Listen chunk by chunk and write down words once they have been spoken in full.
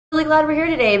glad we're here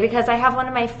today because I have one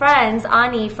of my friends,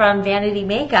 Ani from Vanity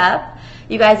Makeup.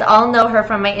 You guys all know her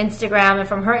from my Instagram and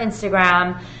from her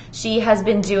Instagram. She has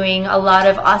been doing a lot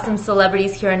of awesome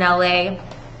celebrities here in LA.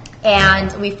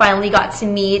 And we finally got to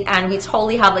meet, and we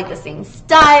totally have like the same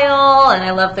style, and I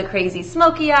love the crazy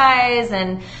smoky eyes,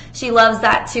 and she loves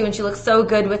that too, and she looks so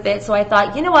good with it. So I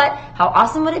thought, you know what, how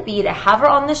awesome would it be to have her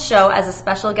on the show as a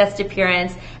special guest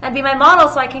appearance and be my model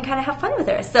so I can kind of have fun with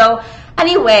her. So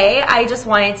anyway, I just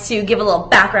wanted to give a little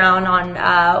background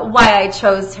on why I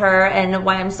chose her and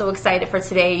why I'm so excited for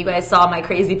today. You guys saw my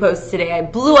crazy post today. I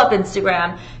blew up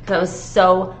Instagram because I was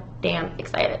so damn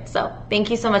excited. So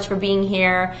thank you so much for being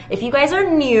here. If you guys are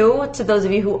new, to those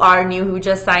of you who are new, who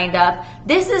just signed up,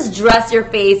 this is Dress Your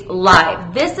Face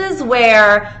Live. This is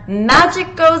where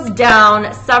magic goes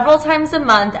down several times a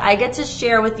month. I get to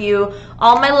share with you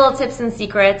all my little tips and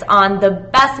secrets on the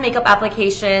best makeup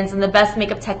applications and the best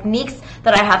makeup techniques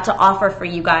that I have to offer for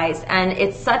you guys. And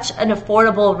it's such an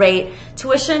affordable rate.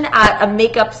 Tuition at a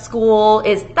makeup school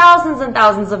is thousands and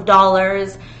thousands of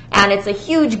dollars, and it's a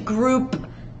huge group.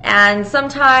 And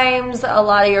sometimes a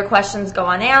lot of your questions go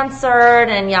unanswered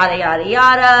and yada, yada,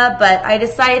 yada. But I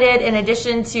decided, in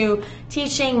addition to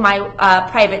teaching my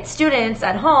private students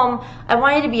at home, I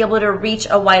wanted to be able to reach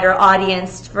a wider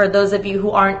audience for those of you who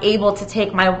aren't able to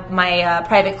take my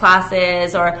private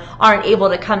classes, or aren't able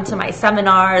to come to my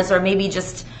seminars, or maybe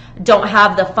just don't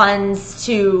have the funds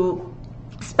to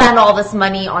spend all this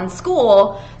money on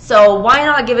school. So why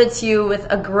not give it to you with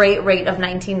a great rate of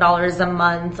 $19 a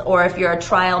month, or if you're a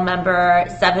trial member,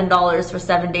 $7 for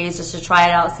 7 days just to try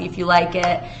it out, see if you like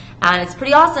it. And it's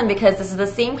pretty awesome because this is the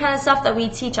same kind of stuff that we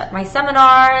teach at my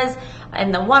seminars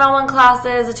and the one-on-one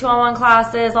classes, the two-on-one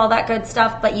classes, all that good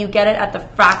stuff, but you get it at the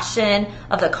fraction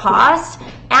of the cost,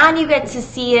 and you get to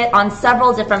see it on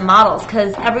several different models,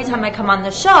 because every time I come on the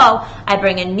show, I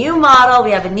bring a new model,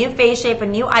 we have a new face shape, a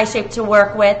new eye shape to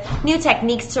work with, new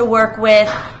techniques to work with,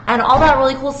 and all that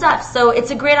really cool stuff. So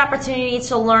it's a great opportunity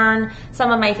to learn some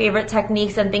of my favorite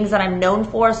techniques and things that I'm known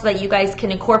for, so that you guys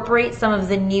can incorporate some of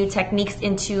the new techniques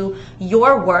into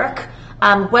your work.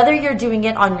 Whether you're doing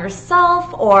it on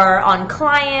yourself or on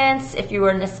clients, if you're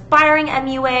an aspiring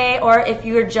MUA, or if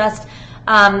you're just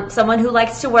someone who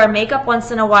likes to wear makeup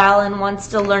once in a while and wants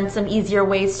to learn some easier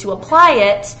ways to apply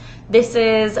it, this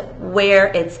is where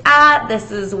it's at.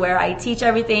 This is where I teach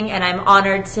everything, and I'm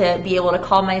honored to be able to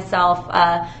call myself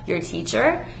your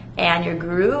teacher and your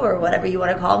guru, or whatever you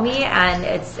want to call me. And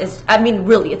it's I mean,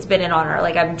 really, it's been an honor.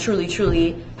 Like, I'm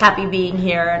truly happy being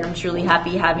here, and I'm truly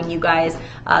happy having you guys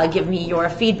give me your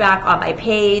feedback on my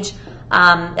page.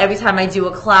 Every time I do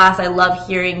a class, I love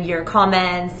hearing your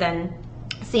comments and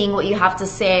seeing what you have to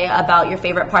say about your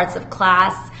favorite parts of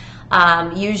class.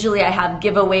 Usually I have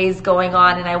giveaways going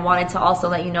on, and I wanted to also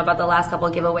let you know about the last couple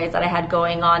of giveaways that I had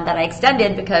going on that I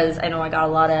extended, because I know I got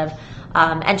a lot of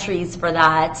entries for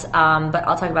that, but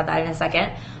I'll talk about that in a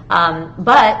second.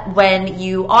 But when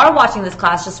you are watching this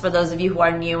class, just for those of you who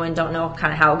are new and don't know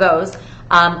kind of how it goes,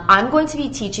 I'm going to be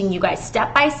teaching you guys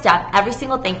step by step every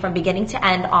single thing from beginning to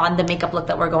end on the makeup look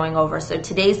that we're going over. So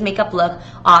today's makeup look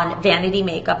on Vanity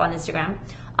Makeup on Instagram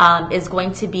is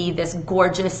going to be this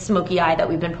gorgeous smoky eye that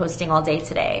we've been posting all day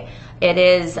today. It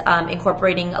is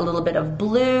incorporating a little bit of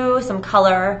blue, some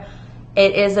color.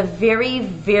 It is a very,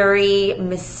 very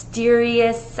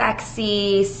mysterious,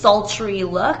 sexy, sultry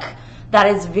look that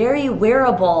is very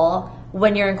wearable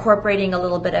when you're incorporating a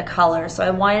little bit of color. So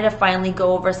I wanted to finally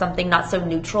go over something not so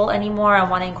neutral anymore. I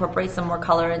want to incorporate some more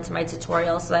color into my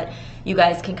tutorial so that you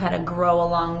guys can kind of grow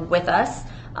along with us.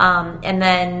 And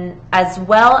then as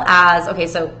well as, okay,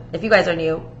 so if you guys are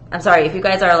new, I'm sorry, if you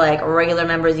guys are like regular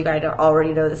members, you guys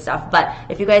already know this stuff. But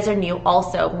if you guys are new,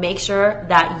 also make sure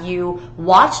that you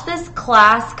watch this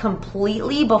class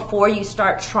completely before you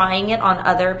start trying it on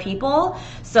other people.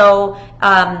 So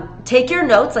take your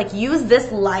notes, like use this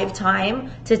live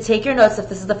time to take your notes. If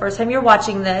this is the first time you're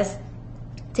watching this,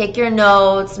 take your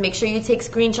notes, make sure you take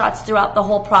screenshots throughout the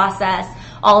whole process,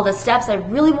 all the steps. I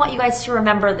really want you guys to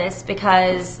remember this,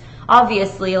 because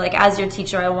obviously, like, as your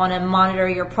teacher, I want to monitor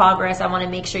your progress. I want to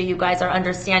make sure you guys are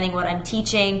understanding what I'm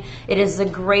teaching. It is the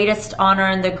greatest honor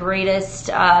and the greatest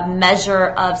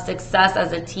measure of success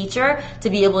as a teacher to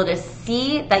be able to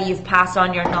see that you've passed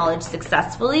on your knowledge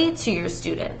successfully to your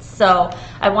students. So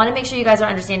I want to make sure you guys are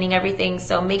understanding everything.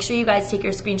 So make sure you guys take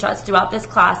your screenshots throughout this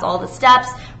class, all the steps,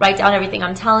 write down everything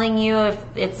I'm telling you if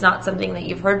it's not something that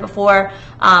you've heard before.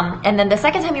 And then the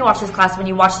second time you watch this class, when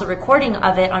you watch the recording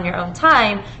of it on your own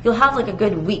time, you'll you'll have like a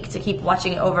good week to keep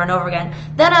watching it over and over again.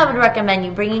 Then I would recommend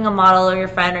you bringing a model or your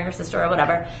friend or your sister or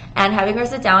whatever and having her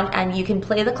sit down, and you can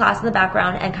play the class in the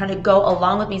background and kind of go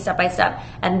along with me step by step.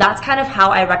 And that's kind of how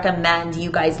I recommend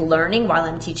you guys learning while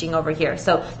I'm teaching over here.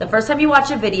 So the first time you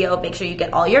watch a video, make sure you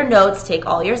get all your notes, take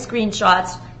all your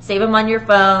screenshots, save them on your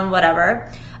phone,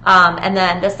 whatever. And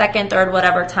then the second, third,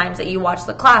 whatever times that you watch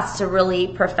the class to really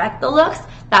perfect the looks,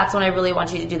 that's when I really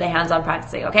want you to do the hands-on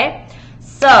practicing, okay?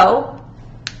 So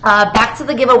back to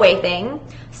the giveaway thing.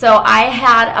 So I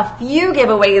had a few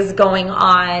giveaways going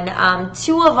on.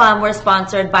 Two of them were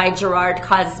sponsored by Gerard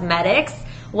Cosmetics.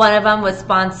 One of them was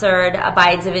sponsored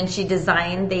by Da Vinci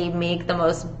Design. They make the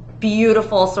most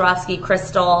beautiful Swarovski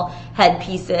crystal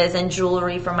headpieces and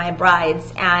jewelry for my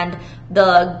brides. And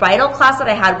the bridal class that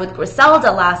I had with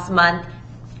Griselda last month,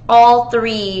 all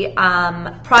three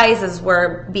prizes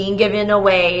were being given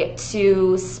away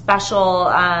to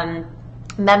special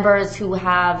members who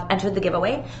have entered the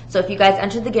giveaway. So if you guys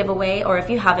entered the giveaway, or if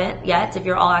you haven't yet, if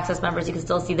you're all access members, you can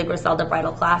still see the Griselda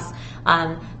bridal class.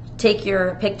 Take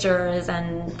your pictures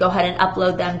and go ahead and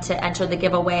upload them to enter the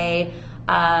giveaway.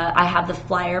 I have the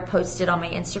flyer posted on my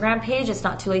Instagram page. It's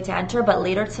not too late to enter, but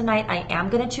later tonight I am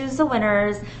going to choose the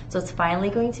winners. So it's finally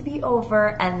going to be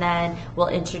over, and then we'll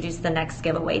introduce the next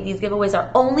giveaway. These giveaways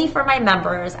are only for my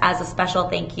members as a special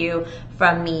thank you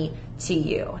from me to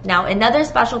you. Now, another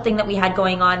special thing that we had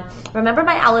going on, remember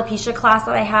my alopecia class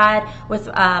that I had with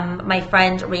my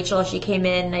friend Rachel? She came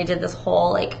in and I did this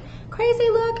whole like crazy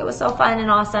look. It was so fun and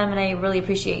awesome, and I really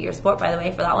appreciate your support, by the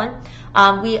way, for that one.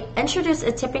 We introduced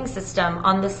a tipping system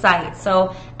on the site.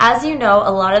 So as you know,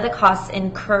 a lot of the costs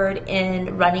incurred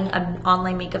in running an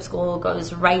online makeup school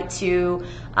goes right to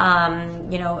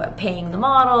you know, paying the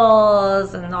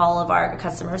models and all of our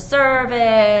customer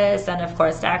service, and of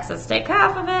course taxes take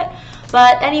half of it.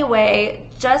 But anyway,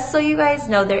 just so you guys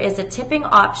know, there is a tipping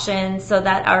option so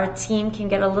that our team can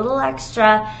get a little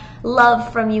extra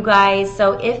love from you guys.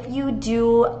 So if you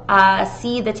do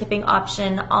see the tipping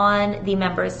option on the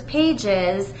members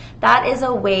pages, that is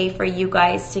a way for you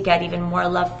guys to get even more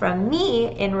love from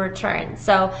me in return.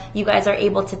 So you guys are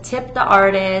able to tip the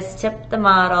artist, tip the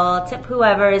model, tip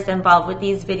whoever is involved with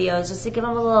these videos, just to give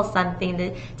them a little something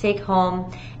to take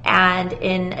home. And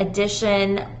in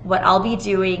addition, what I'll be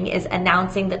doing is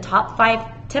announcing the top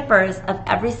 5 tippers of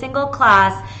every single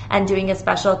class and doing a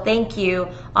special thank you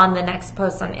on the next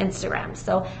post on Instagram.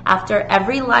 So after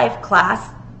every live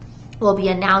class, we'll be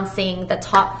announcing the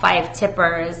top 5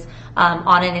 tippers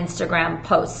on an Instagram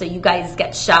post. So you guys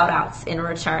get shout outs in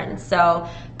return. So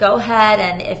go ahead,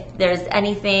 and if there's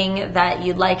anything that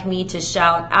you'd like me to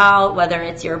shout out, whether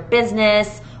it's your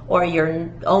business or your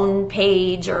own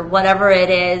page or whatever it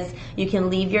is, you can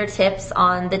leave your tips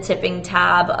on the tipping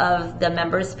tab of the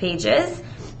members pages,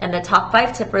 and the top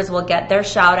 5 tippers will get their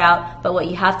shout out. But what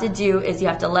you have to do is you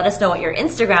have to let us know what your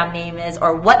Instagram name is,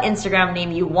 or what Instagram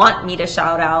name you want me to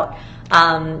shout out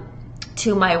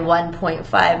to my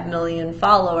 1.5 million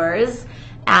followers.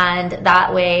 And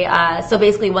that way, so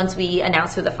basically once we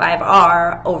announce who the 5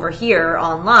 are over here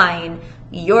online,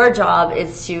 your job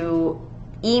is to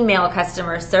email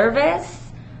customer service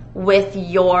with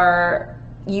your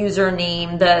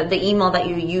username, the email that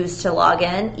you use to log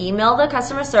in. Email the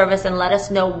customer service and let us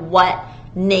know what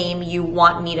name you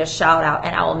want me to shout out,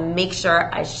 and I will make sure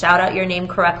I shout out your name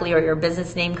correctly or your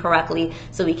business name correctly,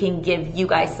 so we can give you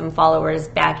guys some followers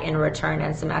back in return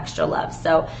and some extra love.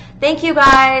 So thank you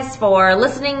guys for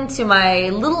listening to my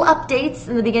little updates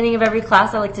in the beginning of every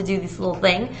class. I like to do this little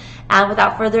thing. And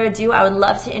without further ado, I would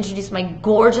love to introduce my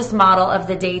gorgeous model of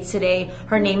the day today.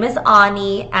 Her name is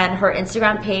Ani, and her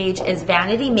Instagram page is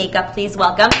Vanity Makeup. Please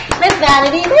welcome Miss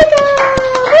Vanity Makeup.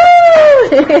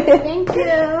 Thank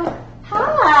you.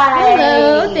 Hi.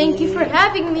 Hello. Thank you for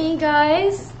having me,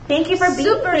 guys. Thank you for being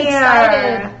Super here.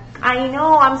 excited. I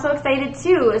know, I'm so excited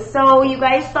too. So you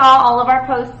guys saw all of our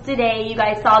posts today. You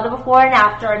guys saw the before and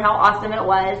after and how awesome it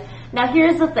was. Now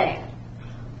here's the thing.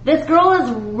 This girl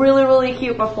is really, really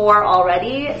cute before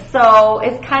already, so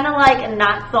it's kind of like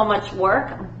not so much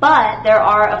work, but there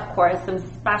are, of course, some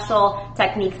special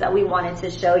techniques that we wanted to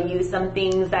show you, some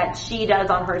things that she does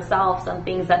on herself, some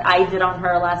things that I did on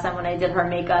her last time when I did her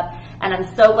makeup, and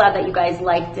I'm so glad that you guys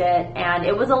liked it, and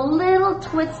it was a little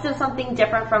twist of something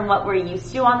different from what we're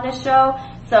used to on this show,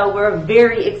 so we're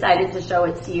very excited to show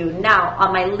it to you. Now,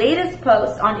 on my latest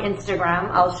post on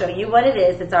Instagram, I'll show you what it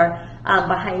is. It's our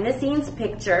behind the scenes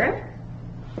picture.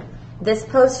 This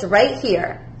post right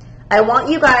here. I want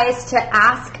you guys to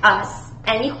ask us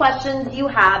any questions you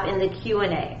have in the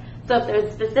Q&A. So if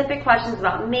there's specific questions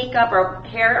about makeup or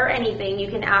hair or anything, you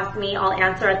can ask me. I'll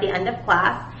answer at the end of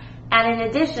class. And in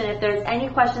addition, if there's any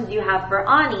questions you have for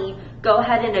Ani, go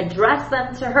ahead and address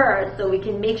them to her so we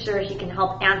can make sure she can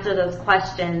help answer those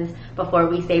questions before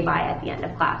we say bye at the end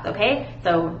of class, okay?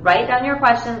 So write down your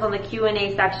questions on the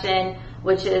Q&A section,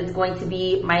 which is going to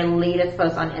be my latest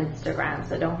post on Instagram.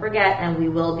 So don't forget, and we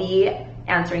will be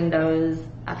answering those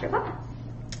after class.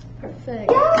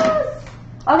 Perfect. Yes!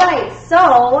 Alright,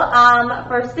 so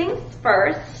first things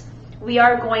first, we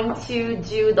are going to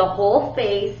do the whole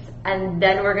face and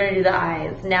then we're going to do the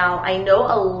eyes. Now, I know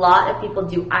a lot of people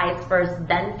do eyes first,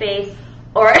 then face,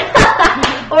 or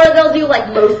or they'll do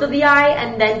like most of the eye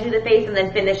and then do the face and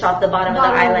then finish off the bottom of the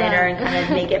eyeliner and kind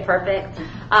of make it perfect.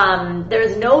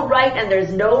 There's no right and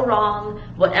there's no wrong.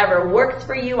 Whatever works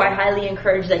for you, I highly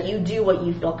encourage that you do what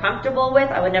you feel comfortable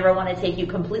with. I would never want to take you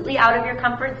completely out of your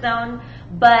comfort zone,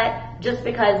 but just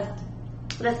because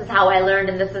this is how I learned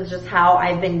and this is just how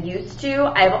I've been used to,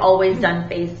 I've always done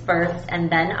face first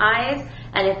and then eyes.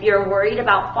 And if you're worried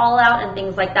about fallout and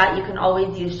things like that, you can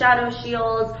always use shadow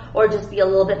shields or just be a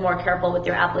little bit more careful with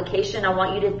your application. I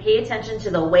want you to pay attention to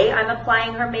the way I'm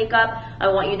applying her makeup. I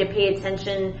want you to pay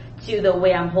attention to the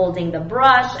way I'm holding the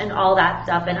brush and all that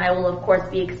stuff. And I will, of course,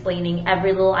 be explaining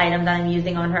every little item that I'm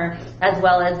using on her, as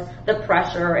well as the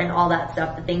pressure and all that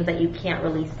stuff, the things that you can't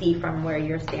really see from where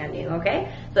you're standing,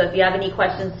 okay? So if you have any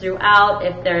questions throughout,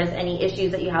 if there's any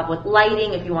issues that you have with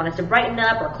lighting, if you want us to brighten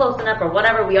up or close up or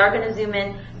whatever, we are going to zoom in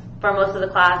for most of the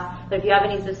class. But if you have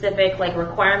any specific like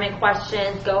requirement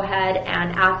questions, go ahead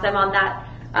and ask them on that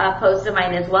post of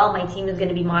mine as well. My team is going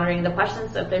to be monitoring the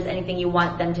questions, so if there's anything you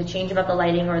want them to change about the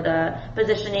lighting or the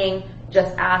positioning,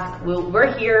 just ask.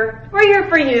 We're here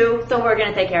for you, so we're going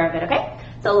to take care of it, okay?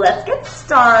 So let's get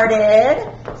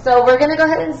started. So we're going to go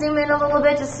ahead and zoom in a little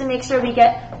bit just to make sure we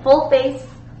get full face.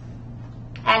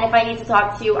 And if I need to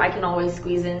talk to you, I can always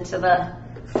squeeze into the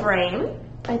frame.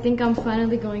 I think I'm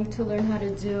finally going to learn how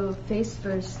to do face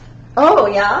first. Oh,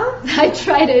 yeah? I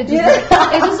tried it. It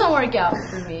doesn't work out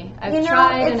for me. I've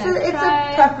tried. It's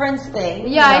a preference thing.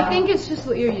 Yeah, I think it's just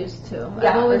what you're used to. Yeah,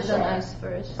 I've always for done sure. eyes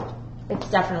first. It's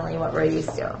definitely what we're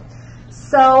used to.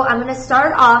 So I'm going to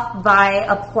start off by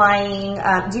applying,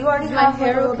 do you already Is my have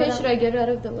hair a little okay? bit Should I get it out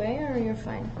of the way or you're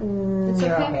fine? It's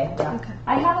you're okay? okay, yeah. Okay.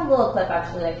 I have a little clip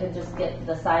actually that could just get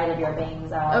the side of your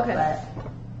bangs out. Okay. But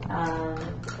I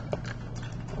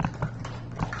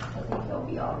think it'll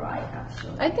be alright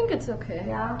actually. I think it's okay.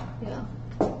 Yeah? Yeah.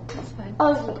 It's fine.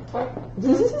 Oh,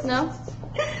 No?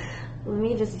 Let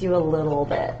me just do a little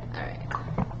bit. Alright.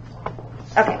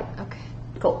 Okay. Okay.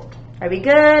 Cool. Are we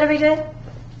good? Are we good?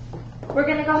 We're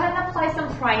going to go ahead and apply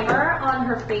some primer on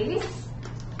her face.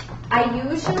 I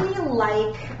usually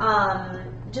like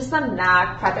just some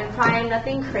MAC Prep and Prime,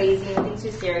 nothing crazy, nothing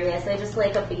too serious. I just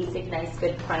like a basic, nice,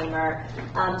 good primer.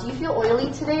 Do you feel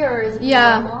oily today or is it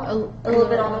normal? A little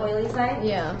bit on the oily side?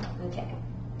 Yeah. Okay.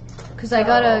 Because I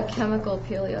got a chemical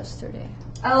peel yesterday.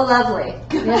 Oh, lovely.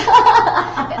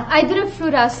 I did a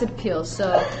fruit acid peel,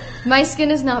 so my skin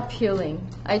is not peeling.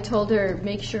 I told her,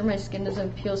 make sure my skin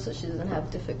doesn't peel so she doesn't have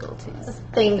difficulties.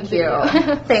 Thank you.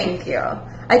 Thank you.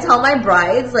 I tell my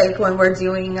brides, like when we're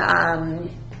doing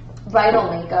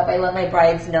bridal makeup, I let my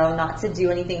brides know not to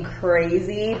do anything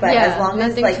crazy, but Yeah, as long as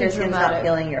nothing like too your skin's dramatic. not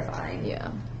peeling, you're fine.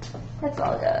 Yeah. That's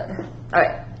all good.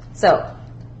 Alright, so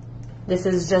this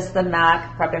is just the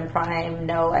MAC Prep and Prime,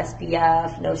 no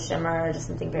SPF, no shimmer, just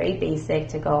something very basic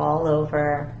to go all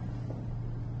over.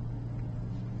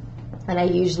 And I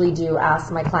usually do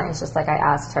ask my clients, just like I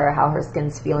asked her, how her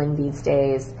skin's feeling these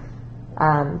days.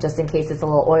 Just in case it's a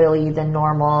little oily than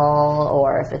normal,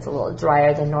 or if it's a little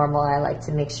drier than normal, I like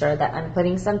to make sure that I'm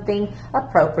putting something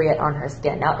appropriate on her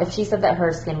skin. Now, if she said that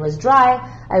her skin was dry,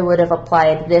 I would have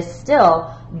applied this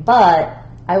still, but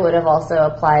I would have also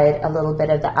applied a little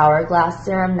bit of the Hourglass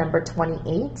Serum number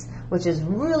 28, which is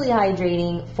really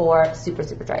hydrating for super,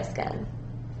 super dry skin.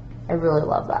 I really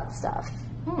love that stuff.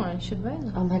 Oh, I should buy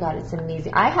that. Oh my god, it's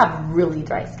amazing. I have really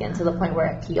dry skin to the point where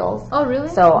it peels. Oh, really?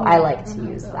 So I like to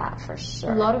use that for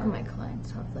sure. A lot of my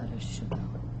clients have that issue.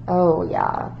 Oh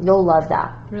yeah, you'll love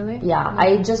that. Really? Yeah,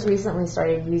 I just recently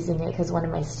started using it because one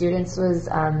of my students was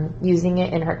using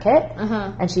it in her kit,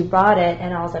 and she brought it,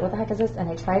 and I was like, "What the heck is this?" And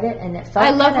I tried it, and it felt.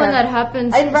 I love when that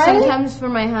happens. Right? Sometimes for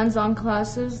my hands-on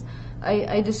classes,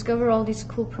 I discover all these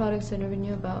cool products I never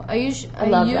knew about. I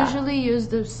usually use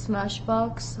the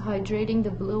Smashbox Hydrating,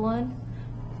 the blue one.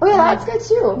 Oh yeah, that's good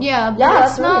too. Yeah, but yeah,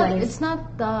 it's that's not. really nice. It's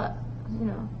not that.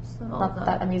 It's not all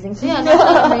that amazing. Yeah, not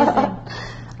that amazing.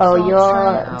 Oh, So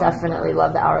you'll definitely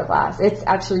love the Hourglass. It's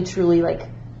actually truly like,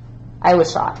 I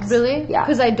was shocked. Really? Yeah.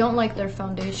 Because I don't like their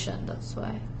foundation. That's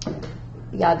why.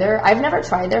 Yeah, I've never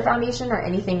tried their foundation or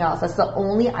anything else. That's the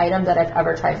only item that I've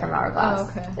ever tried from Hourglass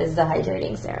is the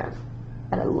hydrating serum.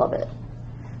 And I love it.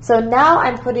 So now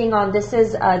I'm putting on, this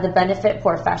is the Benefit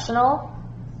Professional.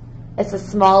 It's a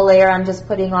small layer I'm just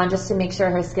putting on just to make sure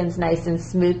her skin's nice and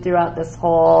smooth throughout this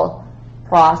whole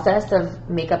process of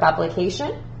makeup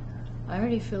application. I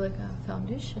already feel like I have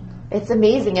foundation. It's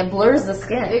amazing. It blurs the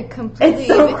skin. It completely,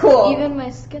 it's so cool. Even my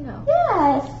skin out.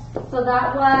 Yes. So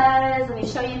that was, let me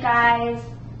show you guys.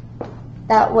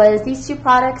 That was these two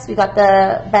products. We got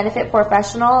the Benefit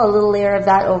Professional, a little layer of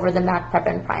that over the MAC Prep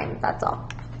and Prime. That's all.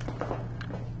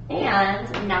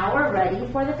 And now we're ready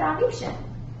for the foundation.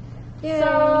 Yay. So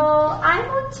I'm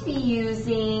going to be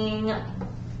using,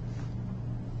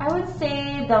 I would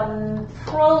say, the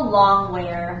Pro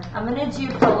Longwear. I'm going to do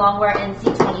Pro Longwear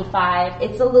NC25.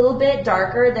 It's a little bit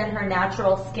darker than her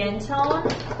natural skin tone,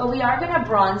 but we are going to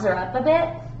bronze her up a bit.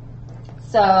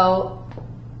 So,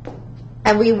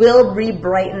 and we will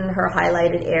re-brighten her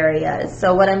highlighted areas.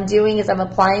 So what I'm doing is I'm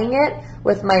applying it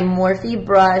with my Morphe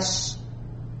brush.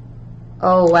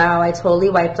 Oh wow, I totally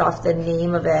wiped off the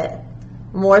name of it.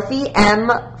 Morphe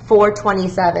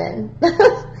M427.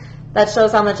 That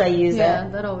shows how much I use it. Yeah,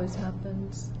 that always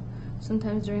happens.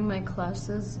 Sometimes during my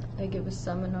classes, I give a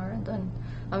seminar, and then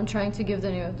I'm trying to give the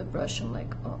name of the brush. I'm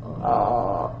like,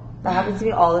 Oh, that happens to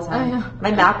me all the time. My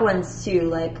MAC ones too,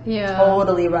 like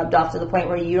totally rubbed off to the point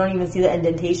where you don't even see the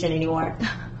indentation anymore.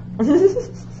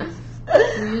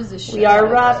 We are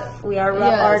rough. We are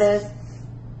rough artists.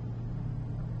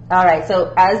 All right,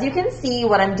 so as you can see,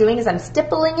 what I'm doing is I'm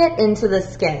stippling it into the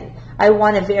skin. I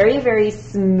want a very, very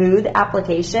smooth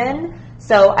application,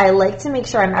 so I like to make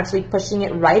sure I'm actually pushing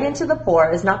it right into the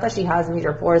pores. Not that she has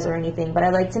major pores or anything, but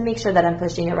I like to make sure that I'm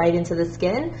pushing it right into the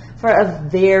skin for a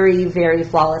very, very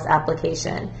flawless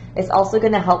application. It's also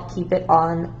going to help keep it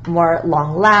on more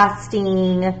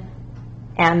long-lasting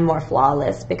and more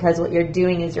flawless, because what you're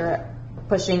doing is you're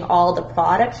pushing all the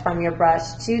product from your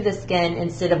brush to the skin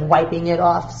instead of wiping it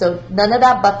off. So none of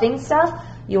that buffing stuff.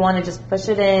 You want to just push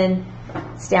it in,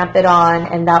 stamp it on,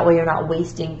 and that way you're not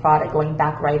wasting product going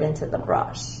back right into the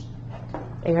brush.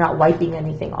 And you're not wiping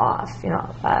anything off. You're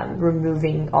not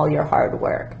removing all your hard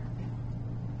work.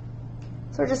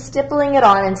 So we're just stippling it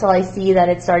on until I see that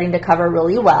it's starting to cover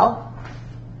really well.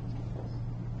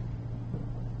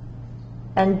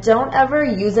 And don't ever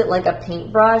use it like a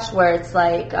paintbrush where it's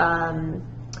like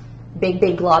big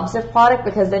globs of product,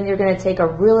 because then you're going to take a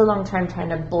really long time trying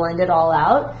to blend it all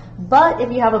out. But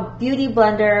if you have a beauty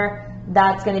blender,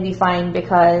 that's going to be fine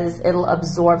because it'll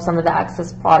absorb some of the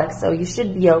excess product, so you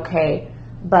should be okay.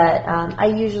 But I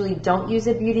usually don't use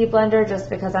a beauty blender just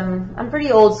because I'm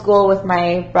pretty old school with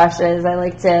my brushes. I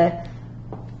like to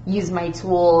use my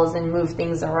tools and move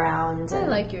things around. I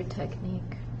like your technique.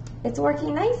 It's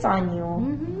working nice on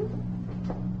you.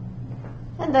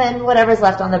 And then whatever's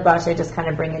left on the brush, I just kind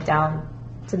of bring it down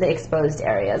to the exposed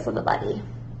areas of the body.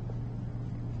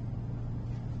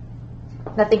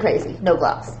 Nothing crazy, no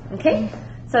gloves. Okay?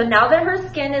 So now that her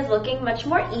skin is looking much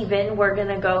more even, we're going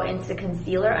to go into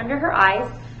concealer under her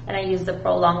eyes. And I use the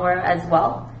Pro Longwear as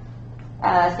well.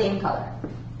 Same color,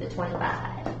 the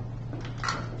 25.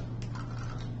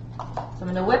 So I'm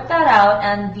going to whip that out,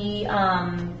 and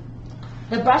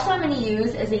the brush I'm going to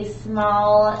use is a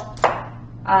small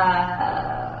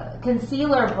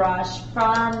concealer brush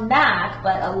from MAC,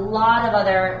 but a lot of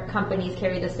other companies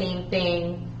carry the same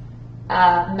thing.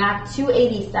 MAC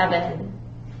 287.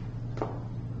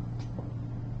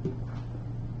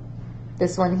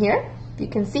 This one here, if you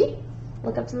can see,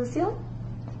 look up to the ceiling.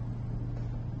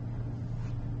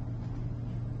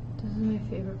 This is my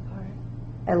favorite part.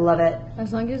 I love it.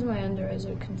 As long as my under eyes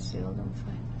are concealed, I'm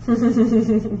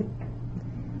fine.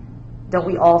 Don't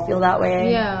we all feel that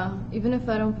way? Yeah, even if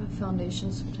I don't put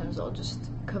foundation, sometimes I'll just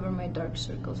cover my dark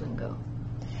circles and go.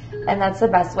 And that's the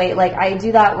best way. Like, I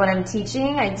do that when I'm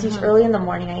teaching. I teach early in the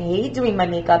morning. I hate doing my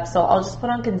makeup, so I'll just put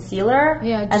on concealer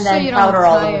and then powder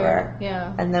all over.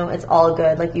 Yeah. And then it's all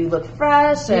good. Like, you look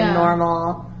fresh and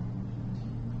normal.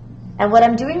 And what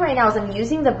I'm doing right now is I'm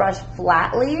using the brush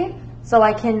flatly so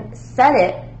I can set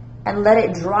it and let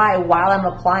it dry while I'm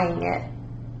applying it.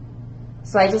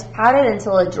 So I just pat it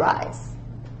until it dries.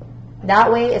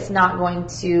 That way it's not going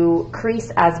to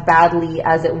crease as badly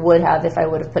as it would have if I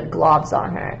would have put globs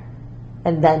on her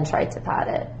and then tried to pat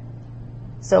it.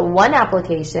 So one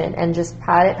application and just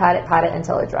pat it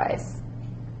until it dries.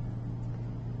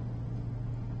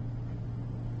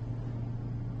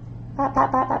 Pat,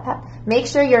 pat, pat, pat, pat. Make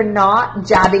sure you're not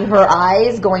jabbing her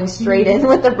eyes, going straight in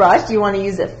with the brush. You want to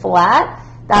use it flat.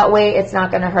 That way it's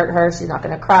not going to hurt her. She's not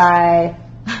going to cry.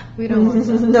 We don't want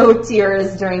that. No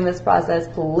tears during this process,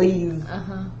 please.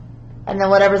 And then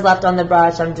whatever's left on the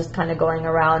brush, I'm just kind of going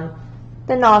around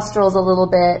the nostrils a little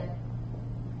bit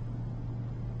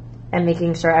and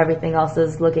making sure everything else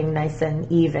is looking nice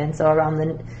and even. So around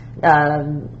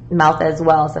the mouth as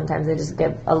well, sometimes I just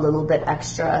give a little bit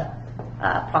extra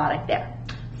product there.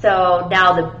 So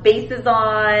now the base is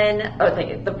on,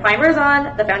 the primer's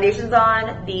on, the foundation's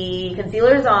on, the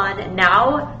concealer's on.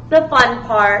 Now the fun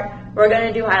part, we're going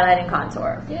to do highlight and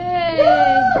contour. Yay!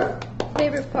 Yes!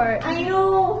 Favorite part. I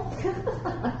know.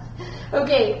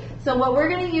 Okay, so what we're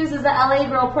going to use is the LA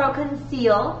Girl Pro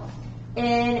Conceal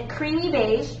in Creamy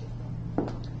Beige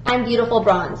and Beautiful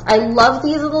Bronze. I love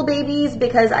these little babies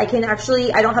because I don't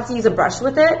have to use a brush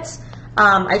with it.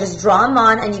 I just draw them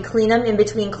on and you clean them in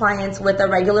between clients with a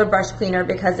regular brush cleaner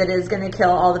because it is going to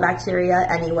kill all the bacteria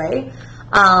anyway.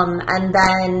 And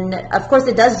then, of course,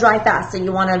 it does dry fast, so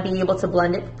you want to be able to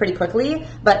blend it pretty quickly.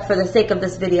 But for the sake of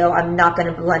this video, I'm not going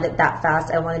to blend it that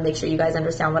fast. I want to make sure you guys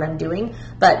understand what I'm doing.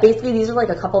 But basically, these are like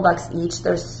a couple bucks each.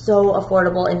 They're so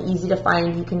affordable and easy to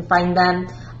find. You can find them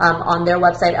on their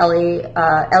website,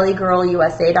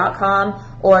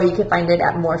 LAgirlusa.com, or you can find it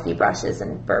at Morphe Brushes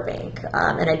in Burbank.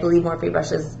 And I believe Morphe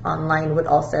Brushes online would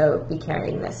also be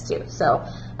carrying this too. So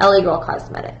LA Girl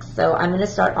Cosmetics. So I'm going to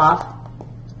start off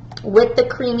with the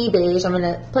Creamy Beige. I'm going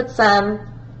to put some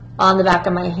on the back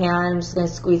of my hand. I'm just going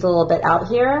to squeeze a little bit out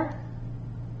here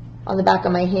on the back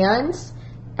of my hands.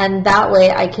 And that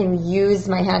way I can use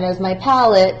my hand as my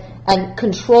palette and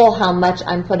control how much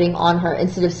I'm putting on her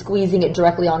instead of squeezing it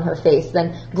directly on her face.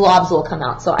 Then globs will come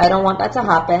out. So I don't want that to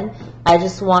happen. I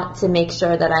just want to make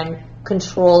sure that I'm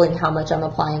controlling how much I'm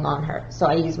applying on her. So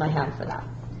I use my hand for that.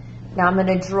 Now I'm going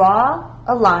to draw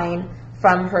a line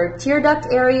from her tear duct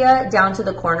area down to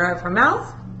the corner of her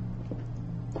mouth.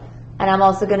 And I'm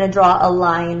also going to draw a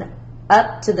line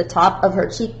up to the top of her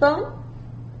cheekbone.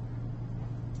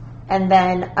 And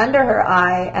then under her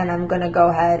eye, and I'm going to go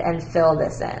ahead and fill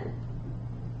this in.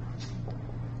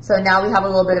 So now we have a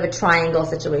little bit of a triangle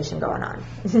situation going on.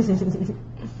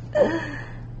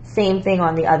 Same thing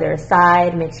on the other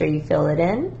side. Make sure you fill it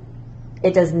in.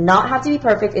 It does not have to be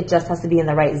perfect. It just has to be in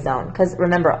the right zone. Because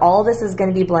remember, all this is going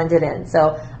to be blended in.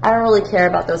 So I don't really care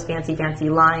about those fancy, fancy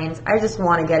lines. I just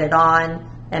want to get it on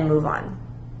and move on.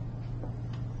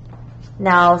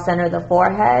 Now center the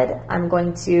forehead. I'm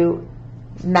going to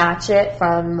match it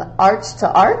from arch to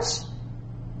arch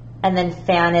and then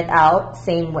fan it out,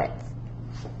 same width.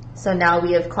 So now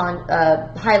we have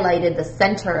highlighted the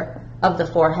center of the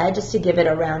forehead just to give it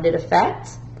a rounded effect.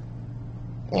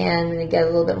 And I'm going to get a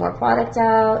little bit more product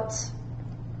out.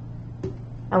 And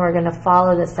we're going to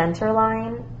follow the center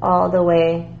line all the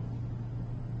way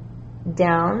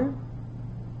down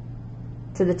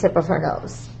to the tip of her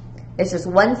nose. It's just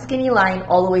one skinny line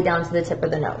all the way down to the tip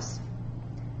of the nose.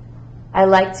 I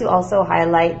like to also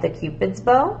highlight the Cupid's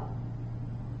bow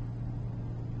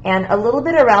and a little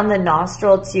bit around the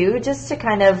nostril too, just to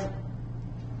kind of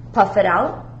puff it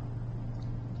out.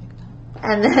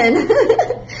 And then,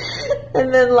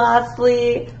 and then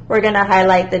lastly, we're going to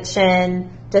highlight the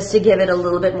chin just to give it a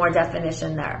little bit more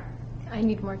definition there. I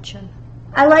need more chin.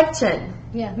 I like chin.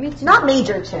 Yeah, me too. Not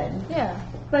major chin. Yeah.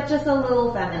 But just a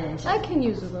little feminine chin. I can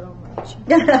use a little more chin.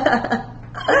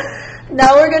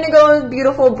 Now we're going to go with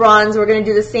Beautiful Bronze. We're going to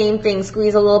do the same thing.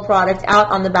 Squeeze a little product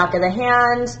out on the back of the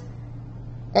hand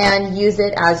and use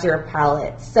it as your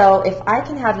palette. So if I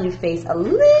can have you face a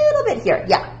little bit here.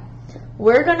 Yeah.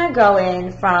 We're going to go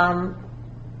in from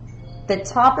the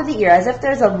top of the ear, as if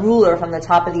there's a ruler from the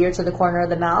top of the ear to the corner of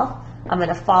the mouth. I'm going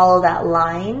to follow that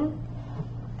line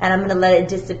and I'm going to let it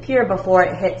disappear before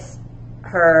it hits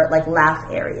her like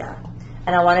laugh area.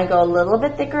 And I want to go a little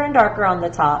bit thicker and darker on the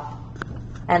top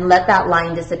and let that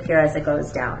line disappear as it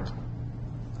goes down.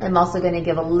 I'm also going to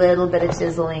give a little bit of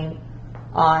chiseling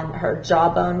on her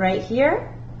jawbone right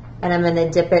here. And I'm going to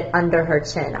dip it under her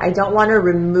chin. I don't want to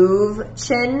remove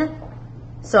chin,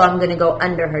 so I'm going to go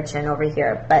under her chin over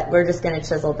here. But we're just going to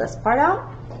chisel this part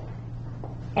out.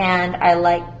 And I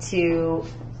like to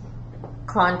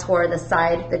contour the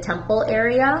side, the temple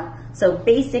area. So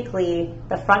basically,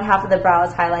 the front half of the brow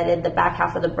is highlighted, the back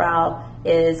half of the brow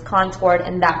is contoured,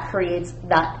 and that creates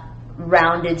that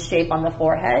rounded shape on the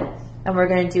forehead. And we're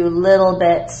going to do a little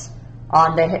bit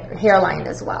on the hairline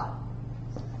as well.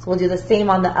 So we'll do the same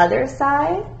on the other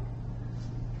side.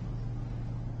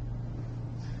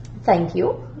 Thank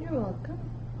you. You're welcome.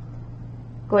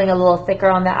 Going a little thicker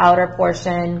on the outer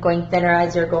portion, going thinner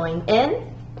as you're going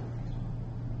in.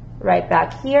 Right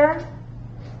back here.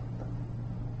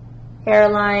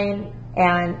 Hairline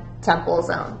and temple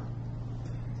zone.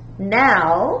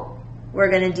 Now we're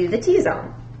going to do the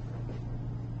T-zone.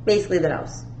 Basically the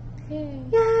nose. Yay.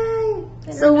 Yay!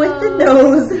 So with the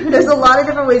nose, there's a lot of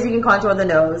different ways you can contour the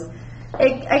nose.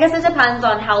 I guess it depends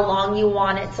on how long you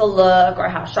want it to look or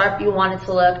how sharp you want it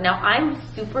to look. Now, I'm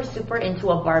super, super into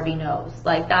a Barbie nose.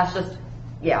 Like, that's just,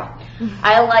 yeah.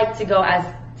 I like to go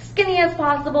as skinny as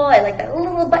possible. I like that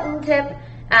little button tip.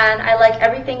 And I like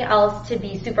everything else to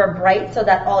be super bright so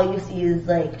that all you see is,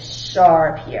 like,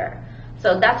 sharp here.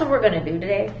 So that's what we're going to do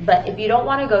today. But if you don't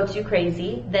want to go too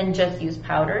crazy, then just use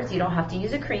powders. You don't have to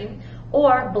use a cream.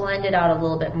 Or blend it out a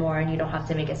little bit more and you don't have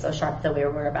to make it so sharp the way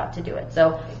we're about to do it.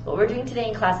 So what we're doing today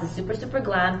in class is super, super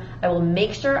glam. I will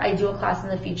make sure I do a class in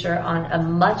the future on a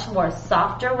much more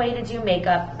softer way to do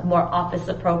makeup, more office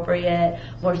appropriate,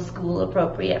 more school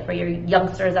appropriate for your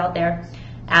youngsters out there.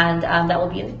 And that will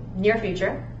be in the near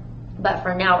future. But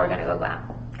for now, we're going to go glam.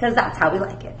 Because that's how we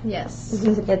like it. Yes.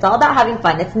 It's all about having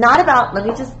fun. It's not about, let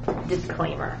me just,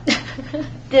 disclaimer.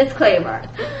 Disclaimer.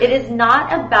 It is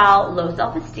not about low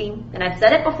self-esteem. And I've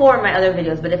said it before in my other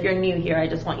videos, but if you're new here, I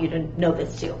just want you to know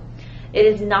this too. It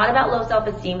is not about low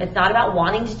self-esteem. It's not about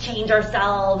wanting to change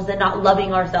ourselves and not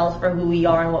loving ourselves for who we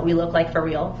are and what we look like for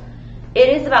real.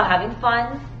 It is about having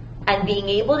fun and being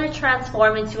able to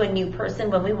transform into a new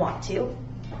person when we want to.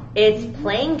 It's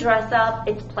playing dress up.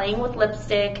 It's playing with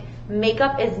lipstick.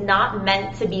 Makeup is not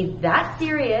meant to be that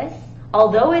serious,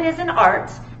 although it is an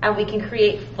art and we can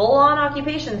create full-on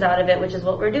occupations out of it, which is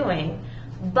what we're doing.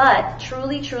 But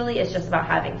truly, truly, it's just about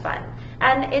having fun.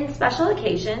 And in special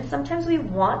occasions, sometimes we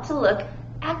want to look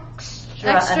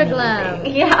extra glam.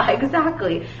 Yeah,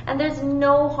 exactly. And there's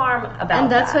no harm about that.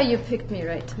 And that's why you picked me,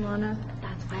 right, Tamana?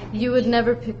 That's why you would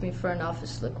never pick me for an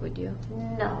office look, would you?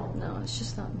 No. No, it's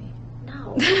just not me.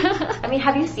 No. I mean,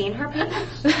 have you seen her page?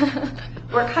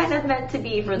 We're kind of meant to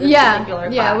be for this particular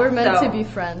class. Yeah, we're meant to be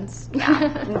friends.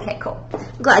 Yeah. Okay, cool.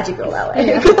 I'm glad you feel that way.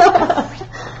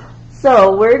 Yeah.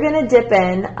 So we're going to dip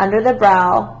in under the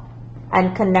brow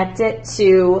and connect it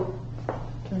to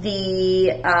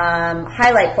the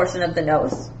highlight portion of the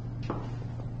nose.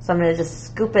 So I'm going to just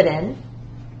scoop it in.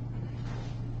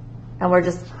 And we're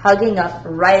just hugging up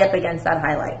right up against that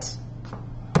highlight.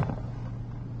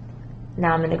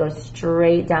 Now I'm going to go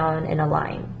straight down in a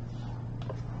line.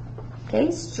 Okay,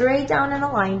 straight down in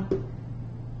a line.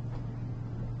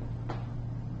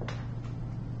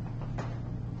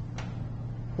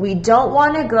 We don't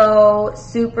want to go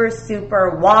super,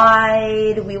 super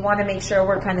wide. We want to make sure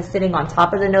we're kind of sitting on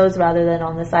top of the nose rather than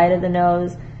on the side of the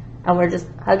nose. And we're just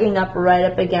hugging up right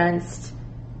up against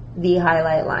the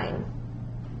highlight line.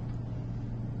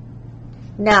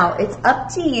 Now, it's up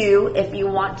to you if you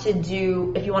want to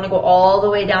go all the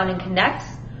way down and connect,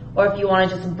 or if you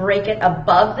want to just break it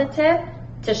above the tip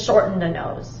to shorten the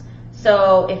nose.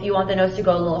 So if you want the nose to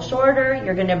go a little shorter,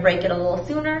 you're going to break it a little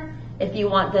sooner. If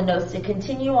you want the nose to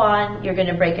continue on, you're going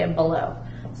to break it below.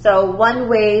 So one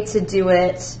way to do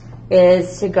it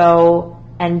is to go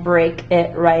and break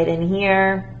it right in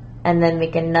here, and then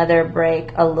make another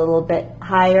break a little bit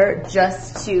higher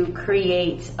just to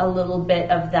create a little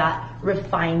bit of that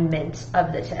refinement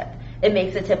of the tip. It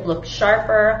makes the tip look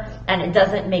sharper, and it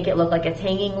doesn't make it look like it's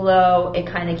hanging low. It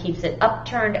kind of keeps it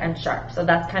upturned and sharp. So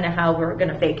that's kind of how we're going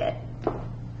to fake it.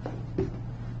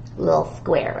 Little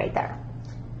square right there.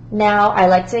 Now, I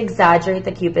like to exaggerate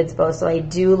the Cupid's bow, so I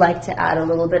do like to add a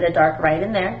little bit of dark right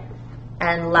in there.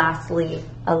 And lastly,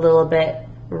 a little bit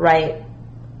right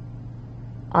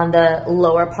on the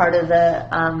lower part of the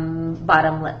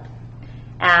bottom lip.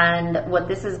 And what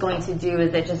this is going to do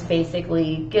is it just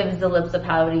basically gives the lips a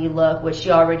pouty look, which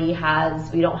she already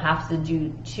has. We don't have to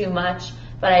do too much,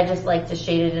 but I just like to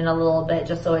shade it in a little bit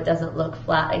just so it doesn't look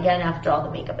flat again after all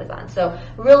the makeup is on. So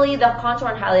really the contour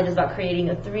and highlight is about creating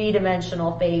a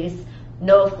three-dimensional face.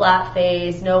 No flat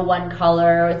face, no one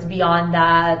color. It's beyond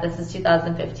that. This is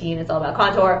 2015. It's all about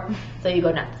contour. So you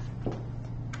go next.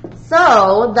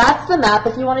 So that's the map.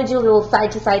 If you want to do a little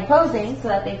side-to-side posing so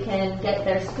that they can get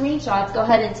their screenshots, go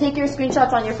ahead and take your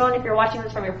screenshots on your phone if you're watching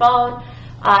this from your phone.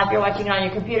 If you're watching it on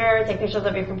your computer, take pictures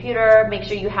of your computer. Make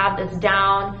sure you have this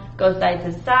down. Go side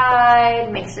to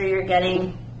side. Make sure you're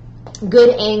getting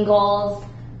good angles.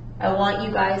 I want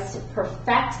you guys to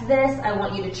perfect this. I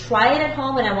want you to try it at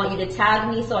home, and I want you to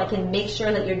tag me so I can make sure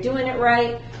that you're doing it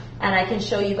right, and I can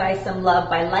show you guys some love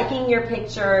by liking your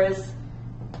pictures,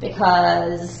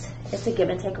 because it's a give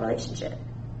and take relationship.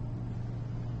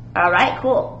 All right,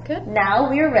 cool. Good. Now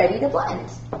we're ready to blend.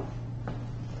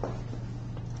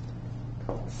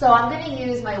 So I'm going to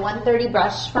use my 130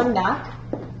 brush from MAC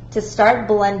to start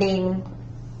blending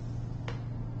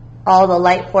all the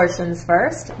light portions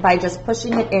first by just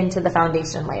pushing it into the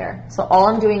foundation layer. So all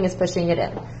I'm doing is pushing it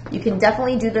in. You can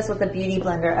definitely do this with a beauty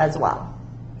blender as well.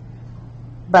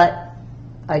 But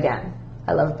again,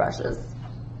 I love brushes.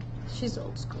 She's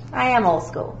old school. I am old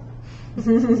school.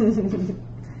 And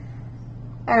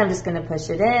I'm just going to push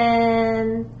it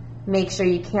in. Make sure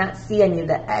you can't see any of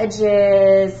the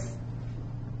edges.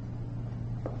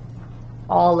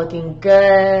 All looking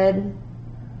good.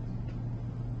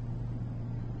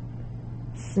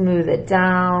 Smooth it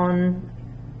down.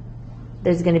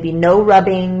 There's going to be no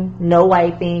rubbing, no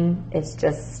wiping. It's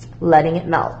just letting it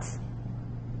melt.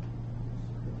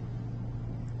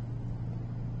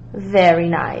 Very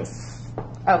nice.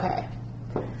 Okay.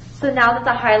 So now that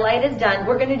the highlight is done,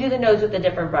 we're going to do the nose with a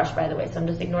different brush, by the way. So I'm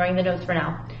just ignoring the nose for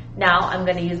now. Now I'm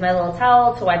going to use my little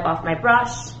towel to wipe off my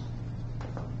brush.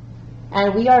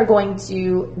 And we are going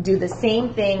to do the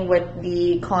same thing with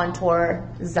the contour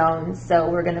zone. So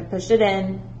we're going to push it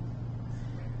in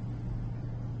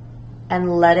and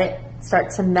let it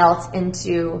start to melt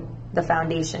into the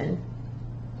foundation.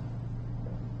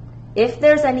 If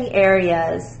there's any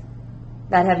areas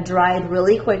that have dried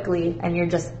really quickly and you're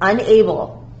just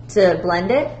unable to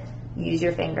blend it, use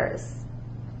your fingers.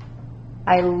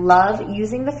 I love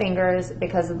using the fingers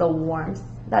because of the warmth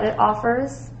that it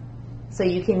offers. So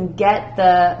you can get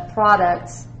the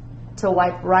product to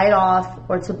wipe right off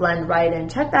or to blend right in.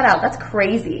 Check that out. That's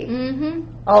crazy.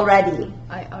 Already.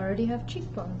 I already have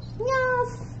cheekbones.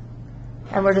 Yes.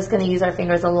 And we're just going to use our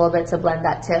fingers a little bit to blend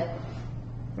that tip.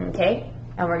 Okay?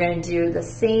 And we're going to do the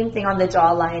same thing on the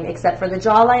jawline, except for the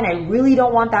jawline, I really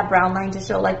don't want that brown line to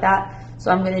show like that.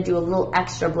 So I'm going to do a little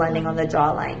extra blending on the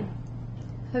jawline.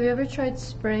 Have you ever tried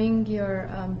spraying your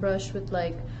brush with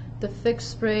like the fix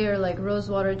spray or like rose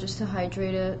water just to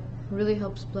hydrate it? Really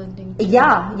helps blending too.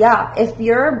 Yeah. If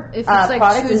your if it's like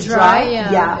product too is dry,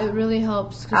 it really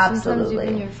helps. Because sometimes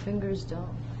even your fingers don't.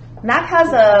 Mac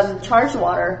has charged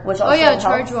water, which also helps.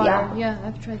 Charged water. Yeah,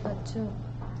 I've tried that too.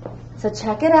 So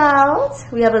check it out.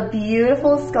 We have a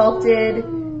beautiful sculpted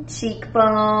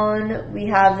cheekbone. We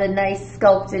have the nice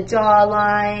sculpted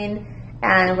jawline.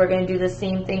 And we're going to do the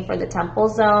same thing for the temple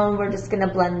zone. We're just going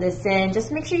to blend this in.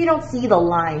 Just make sure you don't see the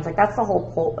lines. Like, that's the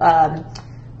whole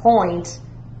point.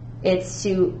 It's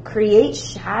to create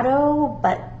shadow,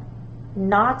 but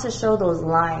not to show those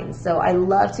lines. So I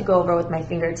love to go over with my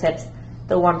fingertips,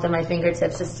 the warmth of my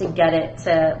fingertips, just to get it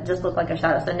to just look like a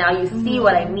shadow. So now you see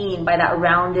what I mean by that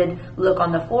rounded look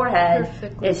on the forehead.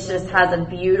 It just has a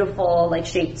beautiful like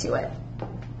shape to it.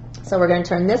 So we're going to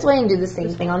turn this way and do the same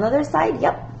thing on the other side.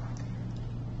 Yep.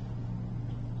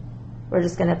 We're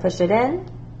just going to push it in.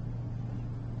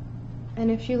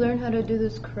 And if you learn how to do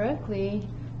this correctly,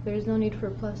 there's no need for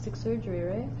plastic surgery,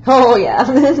 right? Oh, yeah.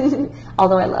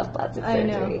 Although I love plastic surgery. I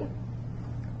know.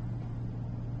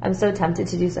 I'm so tempted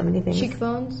to do so many things.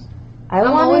 Cheekbones? I'm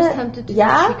always tempted to do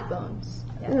cheekbones.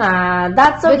 Yeah. Nah,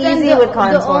 that's so easy with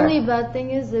contour. The only bad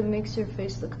thing is it makes your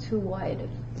face look too wide if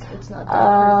it's not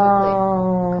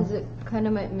done perfectly. Because it kind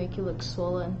of might make you look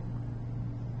swollen.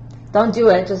 Don't do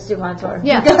it. Just do contour.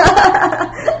 Yeah.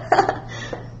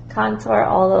 Contour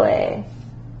all the way.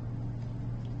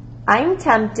 I'm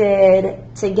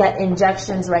tempted to get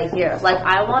injections right here. Like,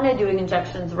 I want to do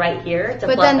injections right here to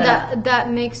But then that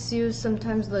makes you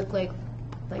sometimes look like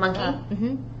monkey?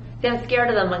 Mm-hmm. See, I'm scared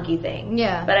of the monkey thing.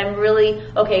 Yeah. But I'm really...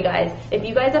 Okay, guys. If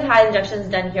you guys have had injections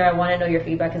done here, I want to know your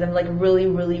feedback because I'm, like, really,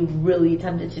 really, really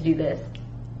tempted to do this.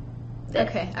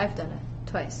 Okay, I've done it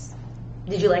twice.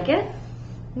 Did you like it?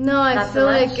 No, I feel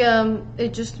like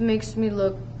it just makes me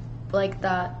look like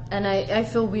that. And I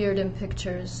feel weird in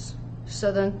pictures.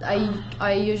 So then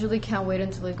I usually can't wait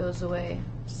until it goes away.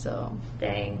 So...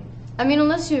 Dang. I mean,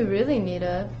 unless you really need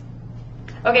it.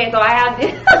 Okay, so I have...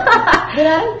 But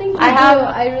I don't think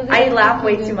I laugh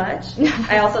way too much.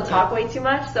 I also talk way too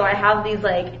much. So I have these,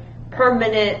 like,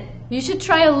 permanent... You should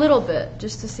try a little bit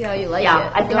just to see how you like it.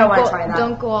 Yeah, I think I want to try that.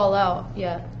 Don't go all out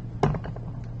yet.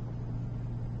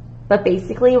 But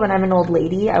basically, when I'm an old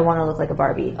lady, I want to look like a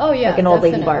Barbie. Oh, yeah. Like an old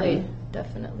lady Barbie.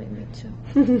 Definitely, me too.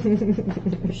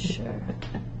 For sure.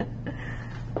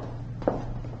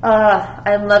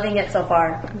 I'm loving it so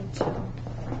far. Me too.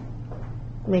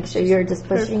 Make sure you're just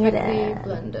pushing it in. Perfectly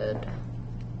blended.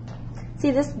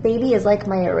 See, this baby is like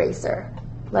my eraser.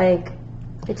 Like,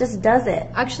 it just does it.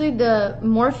 Actually, the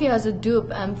Morphe has a dupe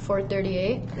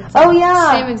M438. Oh,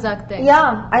 yeah. Same exact thing.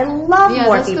 Yeah, I love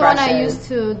Morphe that's the brushes. one I used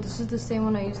to. This is the same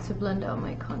one I used to blend out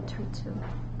my contour too.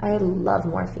 I love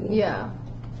Morphe. Yeah,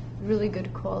 really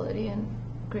good quality and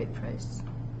great price.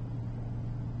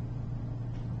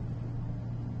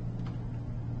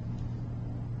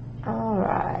 All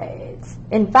right.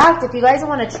 In fact, if you guys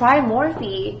want to try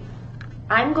Morphe,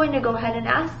 I'm going to go ahead and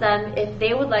ask them if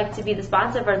they would like to be the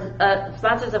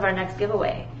sponsors of our next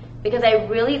giveaway. Because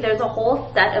there's a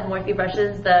whole set of Morphe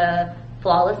brushes, the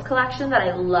Flawless collection that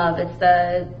I love. It's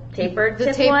the tapered the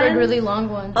tip tapered ones. really long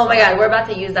ones. Oh my god, we're about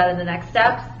to use that in the next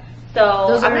steps.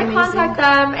 So I'm going to contact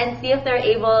them and see if they're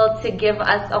able to give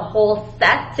us a whole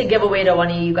set to give away to one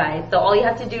of you guys. So all you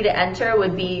have to do to enter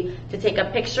would be to take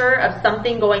a picture of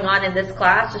something going on in this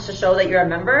class just to show that you're a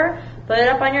member. Put it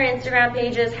up on your Instagram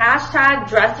pages, hashtag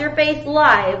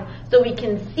 #DressYourFaceLive so we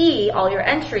can see all your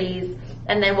entries,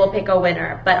 and then we'll pick a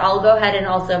winner. But I'll go ahead and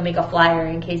also make a flyer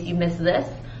in case you missed this.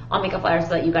 I'll make a flyer so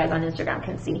that you guys on Instagram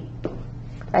can see.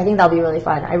 I think that'll be really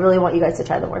fun. I really want you guys to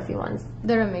try the Morphe ones.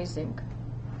 They're amazing.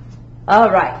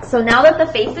 All right, so now that the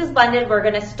face is blended, we're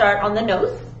going to start on the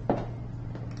nose.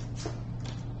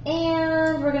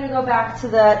 And we're going to go back to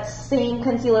the same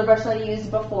concealer brush that I used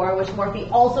before, which Morphe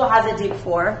also has a dupe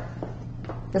for.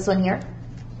 This one here.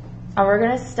 And we're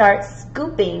going to start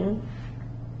scooping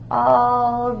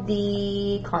all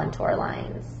the contour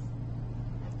lines.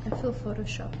 I feel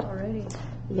photoshopped already.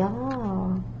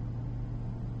 Yeah.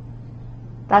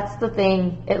 That's the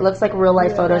thing. It looks like real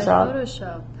life Photoshop.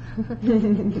 Photoshop.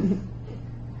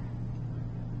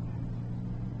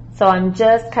 So I'm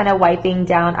just kind of wiping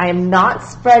down. I am not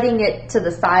spreading it to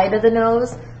the side of the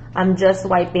nose. I'm just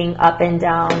wiping up and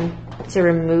down to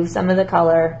remove some of the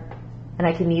color. And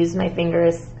I can use my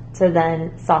fingers to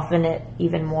then soften it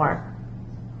even more.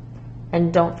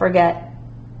 And don't forget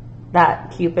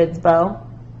that Cupid's bow.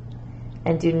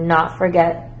 And do not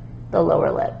forget the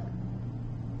lower lip.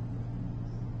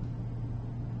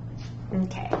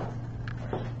 Okay.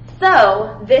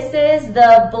 So this is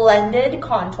the blended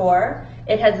contour.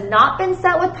 It has not been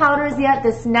set with powders yet.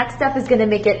 This next step is going to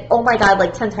make it, oh my god,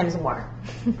 like 10 times more.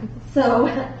 So,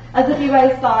 as if you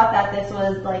guys thought that this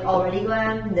was like already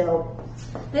glam, no.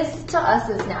 This to us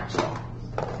is natural.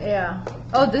 Yeah.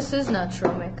 Oh, this is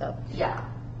natural makeup. Yeah.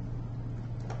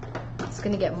 It's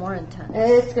going to get more intense.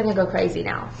 It's going to go crazy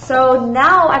now. So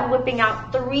now I'm whipping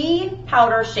out 3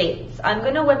 powder shades. I'm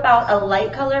going to whip out a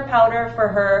light color powder for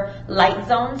her light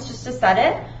zones just to set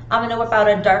it. I'm going to whip out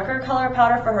a darker color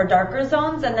powder for her darker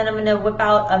zones, and then I'm going to whip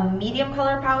out a medium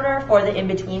color powder for the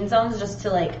in-between zones just to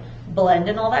like blend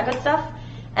and all that good stuff.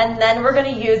 And then we're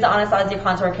going to use the Anastasia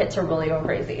Contour Kit to really go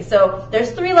crazy. So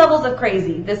there's 3 levels of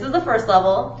crazy. This is the first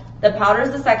level, the powder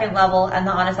is the second level, and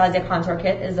the Anastasia Contour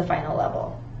Kit is the final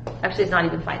level. Actually, it's not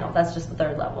even final. That's just the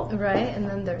 3rd level. Right, and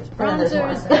then there's And then bronzers,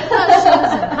 there's and blushes,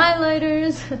 and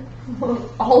highlighters.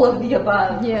 All of the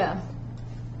above. Yeah.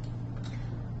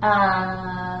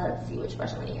 Let's see which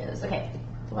brush I'm going to use. Okay,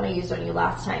 the one I used on you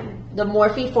last time. The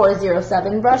Morphe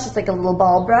 407 brush. It's like a little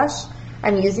ball brush.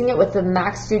 I'm using it with the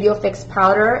MAC Studio Fix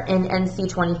powder in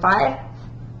NC25.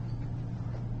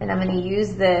 And I'm going to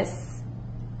use this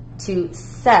to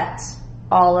set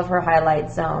all of her highlight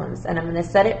zones. And I'm going to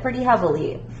set it pretty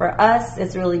heavily. For us,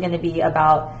 it's really going to be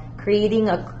about creating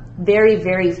a very,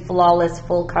 very flawless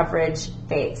full coverage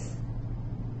face.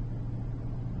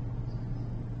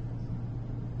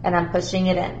 And I'm pushing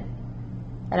it in.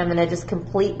 And I'm going to just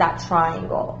complete that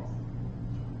triangle.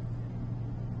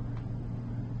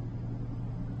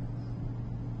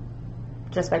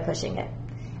 Just by pushing it.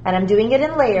 And I'm doing it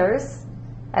in layers.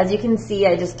 As you can see,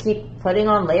 I just keep putting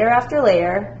on layer after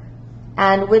layer.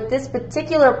 And with this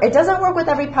particular, it doesn't work with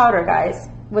every powder, guys.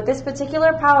 With this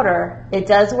particular powder, it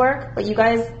does work, but you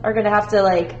guys are going to have to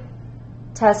like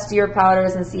test your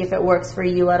powders and see if it works for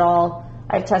you at all.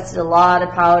 I've tested a lot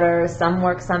of powders. Some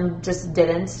work, some just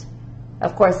didn't.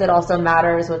 Of course, it also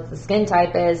matters what the skin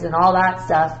type is and all that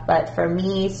stuff. But for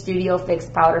me, Studio Fix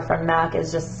powder from MAC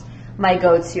is just my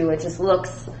go-to. It just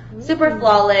looks super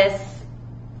flawless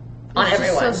on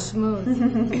everyone. It's so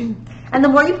smooth. And the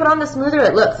more you put on, the smoother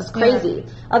it looks. It's crazy.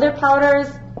 Yeah. Other powders,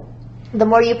 the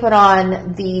more you put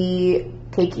on, the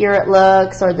cakier it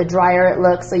looks or the drier it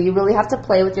looks. So you really have to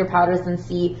play with your powders and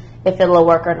see if it'll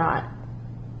work or not.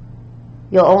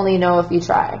 You'll only know if you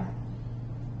try.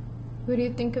 What do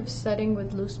you think of setting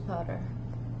with loose powder?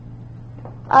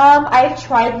 I've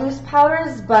tried loose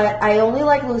powders, but I only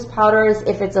like loose powders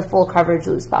if it's a full coverage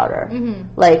loose powder.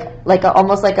 Mm-hmm. Like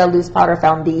almost like a loose powder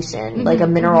foundation, mm-hmm. like a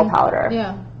mineral mm-hmm. powder.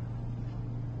 Yeah.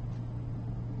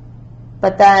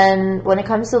 But then when it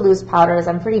comes to loose powders,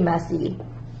 I'm pretty messy.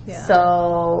 Yeah.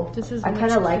 So I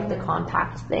kind of like the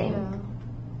compact thing. Yeah.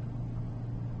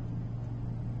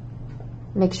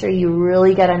 Make sure you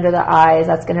really get under the eyes.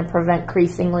 That's going to prevent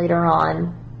creasing later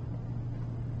on.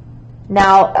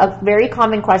 Now, a very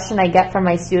common question I get from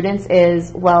my students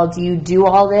is, well, do you do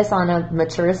all this on a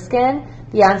mature skin?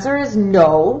 The answer is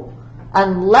no.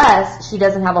 Unless she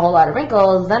doesn't have a whole lot of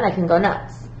wrinkles, then I can go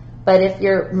nuts. But if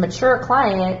your mature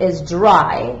client is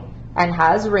dry and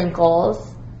has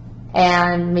wrinkles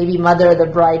and maybe mother of the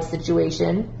bride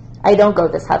situation, I don't go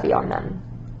this heavy on them.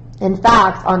 In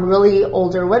fact, on really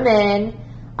older women,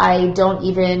 I don't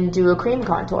even do a cream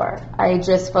contour. I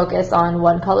just focus on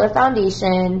one color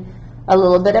foundation, a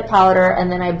little bit of powder,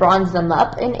 and then I bronze them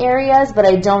up in areas, but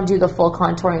I don't do the full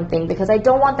contouring thing because I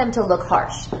don't want them to look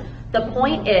harsh. The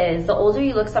point is, the older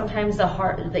you look, sometimes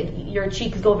your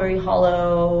cheeks go very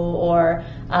hollow, or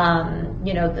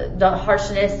the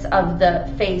harshness of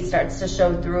the face starts to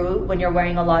show through when you're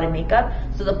wearing a lot of makeup.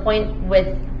 So the point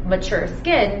with mature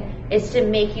skin is to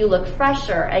make you look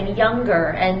fresher and younger,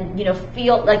 and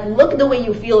feel like, look the way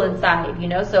you feel inside.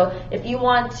 So if you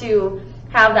want to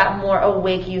have that more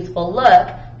awake, youthful look,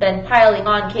 then piling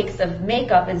on cakes of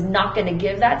makeup is not going to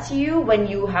give that to you when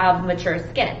you have mature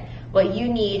skin. What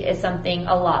you need is something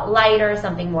a lot lighter,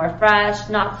 something more fresh,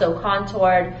 not so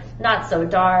contoured, not so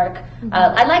dark.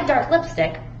 I like dark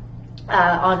lipstick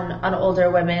on older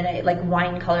women. I like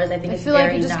wine colors. I think it's very nice. I feel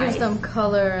like it just gives them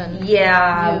color and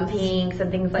youth. Pinks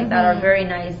and things like that are very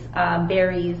nice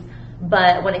berries.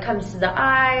 But when it comes to the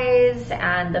eyes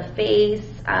and the face,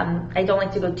 I don't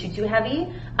like to go too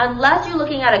heavy unless you're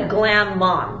looking at a glam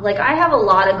mom. Like, I have a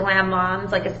lot of glam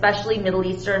moms, like especially Middle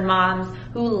Eastern moms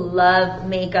who love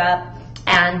makeup,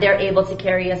 and they're able to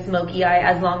carry a smoky eye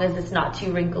as long as it's not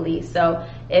too wrinkly. So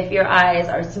if your eyes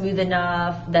are smooth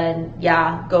enough, then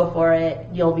yeah, go for it.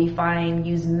 You'll be fine.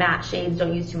 Use matte shades.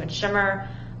 Don't use too much shimmer.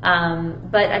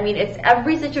 But I mean,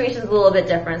 every situation is a little bit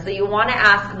different. So you want to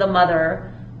ask the mother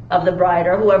of the bride,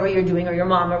 or whoever you're doing, or your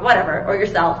mom, or whatever, or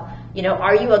yourself,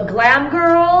 are you a glam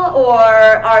girl, or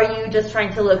are you just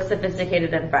trying to look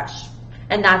sophisticated and fresh?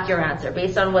 And that's your answer.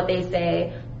 Based on what they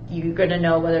say, you're going to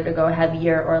know whether to go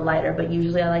heavier or lighter, but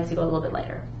usually I like to go a little bit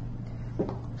lighter.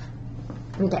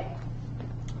 Okay.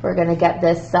 We're going to get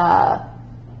this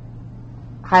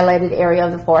highlighted area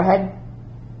of the forehead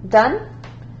done.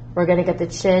 We're going to get the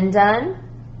chin done.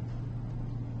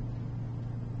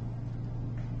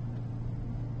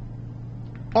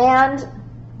 And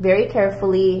very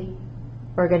carefully,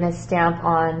 we're going to stamp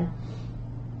on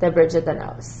the bridge of the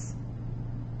nose.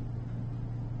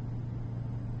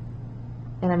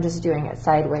 And I'm just doing it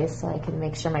sideways so I can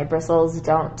make sure my bristles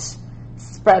don't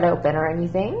spread open or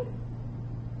anything.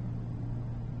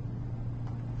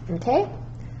 Okay,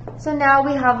 so now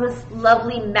we have this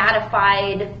lovely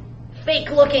mattified,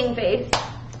 fake-looking face.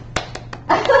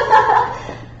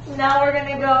 Now we're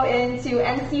going to go into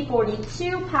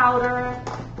NC42 powder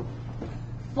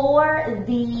for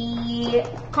the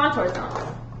contour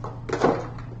zone.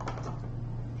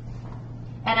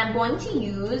 And I'm going to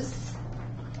use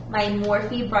my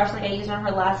Morphe brush like I used on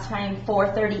her last time,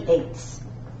 438.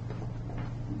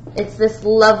 It's this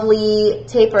lovely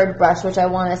tapered brush, which I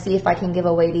want to see if I can give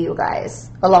away to you guys,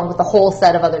 along with the whole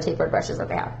set of other tapered brushes that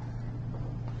they have.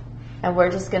 And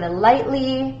we're just going to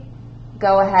lightly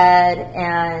go ahead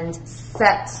and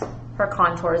set her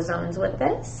contour zones with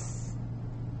this.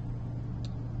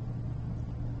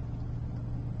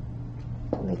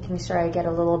 Making sure I get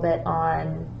a little bit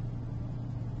on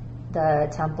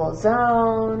the temple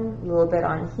zone, a little bit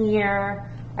on here.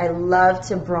 I love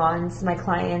to bronze my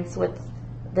clients with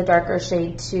the darker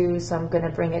shade too, so I'm going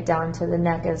to bring it down to the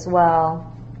neck as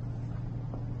well.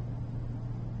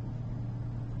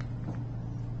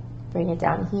 Bring it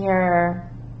down here.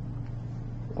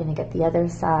 I'm going to get the other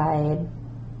side.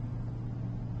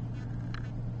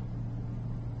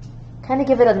 Kind of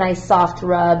give it a nice soft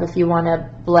rub if you want to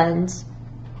blend.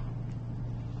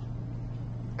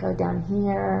 Go down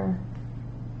here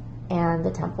and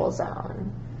the temple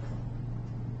zone.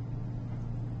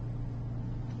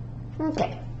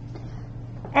 Okay.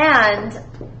 And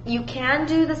you can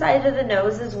do the side of the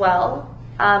nose as well.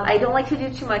 I don't like to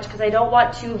do too much because I don't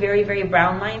want two very, very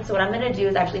brown lines. So what I'm going to do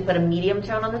is actually put a medium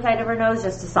tone on the side of her nose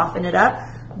just to soften it up.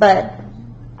 But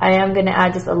I am going to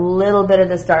add just a little bit of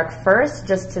this dark first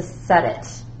just to set it.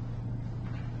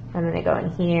 I'm going to go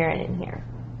in here and in here.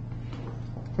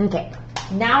 Okay.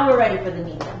 Now we're ready for the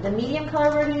medium. The medium color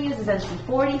we're going to use is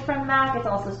NC40 from MAC. It's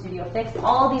also Studio Fix.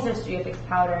 All these are Studio Fix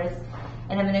powders.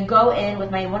 And I'm going to go in with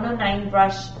my 109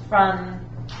 brush from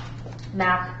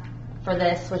MAC for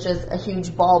this, which is a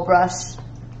huge ball brush.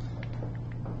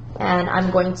 And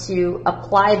I'm going to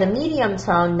apply the medium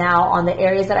tone now on the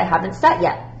areas that I haven't set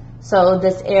yet. So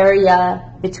this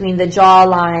area between the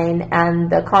jawline and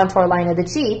the contour line of the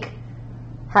cheek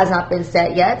has not been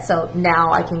set yet. So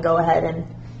now I can go ahead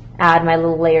and add my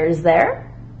little layers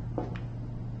there.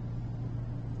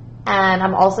 And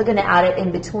I'm also going to add it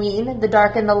in between the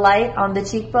dark and the light on the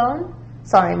cheekbone.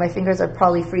 Sorry, my fingers are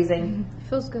probably freezing.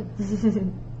 Feels good.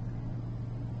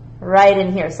 Right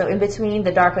in here. So in between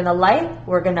the dark and the light,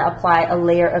 we're going to apply a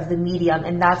layer of the medium,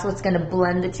 and that's what's going to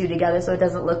blend the two together so it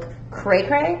doesn't look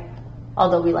cray-cray.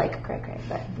 Although we like cray cray,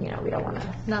 but you know, we don't want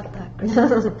to. Not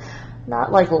that.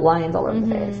 Not like lines all over the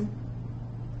face.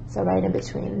 So right in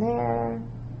between there.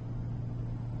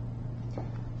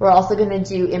 We're also going to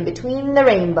do in between the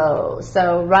rainbow.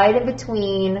 So right in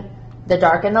between the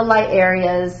dark and the light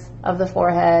areas of the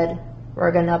forehead,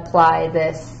 we're going to apply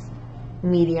this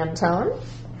medium tone.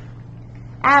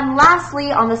 And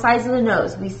lastly, on the sides of the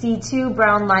nose, we see 2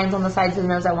 brown lines on the sides of the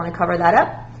nose. I want to cover that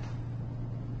up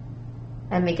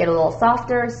and make it a little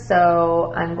softer.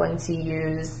 So I'm going to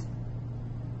use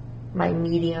my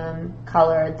medium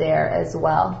color there as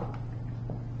well.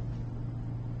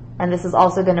 And this is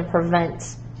also going to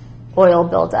prevent oil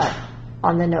buildup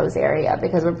on the nose area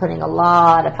because we're putting a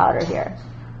lot of powder here.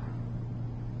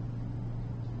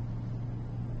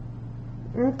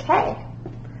 Okay.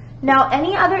 Now,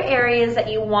 any other areas that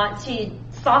you want to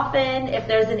soften, if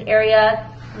there's an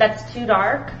area that's too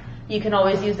dark, you can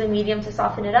always use a medium to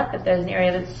soften it up. If there's an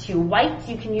area that's too white,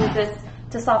 you can use this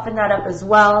to soften that up as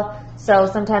well. So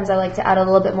sometimes I like to add a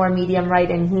little bit more medium right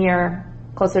in here,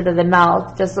 closer to the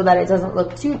mouth, just so that it doesn't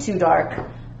look too dark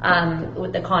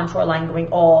with the contour line going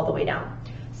all the way down.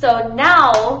 So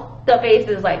now the face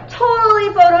is like totally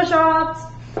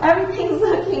photoshopped. Everything's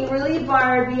looking really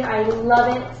Barbie. I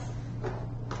love it.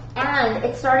 And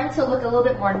it's starting to look a little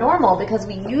bit more normal because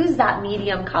we use that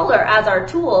medium color as our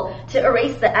tool to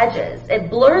erase the edges. It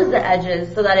blurs the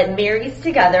edges so that it marries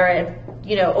together and,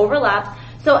 you know, overlaps.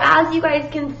 So as you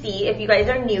guys can see, if you guys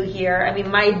are new here, I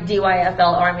mean, my DYFL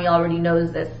army already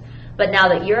knows this, but now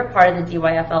that you're a part of the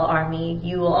DYFL army,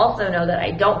 you will also know that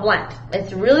I don't blend.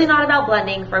 It's really not about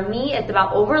blending. For me, it's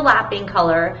about overlapping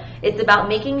color. It's about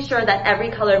making sure that every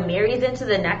color marries into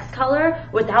the next color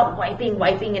without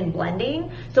wiping, and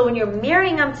blending. So when you're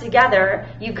marrying them together,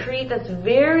 you create this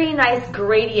very nice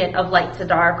gradient of light to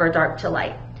dark or dark to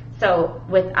light. So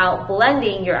without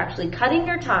blending, you're actually cutting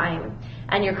your time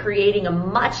and you're creating a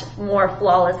much more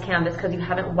flawless canvas because you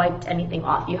haven't wiped anything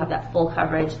off. You have that full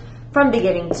coverage from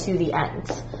beginning to the end.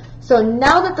 So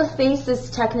now that the face is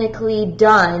technically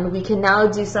done, we can now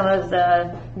do some of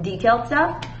the detailed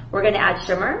stuff. We're gonna add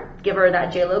shimmer, give her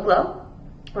that JLo glow.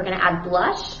 We're gonna add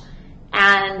blush,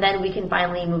 and then we can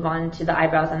finally move on to the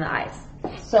eyebrows and the eyes.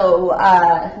 So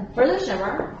for the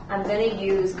shimmer, I'm gonna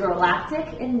use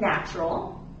Galactic and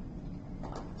Natural.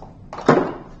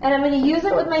 And I'm gonna use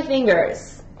it with my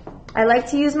fingers. I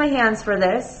like to use my hands for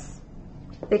this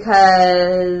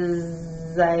because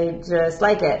I just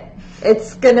like it.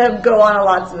 It's gonna go on a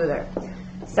lot smoother.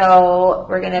 So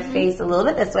we're gonna face a little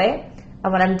bit this way.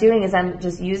 And what I'm doing is I'm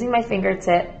just using my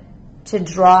fingertip to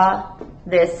draw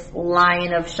this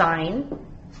line of shine.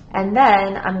 And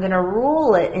then I'm gonna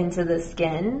roll it into the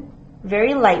skin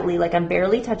very lightly, like I'm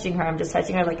barely touching her. I'm just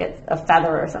touching her like a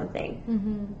feather or something.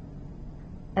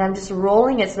 And I'm just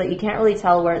rolling it so that you can't really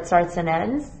tell where it starts and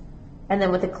ends. And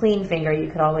then with a clean finger, you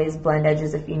could always blend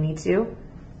edges if you need to.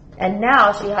 And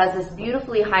now she has this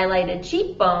beautifully highlighted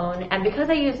cheekbone, and because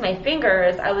I used my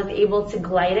fingers, I was able to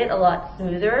glide it a lot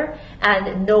smoother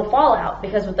and no fallout,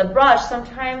 because with the brush,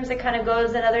 sometimes it kind of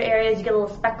goes in other areas, you get a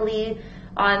little speckly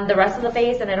on the rest of the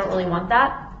face, and I don't really want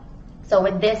that. So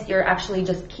with this, you're actually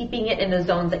just keeping it in the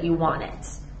zones that you want it.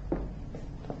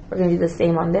 We're gonna do the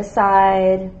same on this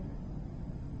side,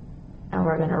 and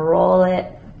we're gonna roll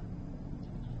it.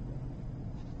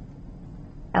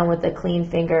 And with a clean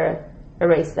finger,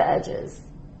 erase the edges.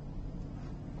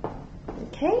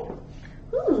 Okay.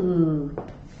 Ooh.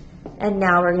 And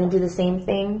now we're going to do the same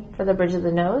thing for the bridge of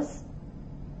the nose.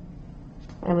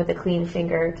 And with a clean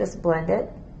finger, just blend it.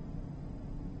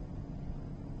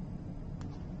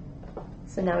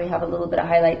 So now we have a little bit of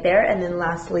highlight there. And then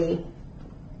lastly,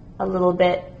 a little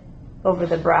bit over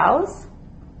the brows.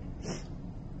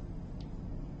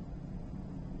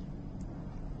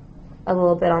 A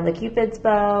little bit on the Cupid's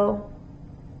bow.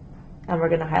 And we're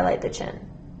going to highlight the chin.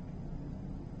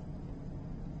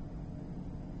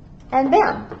 And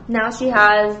bam! Now she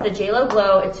has the JLo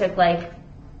glow. It took like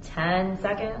 10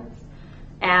 seconds.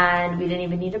 And we didn't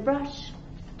even need a brush.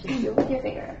 Just do it with your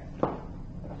finger.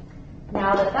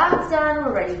 Now that that's done,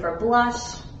 we're ready for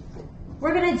blush.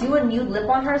 We're going to do a nude lip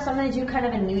on her, so I'm going to do kind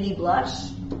of a nudie blush.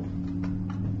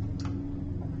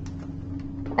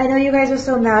 I know you guys are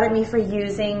so mad at me for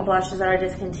using blushes that are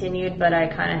discontinued, but I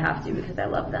kind of have to because I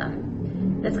love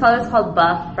them. This color is called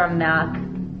Buff from MAC.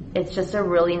 It's just a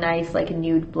really nice like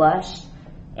nude blush.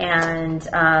 And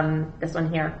this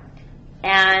one here.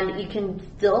 And you can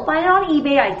still buy it on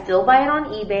eBay. I still buy it on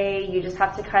eBay. You just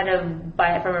have to kind of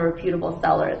buy it from a reputable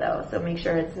seller though. So make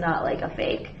sure it's not like a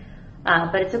fake.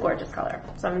 But it's a gorgeous color.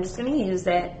 So I'm just going to use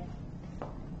it.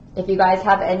 If you guys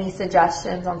have any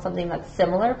suggestions on something that's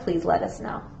similar, please let us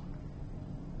know.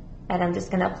 And I'm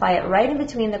just going to apply it right in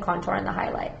between the contour and the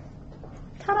highlight.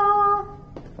 Ta-da!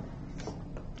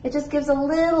 It just gives a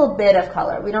little bit of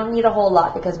color. We don't need a whole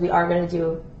lot because we are going to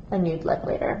do a nude lip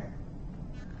later.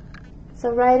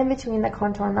 So right in between the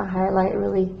contour and the highlight,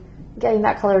 really getting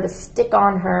that color to stick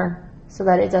on her so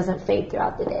that it doesn't fade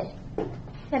throughout the day.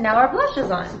 And now our blush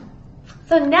is on.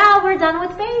 So now we're done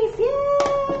with face.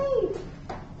 Yay!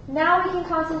 Now we can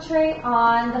concentrate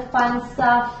on the fun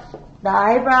stuff. The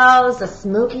eyebrows, the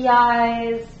smoky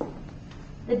eyes,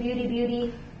 the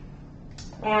beauty.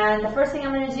 And the first thing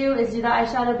I'm going to do is do the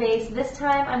eyeshadow base. This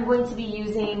time I'm going to be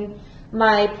using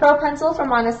my Pro Pencil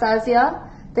from Anastasia.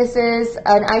 This is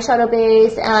an eyeshadow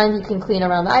base and you can clean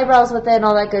around the eyebrows with it and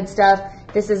all that good stuff.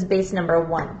 This is base number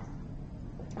 1.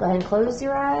 Go ahead and close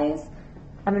your eyes.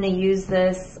 I'm going to use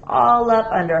this all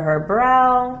up under her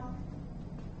brow.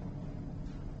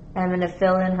 And I'm going to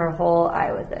fill in her whole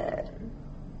eye with it.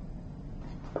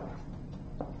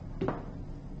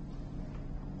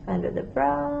 Under the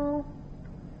brow.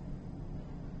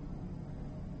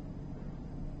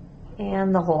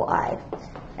 And the whole eye.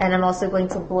 And I'm also going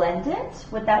to blend it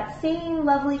with that same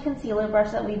lovely concealer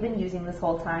brush that we've been using this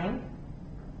whole time.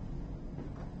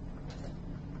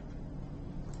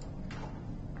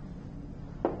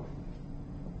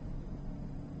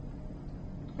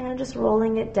 And I'm just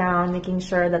rolling it down, making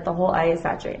sure that the whole eye is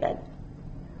saturated.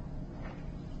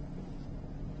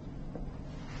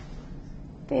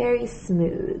 Very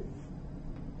smooth.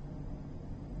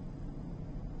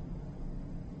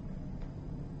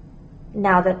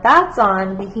 Now that that's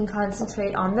on, we can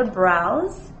concentrate on the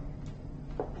brows.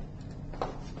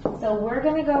 So we're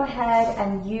going to go ahead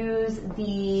and use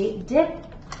the Dip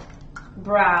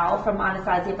Brow from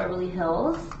Anastasia Beverly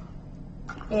Hills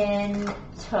in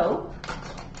Taupe.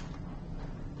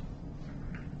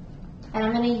 And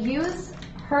I'm going to use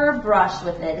her brush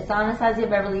with it. It's Anastasia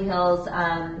Beverly Hills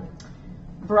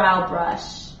brow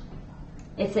brush.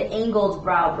 It's an angled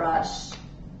brow brush.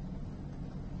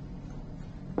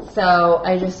 So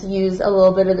I just use a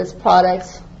little bit of this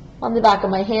product on the back of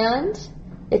my hand.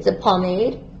 It's a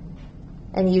pomade.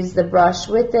 And use the brush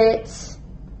with it,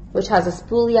 which has a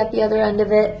spoolie at the other end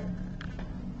of it.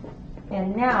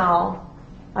 And now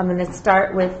I'm going to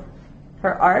start with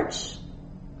her arch.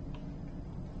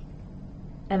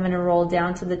 I'm going to roll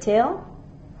down to the tail.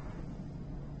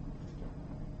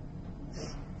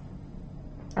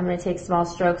 I'm going to take small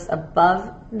strokes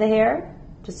above the hair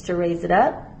just to raise it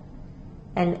up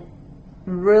and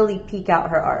really peek out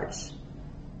her arch.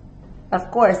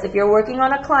 Of course, if you're working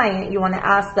on a client, you want to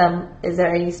ask them, is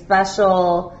there any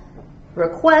special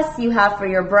requests you have for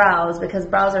your brows? Because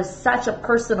brows are such a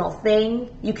personal thing.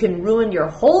 You can ruin your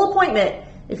whole appointment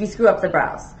if you screw up the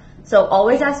brows. So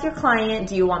always ask your client,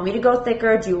 do you want me to go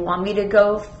thicker? Do you want me to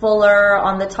go fuller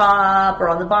on the top or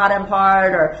on the bottom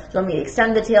part? Or do you want me to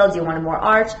extend the tail? Do you want a more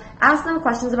arch? Ask them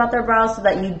questions about their brows so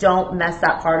that you don't mess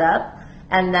that part up.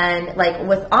 And then, like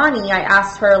with Ani, I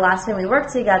asked her last time we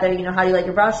worked together, you know, how do you like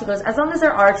your brows? She goes, as long as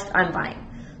they're arched, I'm fine.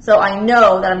 So I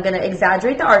know that I'm going to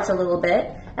exaggerate the arch a little bit,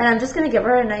 and I'm just going to give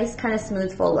her a nice kind of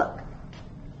smooth, full look.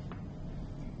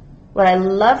 What I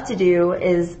love to do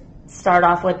is start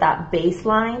off with that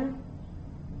baseline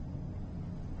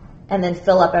and then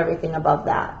fill up everything above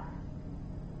that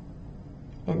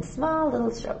in small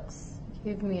little strokes.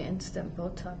 Give me an instant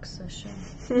Botox session.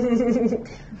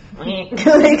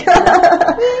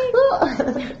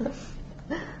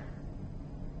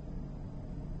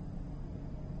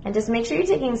 And just make sure you're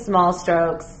taking small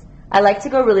strokes. I like to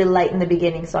go really light in the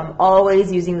beginning, so I'm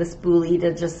always using the spoolie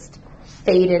to just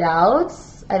fade it out.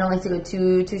 I don't like to go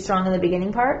too strong in the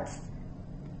beginning parts.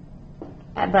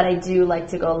 But I do like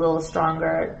to go a little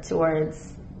stronger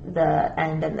towards the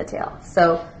end and the tail.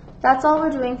 So that's all we're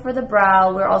doing for the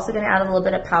brow. We're also going to add a little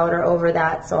bit of powder over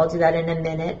that, so I'll do that in a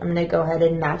minute. I'm going to go ahead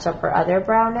and match up her other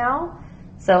brow now.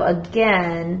 So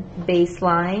again,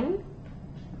 baseline,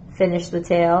 finish the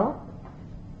tail,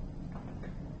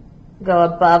 go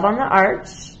above on the arch,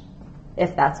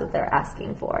 if that's what they're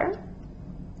asking for,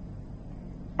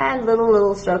 and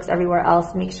little strokes everywhere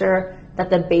else. Make sure that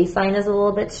the baseline is a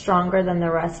little bit stronger than the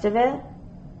rest of it.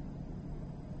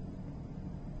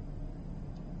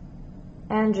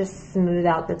 And just smooth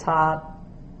out the top.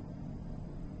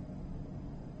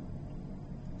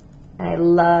 And I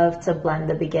love to blend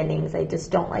the beginnings. I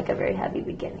just don't like a very heavy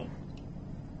beginning.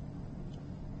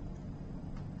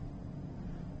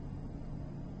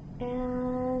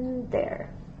 And there.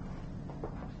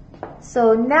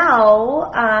 So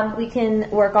now we can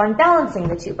work on balancing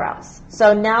the two brows.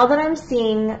 So now that I'm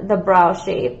seeing the brow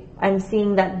shape, I'm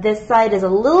seeing that this side is a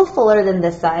little fuller than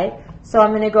this side. So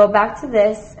I'm going to go back to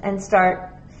this and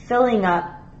start filling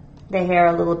up the hair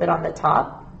a little bit on the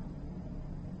top,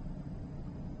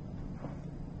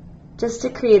 just to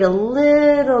create a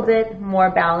little bit more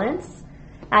balance.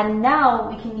 And now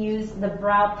we can use the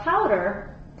brow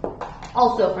powder,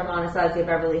 also from Anastasia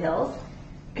Beverly Hills,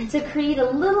 to create a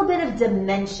little bit of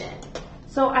dimension.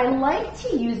 So I like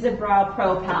to use the Brow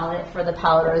Pro palette for the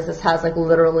powders. This has like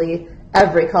literally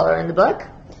every color in the book.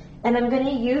 And I'm going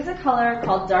to use a color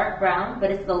called dark brown, but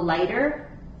it's the lighter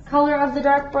color of the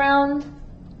dark brown,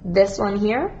 this one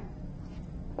here.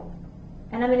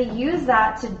 And I'm going to use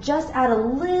that to just add a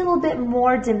little bit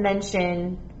more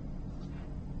dimension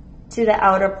to the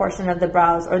outer portion of the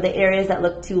brows, or the areas that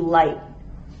look too light.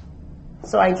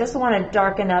 So I just want to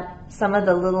darken up some of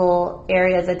the little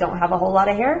areas that don't have a whole lot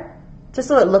of hair, just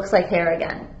so it looks like hair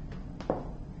again.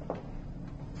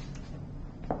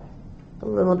 A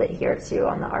little bit here too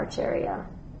on the arch area.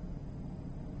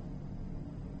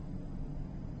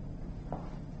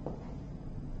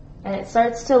 And it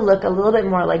starts to look a little bit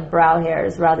more like brow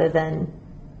hairs rather than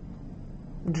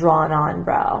drawn on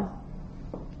brow.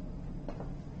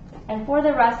 And for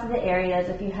the rest of the areas,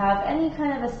 if you have any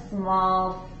kind of a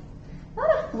small, not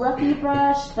a fluffy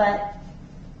brush, but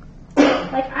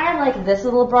like I like this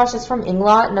little brush. It's from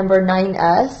Inglot, number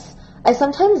 9S. I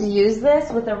sometimes use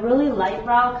this with a really light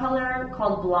brow color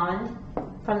called Blonde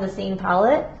from the same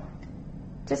palette,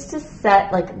 just to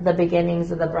set like the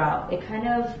beginnings of the brow. It kind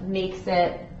of makes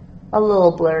it a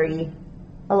little blurry,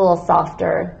 a little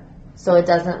softer, so it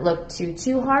doesn't look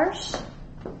too harsh.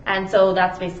 And so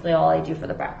that's basically all I do for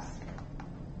the brows.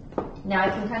 Now I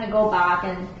can kind of go back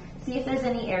and see if there's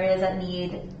any areas that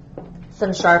need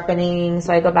some sharpening.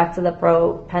 So I go back to the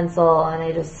Pro pencil and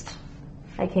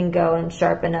I can go and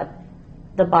sharpen up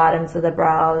the bottoms of the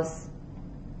brows.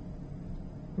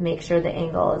 Make sure the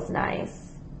angle is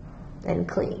nice and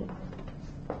clean.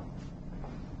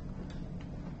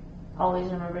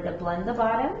 Always remember to blend the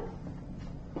bottom.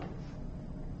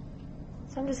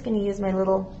 So I'm just going to use my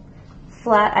little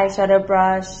flat eyeshadow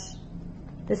brush.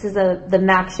 This is the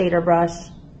MAC shader brush,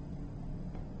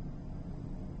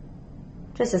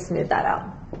 just to smooth that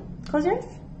out. Close your eyes.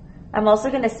 I'm also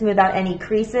going to smooth out any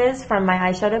creases from my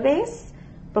eyeshadow base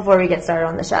before we get started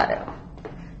on the shadow.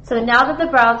 So now that the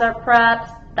brows are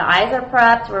prepped, the eyes are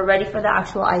prepped, we're ready for the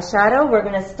actual eyeshadow. We're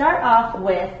going to start off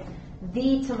with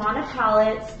the Tamana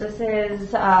palettes. This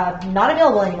is not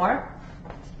available anymore,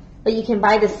 but you can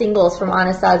buy the singles from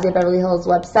Anastasia Beverly Hills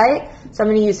website. So I'm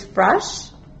going to use Fresh,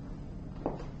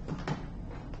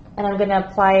 and I'm going to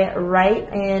apply it right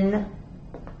in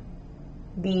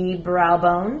the brow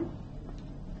bone.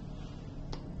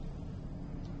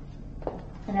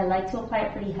 And I like to apply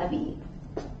it pretty heavy.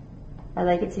 I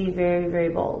like it to be very, very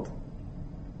bold.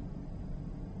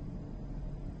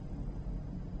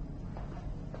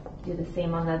 Do the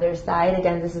same on the other side.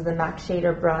 Again, this is the MAC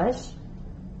shader brush.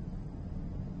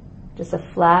 Just a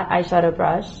flat eyeshadow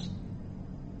brush.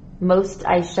 Most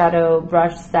eyeshadow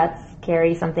brush sets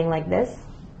carry something like this.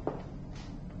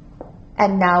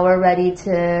 And now we're ready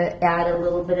to add a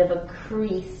little bit of a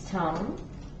crease tone.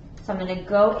 So I'm going to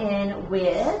go in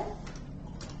with,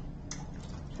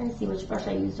 trying to see which brush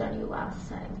I used on you last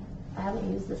time. I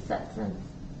haven't used this set since.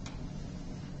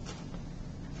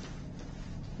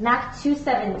 MAC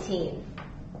 217.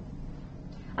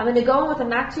 I'm going to go in with a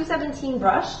MAC 217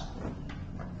 brush,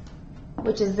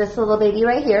 which is this little baby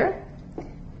right here,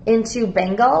 into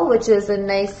Bengal, which is a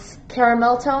nice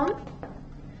caramel tone,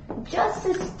 just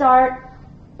to start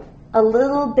a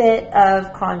little bit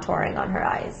of contouring on her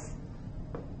eyes.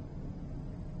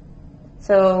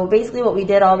 So basically what we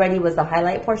did already was the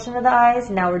highlight portion of the eyes.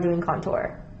 Now we're doing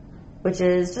contour, which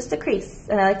is just a crease.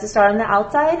 And I like to start on the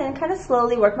outside and kind of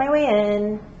slowly work my way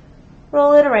in,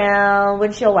 roll it around,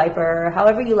 windshield wiper,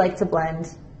 however you like to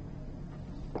blend.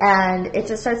 And it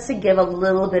just starts to give a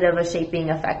little bit of a shaping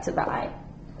effect to the eye.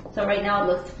 So right now it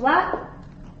looks flat.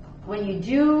 When you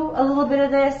do a little bit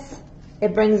of this,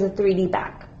 it brings the 3D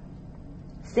back.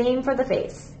 Same for the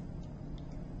face.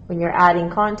 When you're adding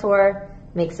contour,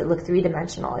 makes it look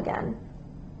three-dimensional again.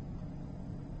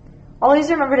 Always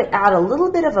remember to add a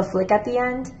little bit of a flick at the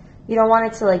end. You don't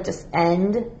want it to like just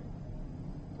end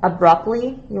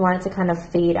abruptly. You want it to kind of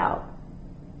fade out.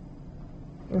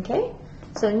 Okay?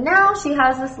 So now she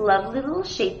has this lovely little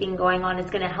shaping going on.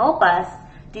 It's going to help us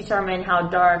determine how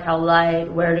dark, how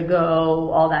light, where to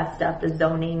go, all that stuff, the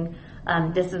zoning.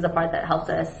 This is the part that helps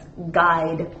us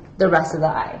guide the rest of the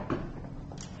eye.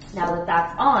 Now that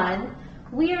that's on,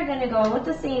 we are going to go in with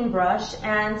the same brush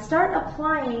and start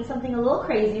applying something a little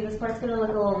crazy. This part's going to look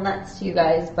a little nuts to you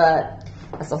guys, but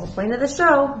that's the whole point of the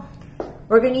show.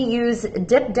 We're going to use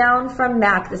Dip Down from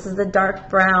MAC. This is the dark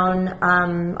brown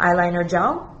eyeliner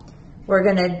gel. We're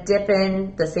gonna dip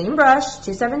in the same brush,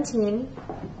 217,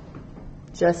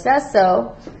 just as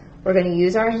so. We're gonna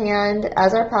use our hand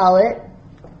as our palette,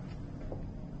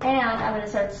 and I'm gonna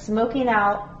start smoking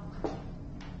out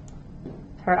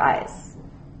her eyes.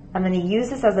 I'm gonna use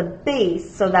this as a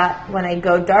base so that when I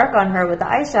go dark on her with the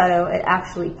eyeshadow, it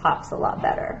actually pops a lot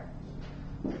better.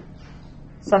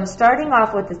 So I'm starting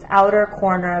off with this outer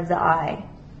corner of the eye.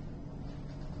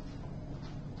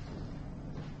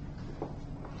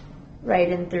 Right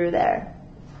in through there.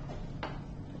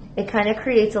 It kind of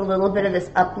creates a little bit of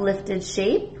this uplifted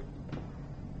shape.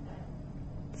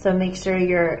 So make sure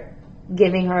you're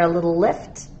giving her a little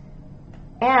lift.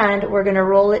 And we're going to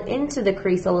roll it into the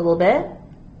crease a little bit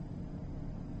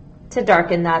to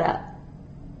darken that up.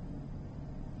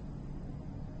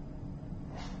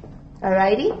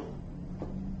 Alrighty?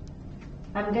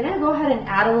 I'm going to go ahead and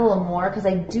add a little more because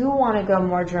I do want to go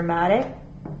more dramatic,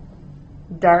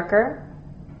 darker.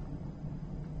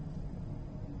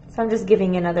 So I'm just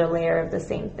giving another layer of the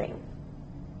same thing.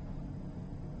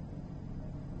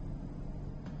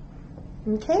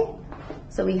 Okay,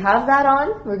 so we have that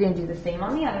on. We're going to do the same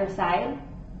on the other side.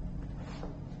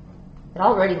 It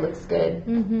already looks good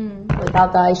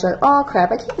without the eyeshadow. Oh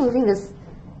crap, I keep moving this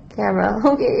camera.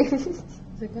 Okay. Is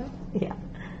it good? Yeah.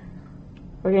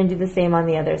 We're going to do the same on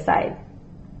the other side.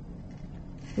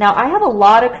 Now I have a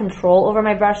lot of control over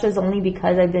my brushes only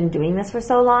because I've been doing this for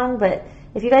so long, but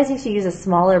if you guys need to use a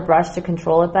smaller brush to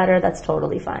control it better, that's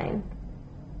totally fine.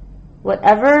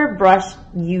 Whatever brush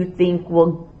you think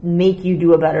will make you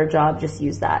do a better job, just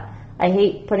use that. I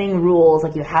hate putting rules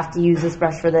like you have to use this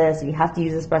brush for this, you have to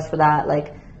use this brush for that.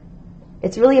 Like,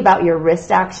 it's really about your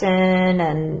wrist action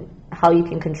and how you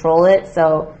can control it.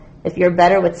 So if you're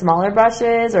better with smaller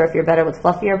brushes or if you're better with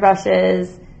fluffier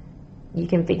brushes, you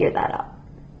can figure that out.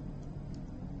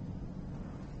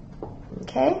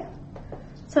 Okay?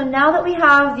 So now that we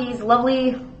have these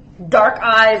lovely dark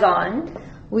eyes on,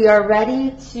 we are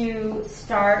ready to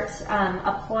start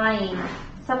applying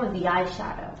some of the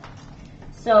eyeshadow.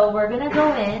 So we're going to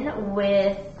go in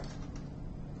with,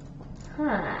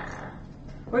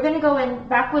 we're going to go in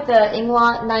back with the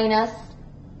Inglot 9S,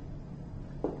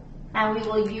 and we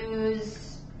will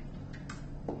use,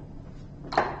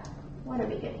 what are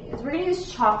we going to use? We're going to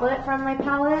use chocolate from my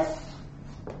palette,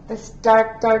 this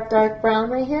dark, dark, dark brown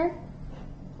right here.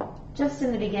 Just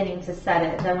in the beginning to set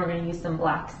it, then we're going to use some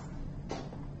blacks.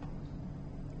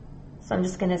 So I'm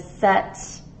just going to set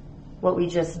what we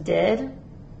just did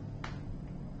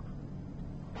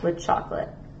with chocolate.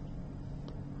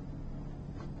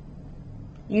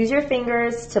 Use your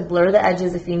fingers to blur the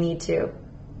edges if you need to.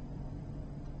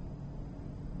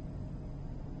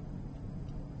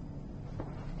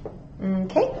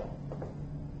 Okay,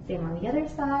 same on the other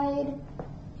side.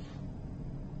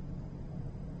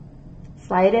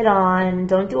 Slide it on.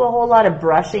 Don't do a whole lot of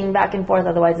brushing back and forth,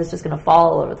 otherwise it's just going to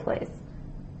fall all over the place.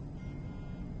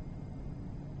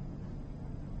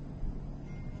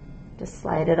 Just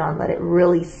slide it on. Let it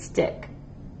really stick.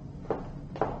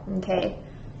 Okay.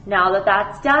 Now that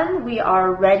that's done, we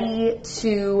are ready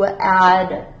to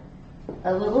add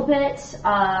a little bit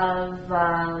of,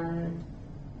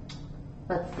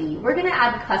 let's see, we're going to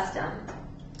add custom.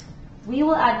 We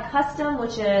will add custom,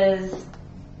 which is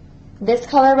this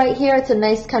color right here. It's a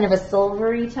nice kind of a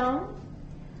silvery tone.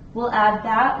 We'll add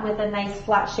that with a nice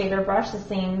flat shader brush, the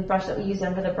same brush that we used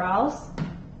under the brows.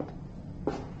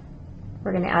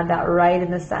 We're going to add that right in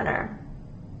the center.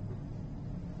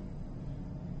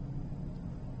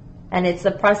 And it's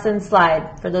the press and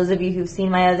slide. For those of you who've seen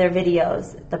my other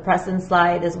videos, the press and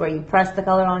slide is where you press the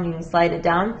color on and you slide it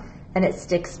down and it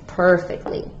sticks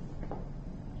perfectly.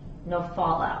 No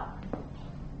fallout.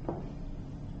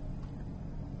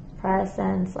 Press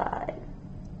and slide.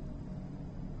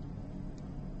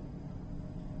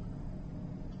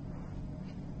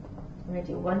 I'm going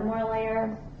to do one more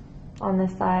layer on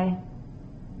this side.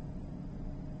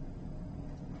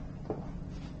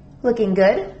 Looking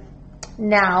good.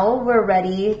 Now we're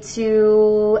ready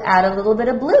to add a little bit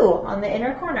of blue on the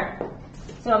inner corner.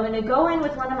 So I'm going to go in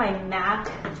with one of my MAC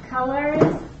colors.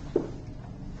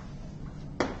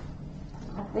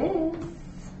 Like this.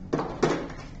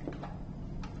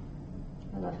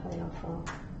 I love how they all fall.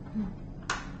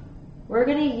 We're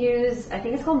going to use, I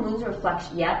think it's called Moon's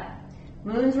Reflection. Yep.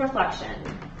 Moon's Reflection.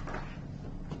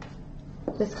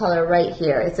 This color right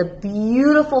here. It's a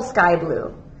beautiful sky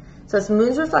blue. So it's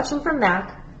Moon's Reflection from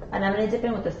MAC. And I'm going to dip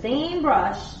in with the same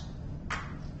brush.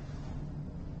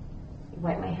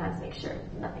 Wipe my hands, make sure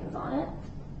nothing's on it.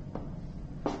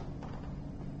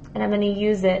 And I'm going to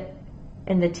use it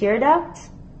in the tear duct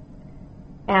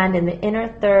and in the inner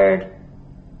third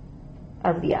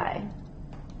of the eye.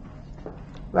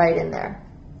 right in there.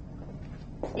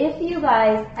 If you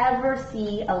guys ever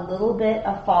see a little bit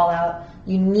of fallout,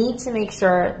 you need to make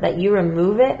sure that you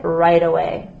remove it right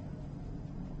away.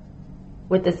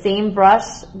 With the same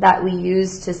brush that we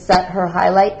used to set her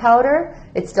highlight powder,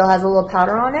 it still has a little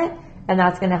powder on it, and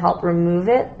that's going to help remove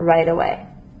it right away.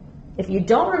 If you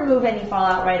don't remove any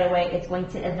fallout right away, it's going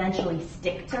to eventually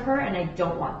stick to her, and I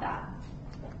don't want that.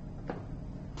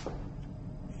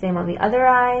 Same on the other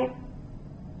eye.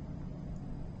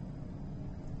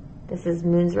 This is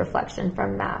Moon's Reflection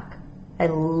from MAC. I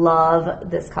love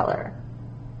this color.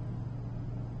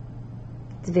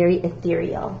 It's very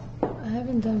ethereal. I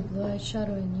haven't done blue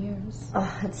eyeshadow in years.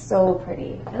 Oh, it's so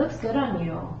pretty. It looks good on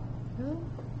you. Really?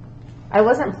 I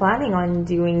wasn't planning on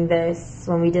doing this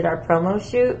when we did our promo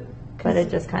shoot, but it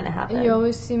just kind of happened. You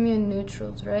always see me in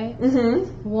neutrals, right?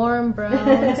 Mm-hmm. Warm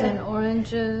browns and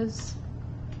oranges.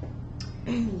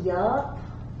 Yup.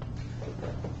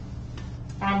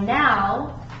 And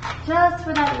now, just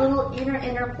for that little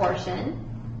inner portion,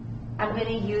 I'm going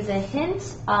to use a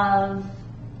hint of,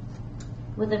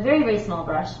 with a very, very small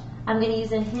brush, I'm going to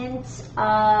use a hint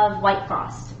of White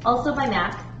Frost, also by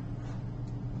MAC.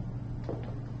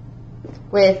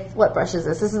 With, what brush is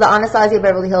this? This is the Anastasia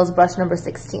Beverly Hills brush number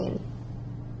 16,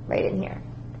 right in here.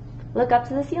 Look up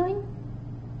to the ceiling.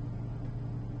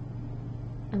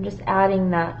 I'm just adding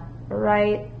that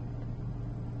right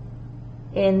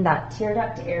in that tear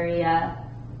duct area.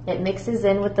 It mixes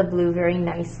in with the blue very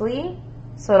nicely,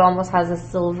 so it almost has a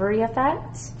silvery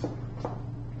effect.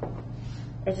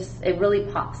 It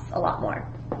really pops a lot more.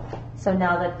 So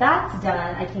now that that's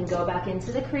done, I can go back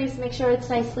into the crease, make sure it's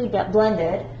nicely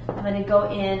blended. I'm going to go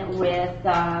in with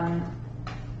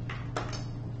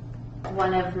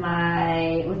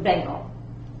with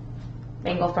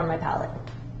Bengal from my palette.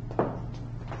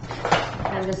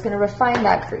 And I'm just going to refine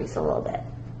that crease a little bit.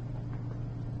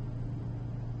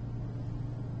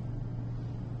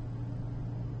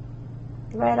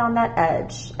 Right on that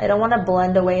edge. I don't want to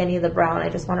blend away any of the brown, I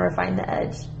just want to refine the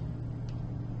edge.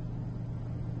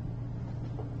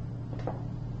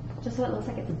 Just so it looks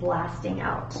like it's blasting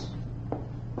out.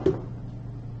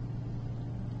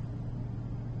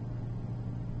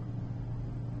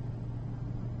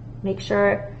 Make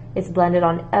sure it's blended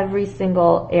on every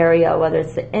single area, whether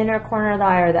it's the inner corner of the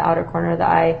eye or the outer corner of the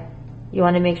eye. You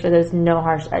want to make sure there's no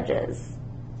harsh edges.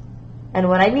 And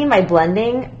when I mean by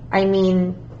blending, I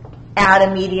mean add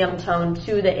a medium tone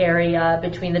to the area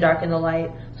between the dark and the light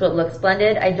so it looks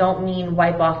blended. I don't mean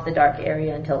wipe off the dark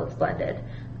area until it's blended.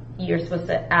 You're supposed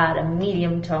to add a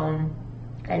medium tone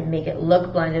and make it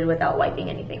look blended without wiping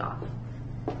anything off.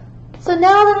 So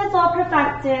now that it's all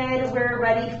perfected, we're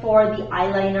ready for the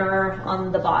eyeliner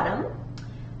on the bottom.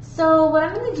 So what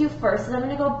I'm going to do first is I'm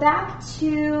going to go back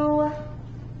to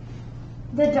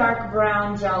the dark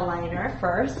brown gel liner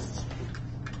first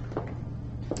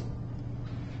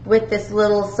with this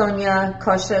little Sonia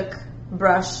Kosciuszko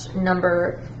brush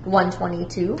number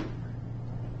 122.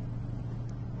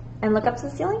 And look up to the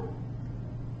ceiling.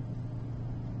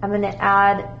 I'm going to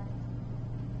add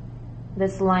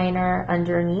this liner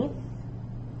underneath,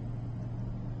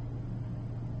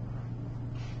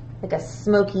 like a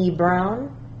smoky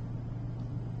brown.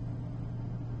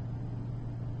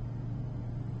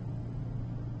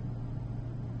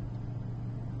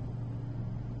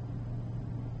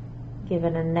 Give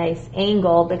it a nice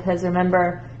angle because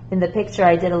remember in the picture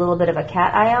I did a little bit of a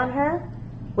cat eye on her,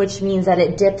 which means that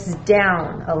it dips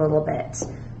down a little bit.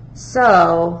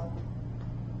 So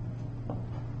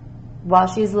while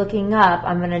she's looking up,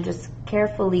 I'm going to just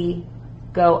carefully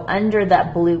go under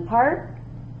that blue part.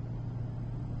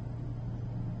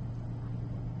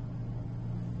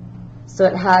 So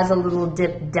it has a little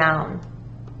dip down.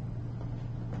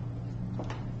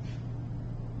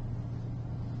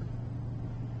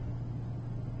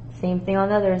 Same thing on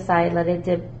the other side, let it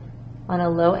dip on a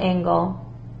low angle.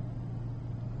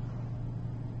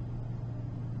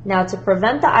 Now to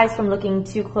prevent the eyes from looking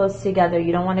too close together,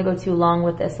 you don't want to go too long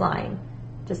with this line.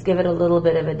 Just give it a little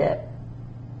bit of a dip.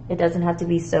 It doesn't have to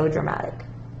be so dramatic.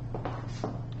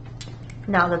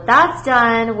 Now that that's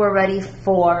done, we're ready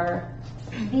for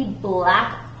the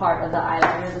black part of the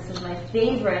eyeliner. This is my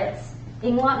favorite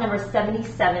Inglot number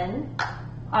 77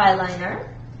 eyeliner.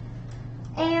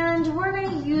 And we're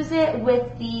going to use it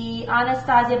with the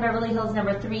Anastasia Beverly Hills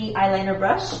number 3 eyeliner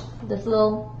brush. This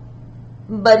little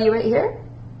buddy right here.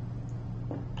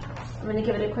 I'm going to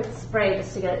give it a quick spray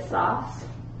just to get it soft.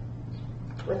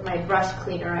 With my brush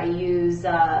cleaner, I use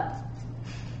the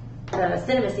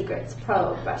Cinema Secrets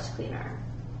Pro brush cleaner.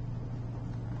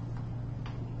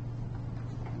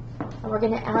 And we're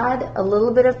going to add a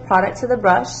little bit of product to the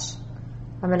brush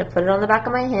I'm going to put it on the back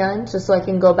of my hand just so I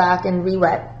can go back and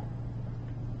re-wet.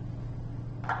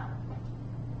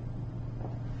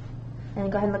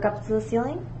 And go ahead and look up to the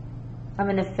ceiling. I'm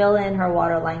going to fill in her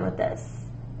waterline with this.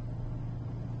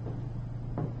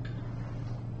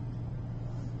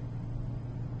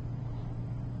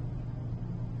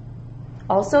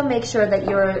 Also make sure that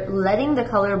you're letting the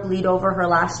color bleed over her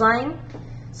lash line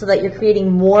so that you're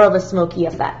creating more of a smoky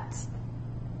effect.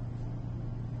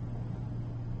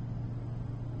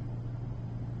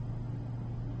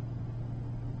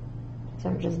 So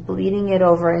I'm just bleeding it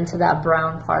over into that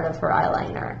brown part of her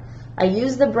eyeliner. I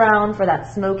use the brown for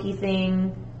that smoky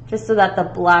thing, just so that the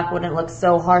black wouldn't look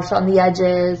so harsh on the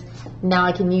edges. Now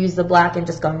I can use the black and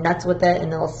just go nuts with it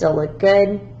and it'll still look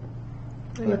good.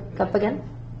 Look up again.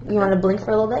 You want to blink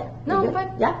for a little bit? No, I'm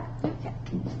fine. Yeah? Okay.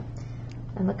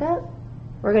 And look up.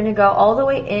 We're going to go all the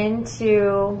way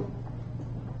into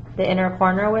the inner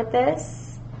corner with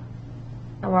this.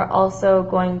 And we're also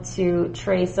going to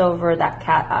trace over that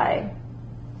cat eye.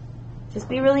 Just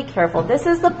be really careful. This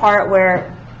is the part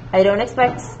where I don't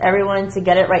expect everyone to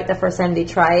get it right the first time they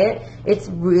try it. It's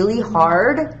really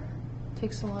hard. It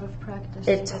takes a lot of practice.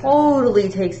 It totally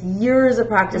takes years of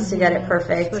practice to get it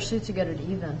perfect. Especially to get it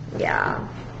even. Yeah.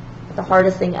 The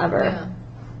hardest thing ever. Yeah.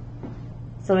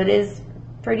 So it is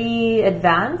pretty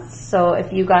advanced. So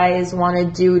if you guys want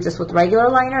to do just with regular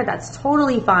liner, that's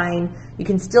totally fine. You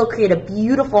can still create a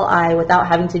beautiful eye without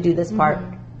having to do this part.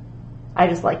 I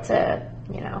just like to,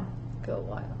 you know. Go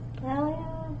wild. Hell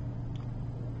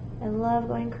yeah. I love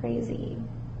going crazy.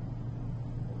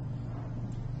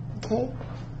 Okay.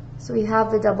 So we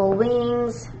have the double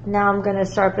wings. Now I'm going to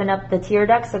sharpen up the tear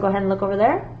duct. So go ahead and look over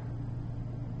there.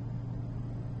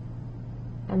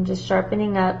 I'm just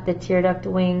sharpening up the tear duct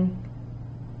wing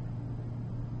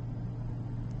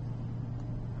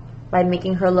by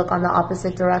making her look on the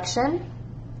opposite direction.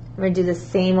 I'm going to do the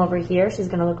same over here. She's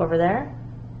going to look over there.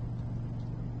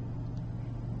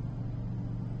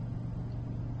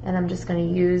 And I'm just going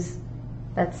to use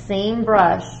that same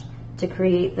brush to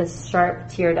create this sharp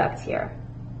tear duct here.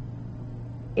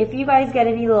 If you guys get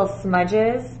any little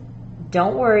smudges,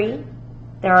 don't worry.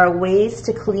 There are ways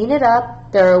to clean it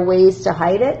up. There are ways to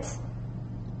hide it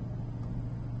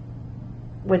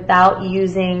without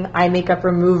using eye makeup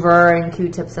remover and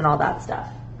Q-tips and all that stuff.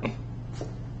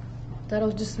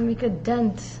 That'll just make a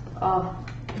dent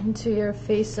into your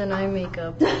face and eye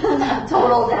makeup.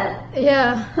 Total dent.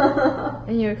 Yeah.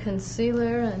 And your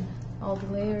concealer and all the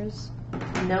layers.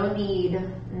 No need.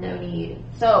 No need.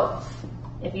 So,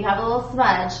 if you have a little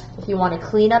smudge, if you want to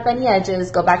clean up any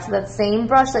edges, go back to that same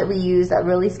brush that we used, that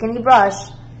really skinny brush,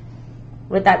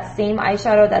 with that same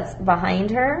eyeshadow that's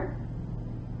behind her,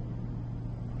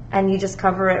 and you just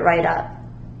cover it right up.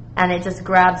 And it just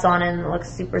grabs on and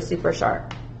looks super, super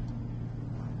sharp.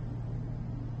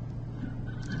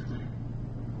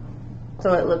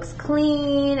 So it looks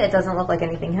clean, it doesn't look like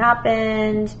anything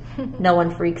happened, no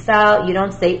one freaks out, you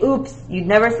don't say oops, you'd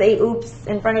never say oops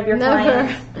in front of your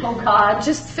client. Oh God.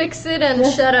 Just fix it and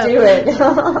shut up. Do it.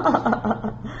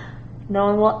 No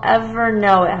one will ever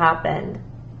know it happened.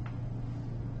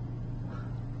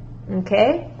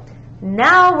 Okay?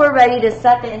 Now we're ready to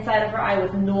set the inside of her eye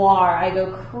with Noir. I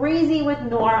go crazy with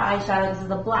Noir eyeshadow. This is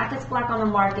the blackest black on the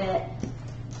market.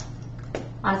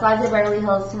 So I have the Beverly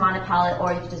Hills Tamana palette,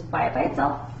 or you can just buy it by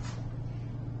itself.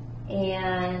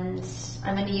 And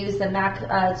I'm going to use the MAC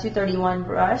 231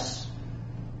 brush.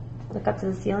 Look up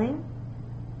to the ceiling.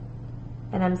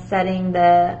 And I'm setting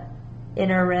the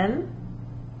inner rim.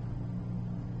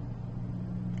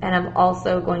 And I'm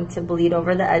also going to bleed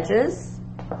over the edges.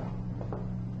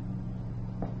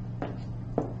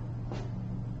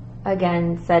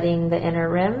 Again, setting the inner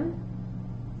rim.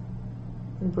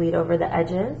 And bleed over the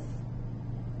edges.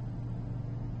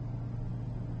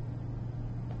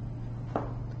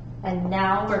 And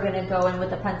now we're going to go in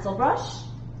with a pencil brush,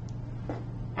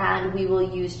 and we will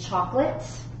use chocolate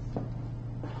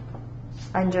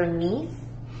underneath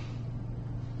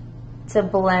to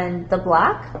blend the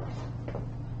black.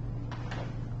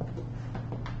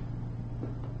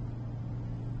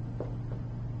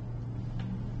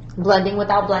 Blending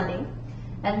without blending.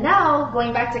 And now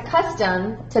going back to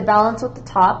custom to balance with the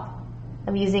top,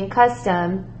 I'm using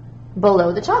custom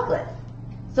below the chocolate.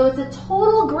 So it's a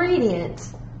total gradient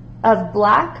of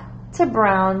black to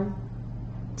brown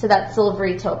to that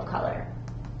silvery taupe color.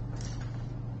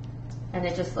 And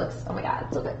it just looks, oh my God,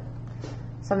 it's so good.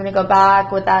 So I'm going to go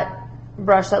back with that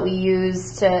brush that we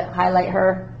used to highlight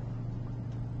her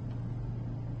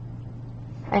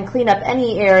and clean up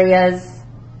any areas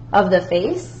of the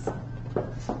face.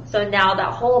 So now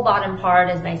that whole bottom part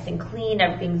is nice and clean,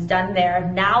 everything's done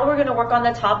there. Now we're gonna work on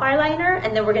the top eyeliner,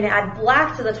 and then we're gonna add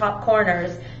black to the top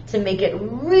corners to make it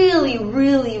really,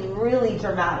 really, really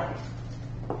dramatic.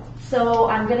 So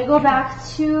I'm gonna go back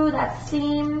to that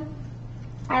same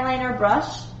eyeliner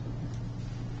brush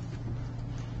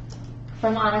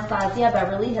from Anastasia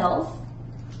Beverly Hills.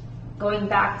 Going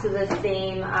back to the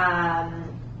same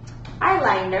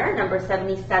eyeliner, number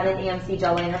 77 AMC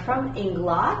gel liner from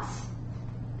Inglot.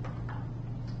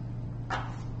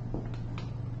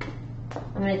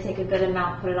 I'm going to take a good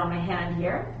amount, put it on my hand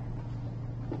here.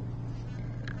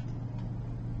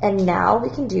 And now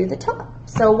we can do the top.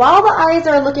 So while the eyes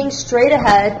are looking straight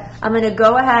ahead, I'm going to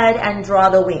go ahead and draw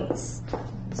the wings.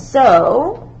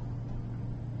 So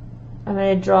I'm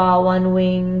going to draw one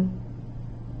wing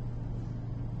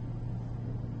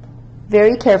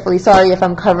very carefully. Sorry if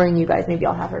I'm covering you guys. Maybe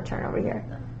I'll have her turn over here.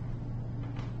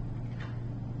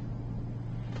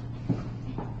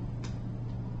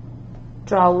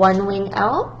 Draw one wing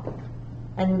out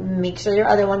and make sure your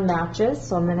other one matches.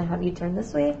 So I'm going to have you turn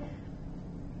this way.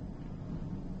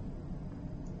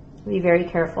 Be very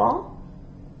careful.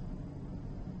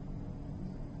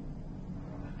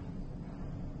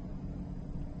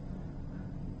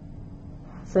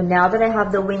 So now that I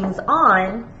have the wings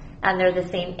on and they're the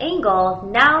same angle,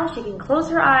 now she can close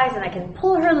her eyes and I can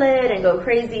pull her lid and go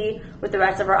crazy with the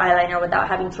rest of her eyeliner without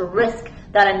having to risk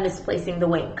that I'm misplacing the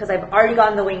wing because I've already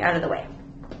gotten the wing out of the way.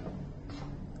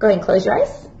 Go ahead and close your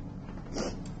eyes.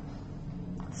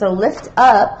 So lift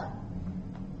up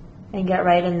and get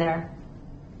right in there.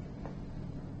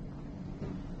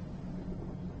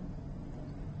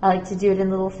 I like to do it in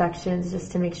little sections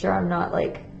just to make sure I'm not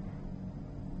like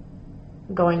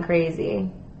going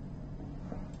crazy.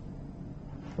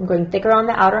 I'm going thicker on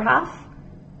the outer half,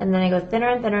 and then I go thinner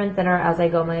and thinner and thinner as I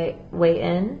go my way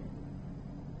in.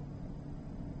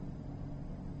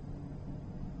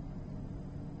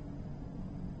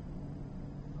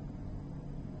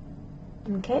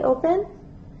 Okay, open.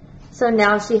 So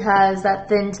now she has that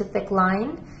thin to thick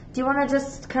line. Do you want to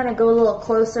just kind of go a little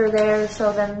closer there,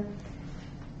 show them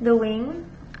the wing?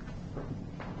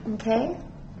 Okay.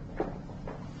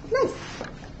 Nice.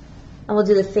 And we'll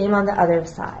do the same on the other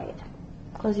side.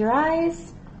 Close your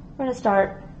eyes. We're going to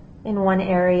start in one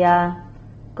area,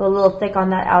 go a little thick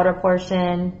on that outer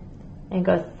portion, and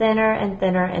go thinner and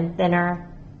thinner and thinner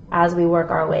as we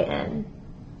work our way in.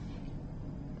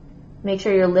 Make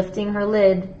sure you're lifting her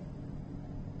lid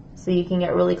so you can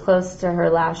get really close to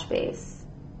her lash base.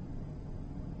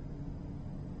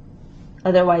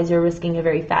 Otherwise, you're risking a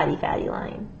very fatty, fatty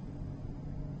line.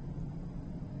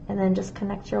 And then just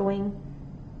connect your wing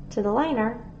to the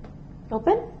liner.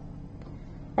 Open.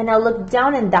 And now look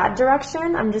down in that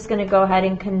direction. I'm just going to go ahead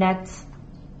and connect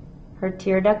her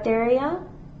tear duct area.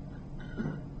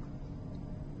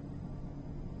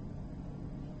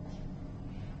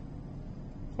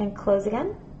 And close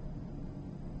again.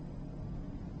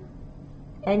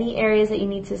 Any areas that you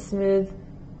need to smooth,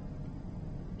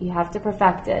 you have to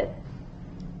perfect it.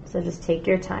 So just take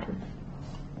your time.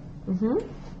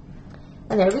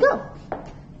 And there we go.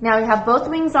 Now we have both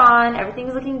wings on.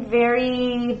 Everything's looking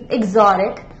very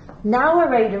exotic. Now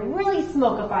we're ready to really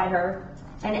smokify her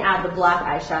and add the black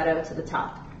eyeshadow to the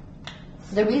top.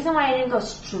 The reason why I didn't go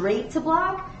straight to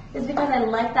black is because I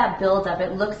like that build up.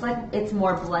 It looks like it's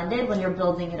more blended when you're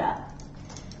building it up.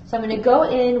 So I'm going to go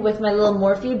in with my little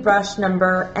Morphe brush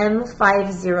number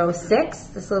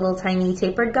M506, this little tiny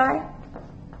tapered guy.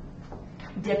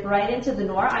 Dip right into the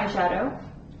Noir eyeshadow.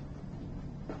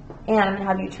 And I'm going to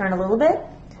have you turn a little bit.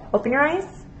 Open your eyes.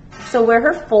 So where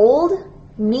her fold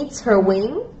meets her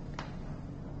wing,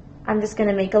 I'm just going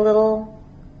to make a little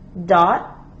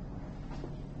dot.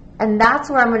 And that's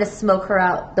where I'm going to smoke her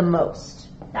out the most.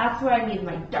 That's where I need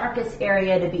my darkest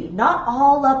area to be. Not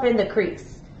all up in the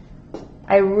crease.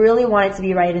 I really want it to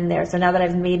be right in there. So now that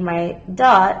I've made my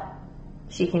dot,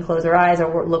 she can close her eyes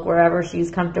or look wherever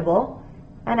she's comfortable.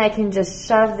 And I can just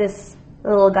shove this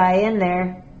little guy in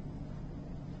there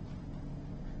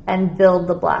and build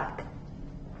the black.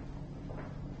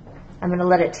 I'm going to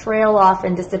let it trail off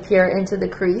and disappear into the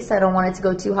crease. I don't want it to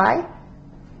go too high.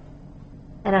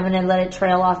 And I'm going to let it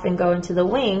trail off and go into the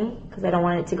wing because I don't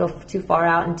want it to go too far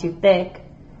out and too thick.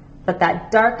 But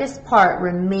that darkest part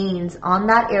remains on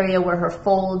that area where her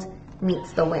fold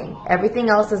meets the wing. Everything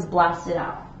else is blasted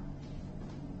out.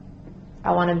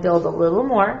 I want to build a little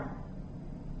more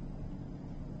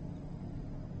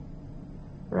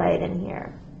right in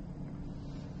here.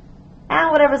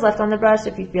 And whatever's left on the brush,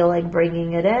 if you feel like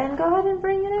bringing it in, go ahead and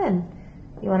bring it in.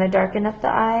 You want to darken up the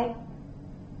eye?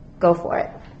 Go for it.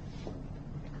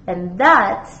 And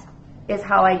that is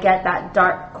how I get that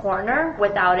dark corner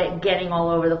without it getting all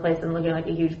over the place and looking like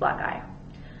a huge black eye.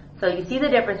 So you see the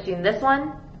difference between this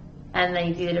one, and then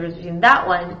you see the difference between that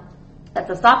one. That's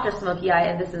a softer smoky eye,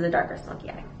 and this is a darker smoky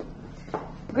eye.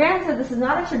 Granted, this is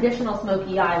not a traditional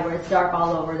smoky eye where it's dark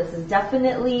all over. This is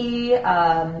definitely,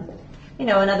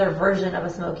 another version of a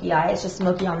smoky eye. It's just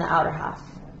smoky on the outer half.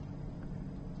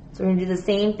 So we're going to do the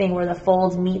same thing where the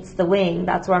fold meets the wing.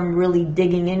 That's where I'm really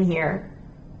digging in here.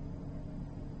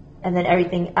 And then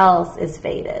everything else is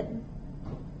faded.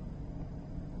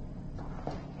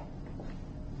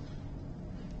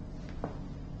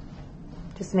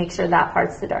 Just make sure that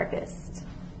part's the darkest.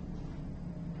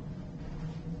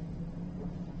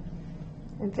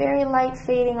 And very light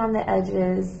fading on the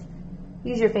edges.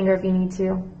 Use your finger if you need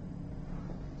to.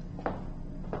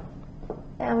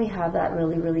 And we have that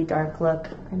really, really dark look.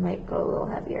 I might go a little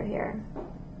heavier here.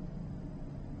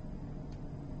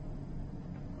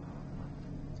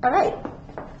 All right.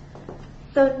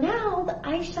 So now the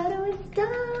eyeshadow is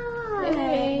done.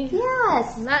 Yay.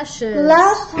 Yes. Lashes.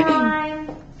 Last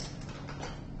time.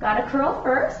 Gotta curl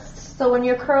first. So when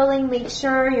you're curling, make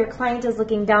sure your client is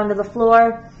looking down to the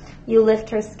floor. You lift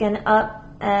her skin up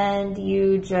and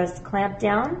you just clamp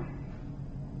down.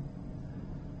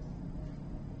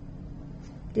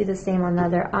 Do the same on the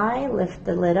other eye. Lift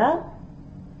the lid up.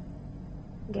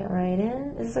 Get right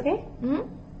in. Is this okay? Mm-hmm.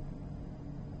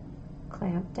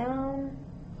 Clamp down.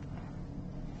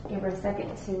 Give her a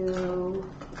second to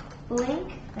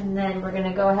blink. And then we're going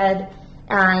to go ahead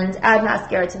and add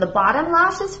mascara to the bottom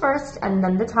lashes first and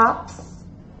then the tops.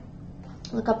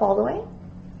 Look up all the way.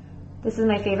 This is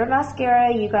my favorite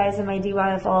mascara. You guys in my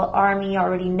DYFL Army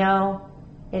already know.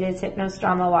 It is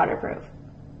Hypnostrama Waterproof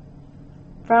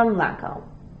from Lancome.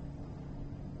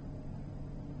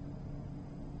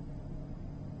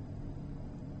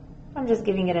 I'm just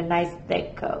giving it a nice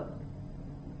thick coat.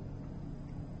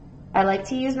 I like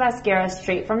to use mascara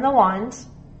straight from the wand,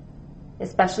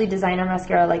 especially designer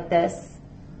mascara like this,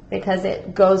 because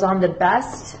it goes on the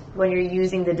best when you're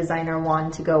using the designer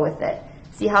wand to go with it.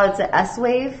 See how it's an S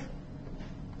wave?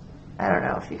 I don't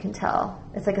know if you can tell.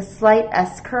 It's like a slight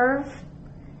S curve,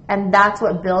 and that's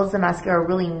what builds the mascara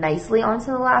really nicely onto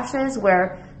the lashes,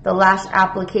 where the lash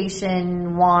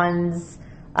application wands,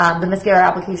 the mascara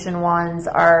application wands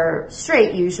are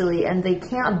straight usually, and they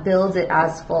can't build it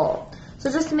as full.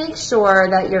 So just make sure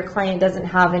that your client doesn't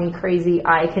have any crazy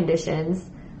eye conditions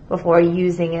before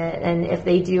using it. And if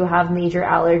they do have major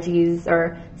allergies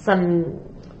or some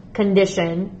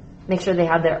condition, make sure they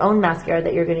have their own mascara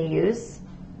that you're going to use.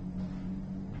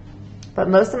 But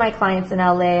most of my clients in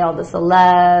LA, all the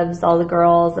celebs, all the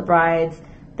girls, the brides,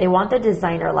 they want the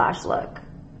designer lash look.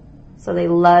 So they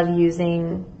love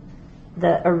using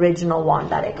the original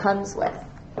wand that it comes with.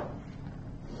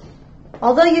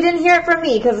 Although you didn't hear it from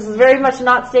me, because this is very much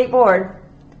not state board.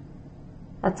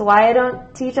 That's why I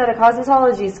don't teach at a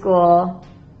cosmetology school.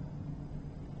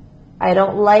 I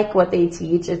don't like what they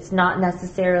teach. It's not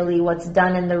necessarily what's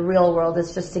done in the real world.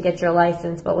 It's just to get your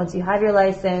license. But once you have your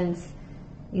license,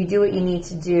 you do what you need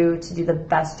to do the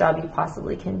best job you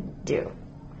possibly can do.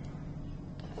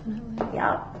 Definitely.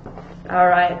 Yeah. All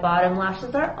right, bottom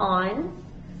lashes are on.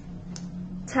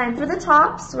 Time for the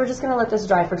tops. We're just going to let this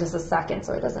dry for just a second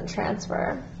so it doesn't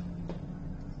transfer.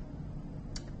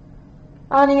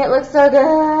 Ani, it looks so good.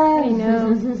 I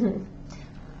know.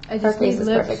 I just Her face is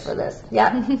lips. perfect for this.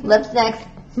 Yeah, lips next.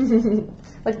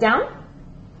 Look down.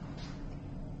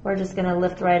 We're just going to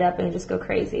lift right up and just go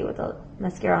crazy with the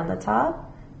mascara on the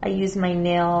top. I use my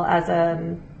nail as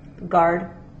a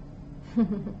guard.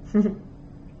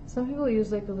 Some people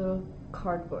use like a little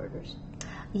cardboard or something.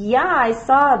 Yeah, I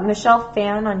saw Michelle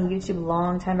Phan on YouTube a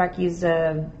long time back use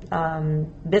a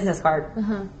business card.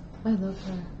 I love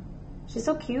her. She's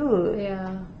so cute.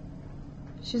 Yeah.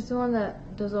 She's the one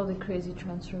that does all the crazy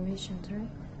transformations, right?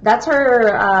 That's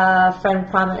her friend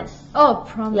Promise. Oh,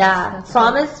 Promise. Yeah, That's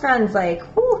Promise cool. friend's like,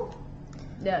 whew.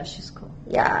 Yeah, she's cool.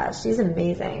 Yeah, she's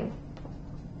amazing.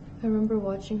 I remember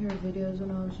watching her videos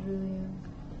when I was really young.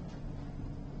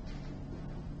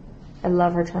 I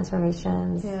love her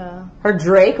transformations. Yeah. Her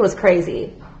Drake was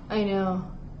crazy. I know.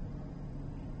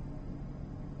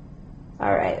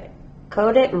 All right.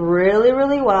 Coat it really,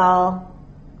 really well.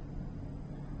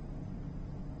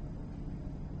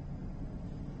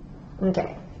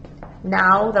 Okay.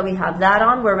 Now that we have that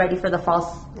on, we're ready for the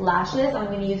false lashes. I'm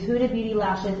going to use Huda Beauty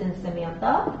lashes in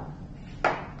Samantha.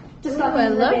 Just got I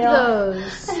them in the love mail.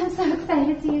 those. I'm so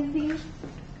excited to use these.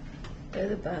 They're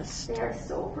the best. They are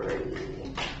so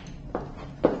pretty.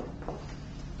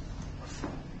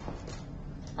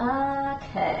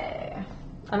 Okay.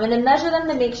 I'm going to measure them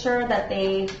to make sure that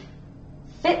they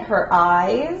fit her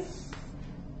eyes.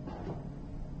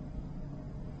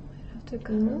 Took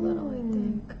a little, I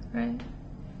think, right?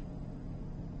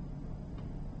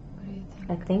 What do you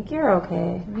think? I think you're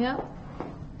okay. Yeah.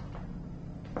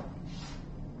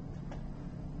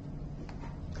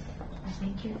 I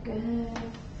think you're good.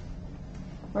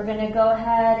 We're gonna go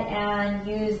ahead and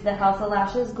use the House of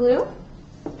Lashes glue.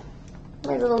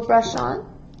 My little brush on.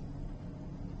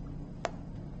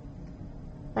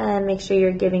 And make sure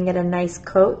you're giving it a nice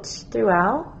coat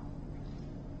throughout.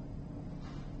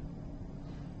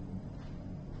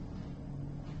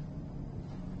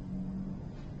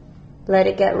 Let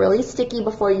it get really sticky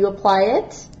before you apply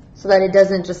it so that it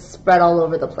doesn't just spread all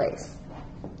over the place.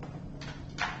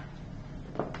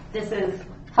 This is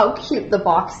how cute the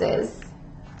box is.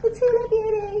 It's Hula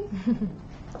Beauty.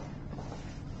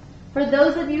 For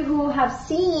those of you who have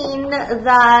seen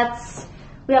that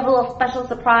we have a little special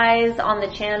surprise on the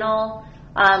channel,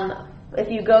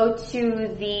 if you go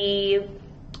to the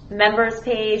members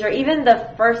page or even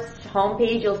the first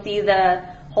homepage, you'll see the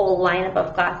whole lineup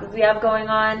of classes we have going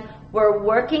on. We're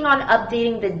working on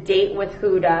updating the date with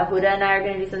Huda. Huda and I are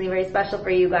going to do something very special for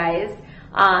you guys.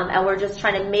 And we're just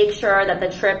trying to make sure that the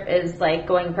trip is like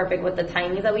going perfect with the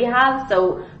timings that we have.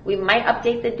 So we might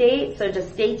update the date. So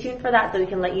just stay tuned for that so we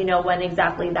can let you know when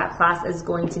exactly that class is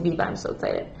going to be. But I'm so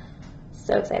excited.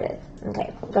 So excited.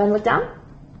 Okay, go ahead and look down.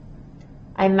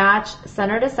 I match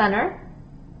center to center.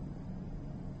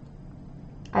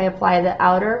 I apply the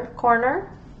outer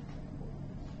corner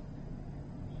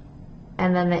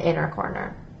and then the inner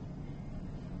corner.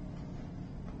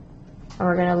 And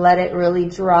we're gonna let it really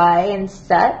dry and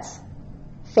set,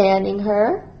 fanning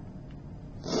her.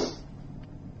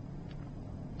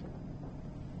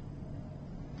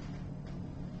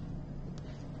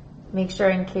 Make sure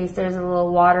in case there's a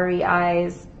little watery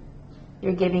eyes,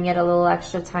 you're giving it a little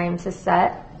extra time to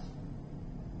set.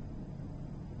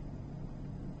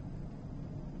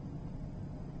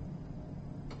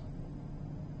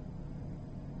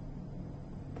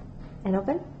 And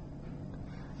open.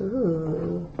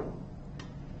 Ooh.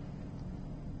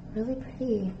 Really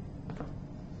pretty.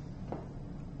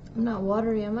 I'm not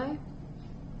watery, am I?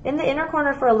 In the inner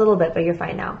corner for a little bit, but you're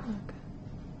fine now.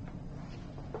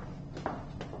 Okay.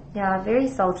 Yeah, very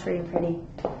sultry and pretty.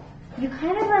 You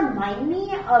kind of remind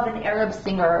me of an Arab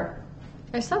singer.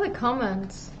 I saw the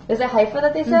comments. Is it Haifa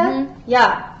that they said? Mm-hmm.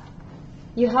 Yeah.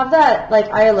 You have that like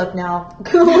eye look now.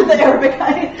 Cool with the Arabic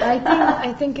eyes.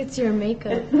 I think it's your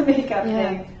makeup. It's the makeup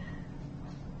thing.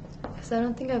 Because I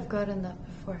don't think I've gotten that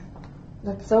before.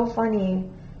 That's so funny.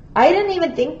 I didn't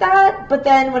even think that, but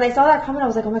then when I saw that comment, I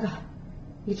was like, oh my god,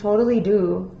 you totally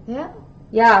do. Yeah?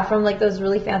 Yeah, from like those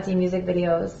really fancy music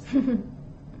videos.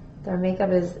 Their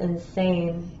makeup is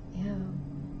insane. Yeah.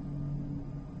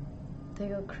 They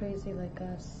go crazy like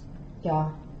us.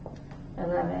 Yeah. I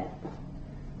love it.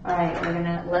 Alright, we're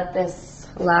gonna let this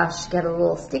lash get a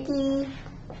little sticky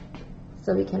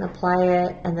so we can apply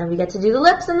it, and then we get to do the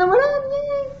lips, and then we're done.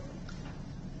 Yay!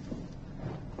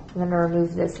 I'm going to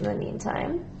remove this in the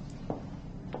meantime.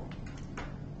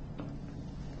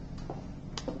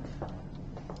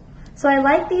 So I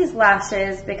like these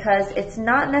lashes because it's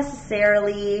not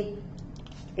necessarily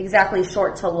exactly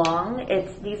short to long.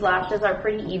 These lashes are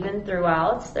pretty even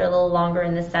throughout. They're a little longer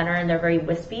in the center and they're very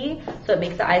wispy, so it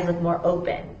makes the eyes look more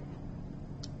open.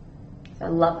 So I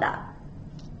love that.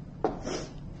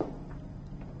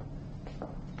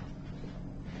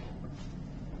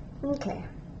 Okay.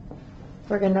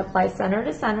 We're going to apply center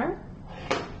to center.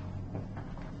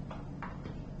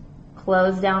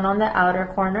 Close down on the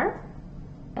outer corner,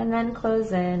 and then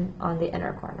close in on the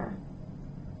inner corner.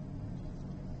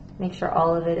 Make sure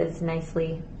all of it is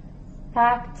nicely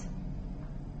packed.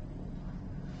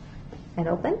 And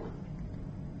open.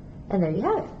 And there you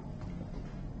have it.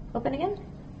 Open again.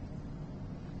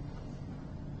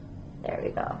 There we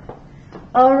go.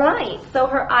 All right, so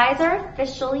her eyes are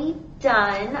officially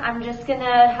done. I'm just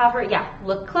gonna have her,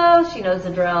 look close. She knows the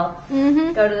drill.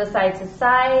 Mm-hmm. Go to the side to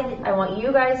side. I want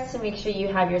you guys to make sure you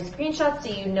have your screenshots so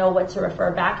you know what to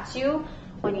refer back to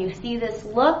when you see this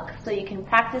look, so you can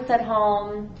practice at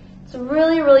home. It's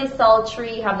really, really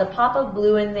sultry. You have the pop of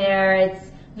blue in there.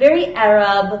 It's very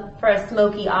Arab for a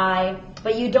smoky eye.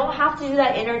 But you don't have to do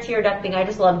that inner tear duct thing. I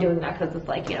just love doing that because it's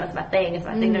like, it's my thing, it's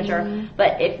my signature.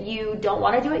 But if you don't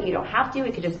want to do it, you don't have to.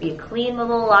 It could just be a clean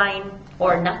little line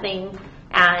or nothing.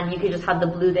 And you could just have the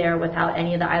blue there without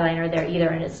any of the eyeliner there either.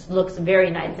 And it looks very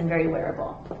nice and very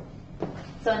wearable.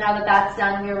 So now that that's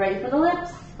done, we're ready for the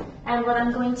lips. And what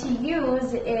I'm going to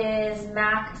use is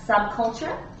MAC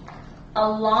Subculture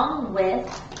along with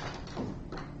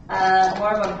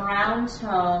more of a brown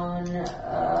tone.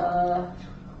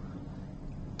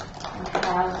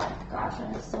 Gosh, I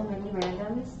have so many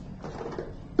randoms.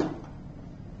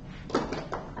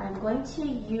 I'm going to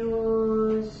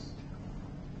use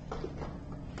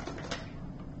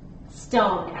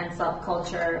Stone and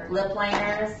Subculture lip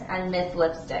liners and Myth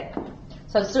lipstick.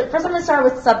 So first I'm going to start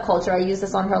with Subculture. I used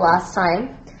this on her last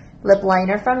time. Lip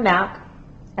liner from MAC.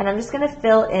 And I'm just going to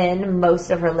fill in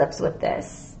most of her lips with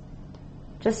this.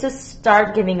 Just to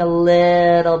start giving a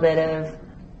little bit of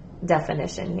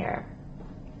definition here.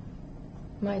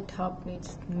 My top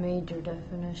needs major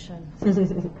definition.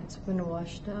 It's been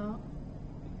washed out.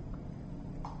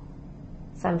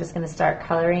 So I'm just going to start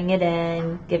coloring it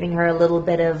in, giving her a little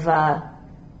bit of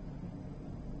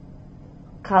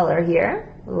color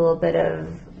here, a little bit of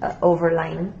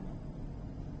overline.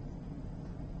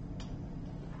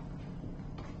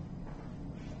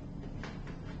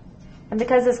 And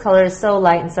because this color is so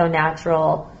light and so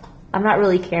natural, I'm not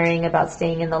really caring about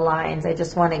staying in the lines. I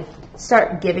just want to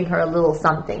start giving her a little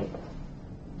something.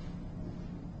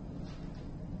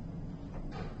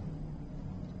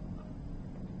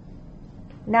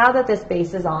 Now that this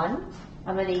base is on,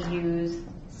 I'm going to use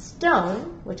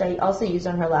Stone, which I also used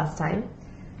on her last time.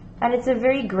 And it's a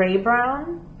very gray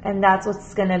brown, and that's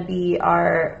what's going to be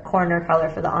our corner color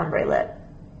for the ombre lip.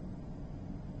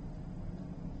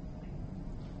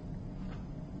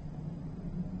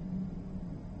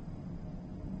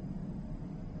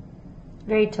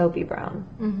 Very taupey brown.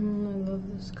 I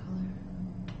love this color.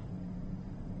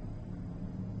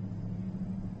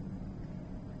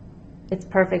 It's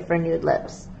perfect for nude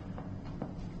lips.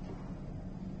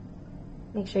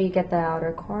 Make sure you get the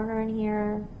outer corner in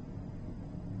here.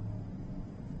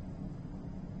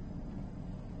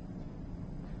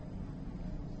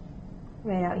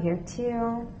 Right out here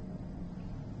too.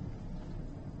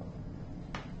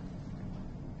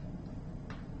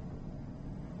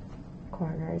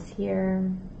 Corners here.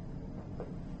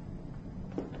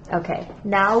 Okay,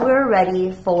 now we're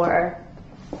ready for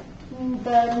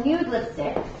the nude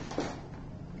lipstick,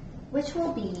 which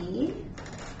will be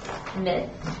Myth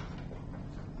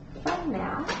from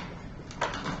MAC.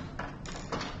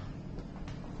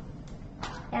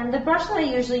 And the brush that I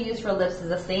usually use for lips is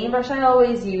the same brush I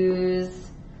always use.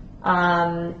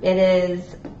 It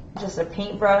is just a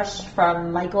paintbrush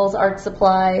from Michael's Art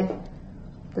Supply.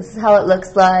 This is how it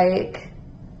looks like.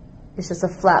 It's just a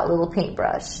flat little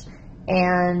paintbrush.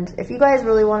 And if you guys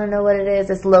really want to know what it is,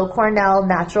 it's Low Cornell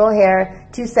Natural Hair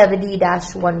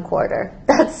 270-1/4.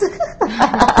 That's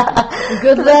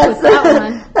good luck with that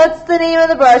one. That's the name of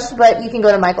the brush, but you can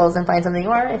go to Michael's and find something.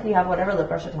 Or if you have whatever lip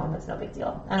brush at home, it's no big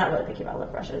deal. I'm not really picky about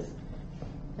lip brushes.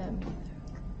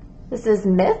 This is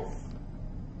Myth.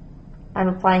 I'm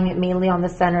applying it mainly on the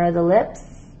center of the lips.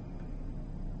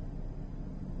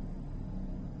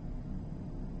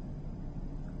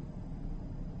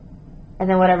 And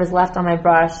then whatever's left on my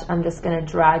brush, I'm just going to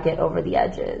drag it over the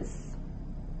edges.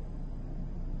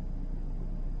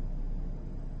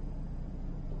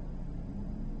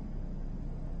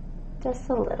 Just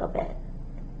a little bit.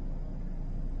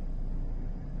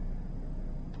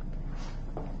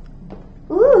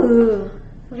 Ooh,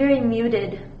 very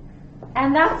muted.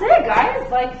 And that's it,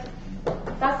 guys. Like,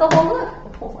 that's the whole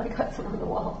look. Oh, I got some on the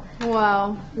wall.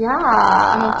 Wow. Yeah.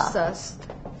 I'm obsessed.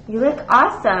 You look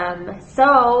awesome.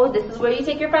 So this is where you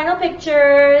take your final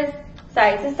pictures,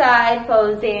 side to side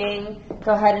posing.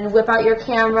 Go ahead and whip out your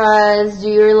cameras, do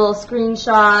your little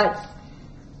screenshots.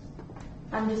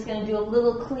 I'm just going to do a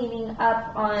little cleaning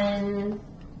up on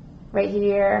right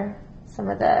here, some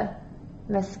of the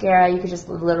mascara. You could just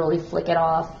literally flick it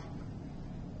off.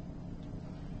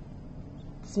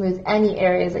 Smooth any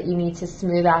areas that you need to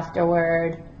smooth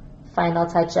afterward. Final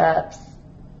touch-ups.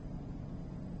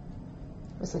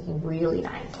 It's looking really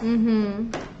nice. I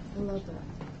love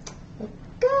that.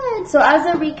 Good. So as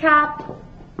a recap,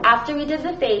 after we did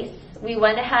the face, we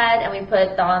went ahead and we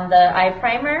put on the eye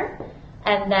primer,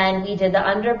 and then we did the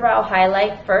underbrow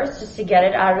highlight first just to get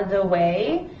it out of the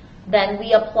way. Then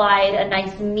we applied a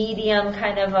nice medium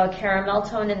kind of a caramel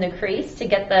tone in the crease to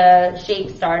get the shape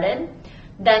started.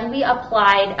 Then we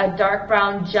applied a dark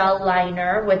brown gel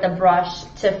liner with a brush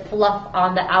to fluff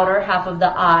on the outer half of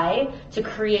the eye to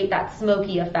create that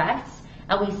smoky effect.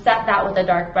 And we set that with a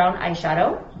dark brown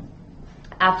eyeshadow.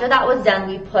 After that was done,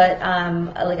 we put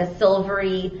like a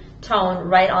silvery tone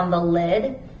right on the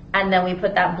lid. And then we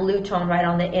put that blue tone right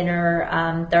on the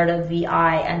inner third of the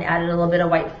eye and added a little bit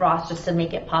of white frost just to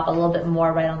make it pop a little bit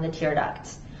more right on the tear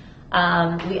duct.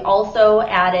 We also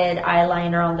added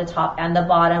eyeliner on the top and the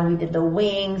bottom. We did the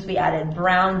wings, we added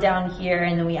brown down here,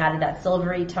 and then we added that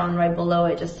silvery tone right below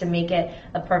it just to make it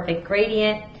a perfect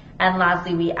gradient. And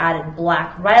lastly, we added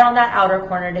black right on that outer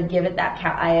corner to give it that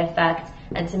cat eye effect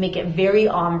and to make it very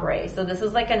ombre. So this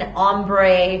is like an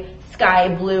ombre,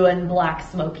 sky blue and black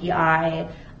smoky eye.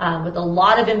 with a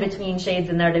lot of in-between shades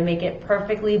in there to make it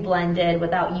perfectly blended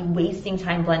without you wasting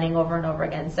time blending over and over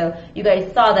again. So you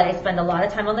guys saw that I spend a lot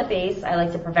of time on the face. I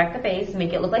like to perfect the face,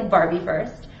 make it look like Barbie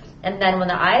first. And then when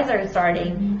the eyes are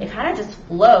starting, it kind of just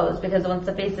flows, because once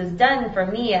the face is done, for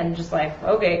me, I'm just like,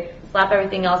 okay, slap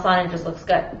everything else on and it just looks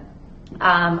good.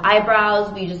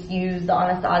 Eyebrows, we just use the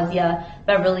Anastasia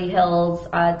Beverly Hills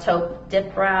Taupe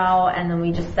Dip Brow, and then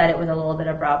we just set it with a little bit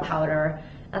of brow powder.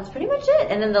 That's pretty much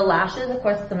it. And then the lashes, of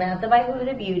course, Samantha by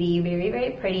Huda Beauty, very,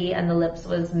 very pretty, and the lips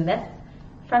was Myth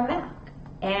from MAC.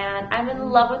 And I'm in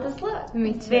love with this look.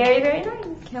 Me too. Very, very nice.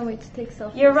 Can't wait to take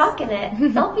selfies. You're rocking it.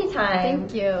 Selfie time.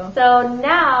 Thank you. So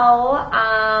now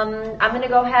I'm going to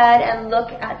go ahead and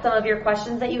look at some of your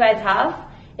questions that you guys have.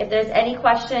 If there's any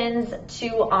questions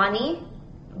to Ani,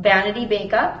 Vanity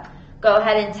Makeup, go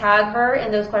ahead and tag her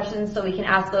in those questions so we can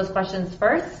ask those questions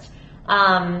first.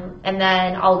 And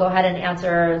then I'll go ahead and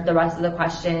answer the rest of the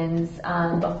questions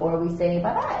before we say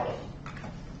bye-bye.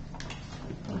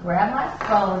 Grab my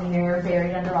phone here,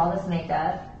 buried under all this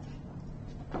makeup.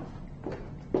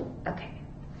 Okay,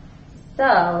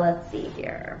 so let's see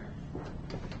here.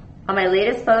 On my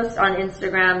latest post on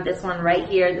Instagram, this one right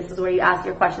here, this is where you ask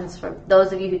your questions. For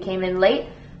those of you who came in late,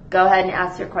 go ahead and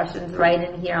ask your questions right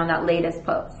in here on that latest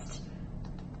post.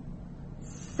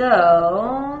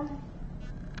 So,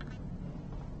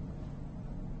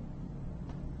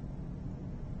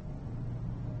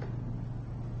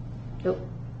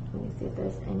 let me see if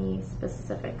there's any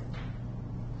specific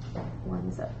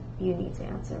ones that you need to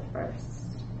answer first.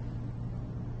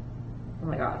 Oh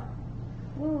my god.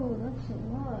 Ooh, that's a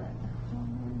lot.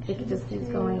 It just keeps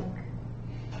going.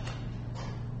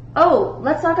 Oh,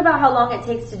 let's talk about how long it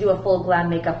takes to do a full glam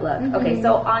makeup look. Okay,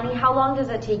 so Ani, how long does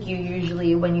it take you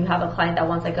usually when you have a client that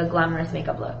wants like a glamorous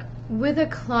makeup look? With a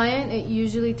client, it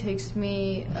usually takes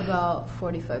me about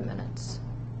 45 minutes.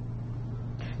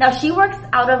 Now, she works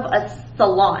out of a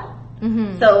salon.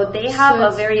 So they have a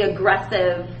very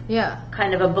aggressive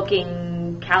kind of a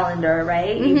booking calendar,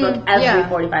 right? You book every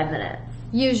 45 minutes.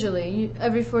 Usually,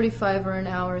 every 45 or an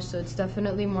hour, so it's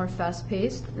definitely more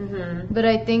fast-paced. But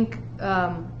I think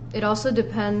it also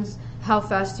depends how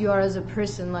fast you are as a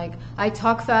person. Like, I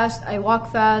talk fast, I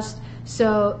walk fast,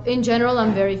 so in general,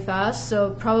 I'm very fast.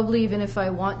 So probably even if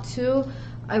I want to,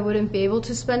 I wouldn't be able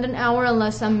to spend an hour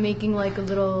unless I'm making like a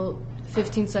little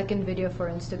 15-second video for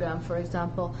Instagram, for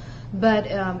example. But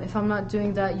if I'm not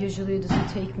doing that, usually it doesn't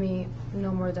take me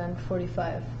no more than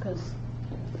 45, because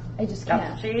I just can't.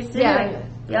 That's what you're used to doing.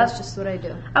 That's just what I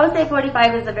do. I would say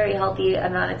 45 is a very healthy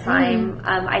amount of time.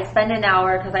 I spend an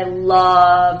hour because I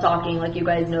love talking, like you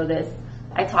guys know this.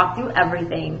 I talk through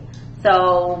everything.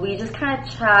 So we just kind of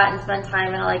chat and spend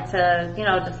time, and I like to, you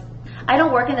know, just, I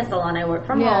don't work in a salon, I work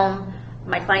from home.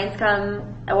 My clients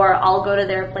come, or I'll go to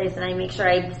their place and I make sure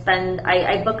I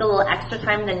book a little extra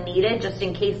time than needed, just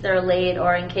in case they're late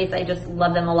or in case I just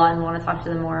love them a lot and want to talk to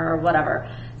them more or whatever.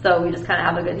 So we just kind of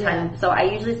have a good time. So I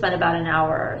usually spend about an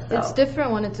hour or so. It's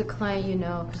different when it's a client you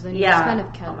know, because then you just kind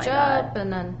of catch up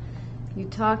and then you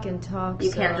talk and talk.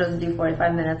 You can't just do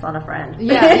 45 minutes on a friend.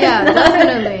 Yeah,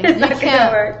 definitely. You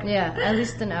can't work. Yeah, at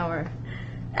least an hour.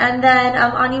 And then,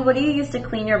 Ani, what do you use to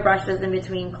clean your brushes in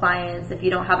between clients if you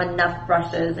don't have enough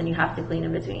brushes and you have to clean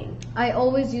in between? I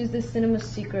always use the Cinema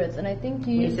Secrets, and I think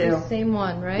you use the same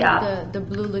one, right? Yeah. The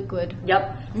blue liquid.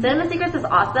 Yep. Cinema Secrets is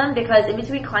awesome because in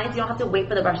between clients you don't have to wait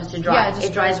for the brushes to dry. Yeah,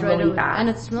 it dries really away. fast. And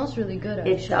it smells really good,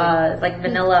 actually. It does. Like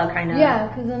vanilla kind of. Yeah,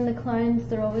 because then the clients,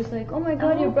 they're always like, oh my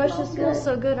god, your brushes smell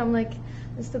so good. I'm like,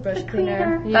 it's the brush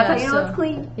cleaner. That's how you know it's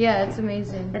clean. Yeah, it's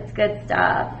amazing. It's good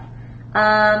stuff.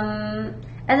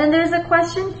 And then there's a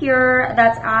question here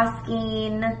that's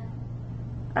asking,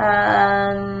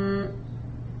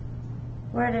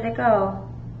 where did it go?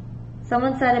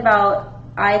 Someone said about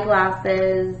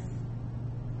eyeglasses.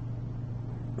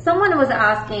 Someone was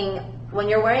asking, when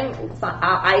you're wearing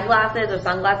eyeglasses or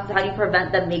sunglasses, how do you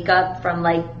prevent the makeup from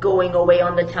like going away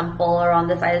on the temple or on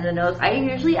the side of the nose? I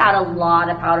usually add a lot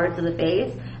of powder to the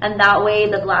face, and that way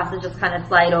the glasses just kind of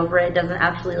slide over it. It doesn't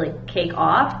actually like cake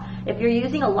off. If you're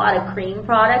using a lot of cream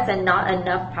products and not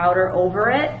enough powder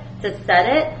over it to set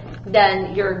it,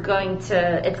 then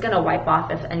it's going to wipe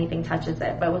off if anything touches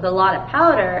it. But with a lot of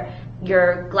powder,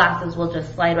 your glasses will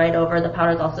just slide right over. The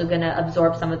powder is also going to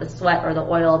absorb some of the sweat or the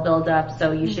oil buildup,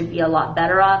 so you should be a lot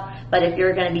better off. But if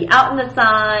you're going to be out in the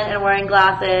sun and wearing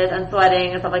glasses and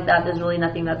sweating and stuff like that, there's really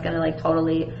nothing that's going to like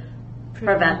totally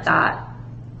prevent that.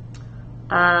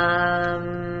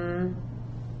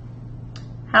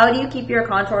 How do you keep your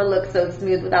contour look so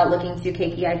smooth without looking too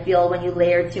cakey? I feel when you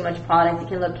layer too much product, it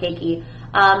can look cakey.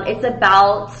 It's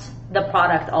about the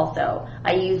product also.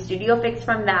 I use Studio Fix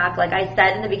from MAC. Like I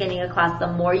said in the beginning of class, the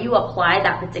more you apply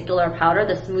that particular powder,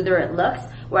 the smoother it looks.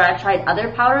 Where I've tried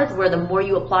other powders where the more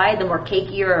you apply, the more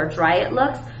cakier or dry it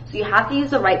looks. So you have to use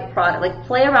the right product. Like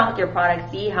play around with your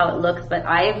product, see how it looks. But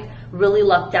I've really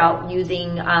lucked out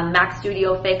using MAC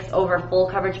Studio Fix over full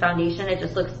coverage foundation. It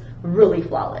just looks really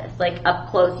flawless. Like up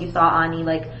close, you saw Ani,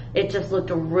 like it just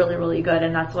looked really, really good.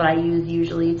 And that's what I use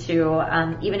usually too.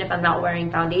 Even if I'm not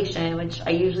wearing foundation, which I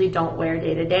usually don't wear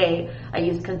day to day, I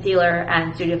use concealer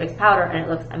and Studio Fix powder and it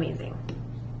looks amazing.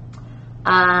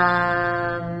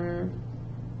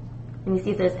 Let me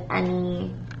see if there's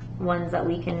any ones that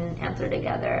we can answer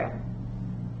together.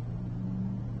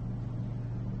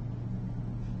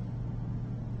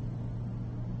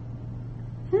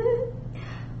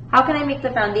 How can I make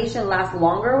the foundation last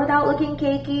longer without looking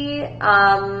cakey?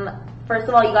 First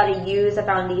of all, you gotta use a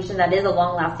foundation that is a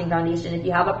long-lasting foundation. If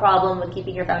you have a problem with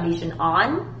keeping your foundation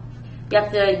on, you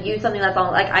have to use something that's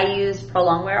on, like I use Pro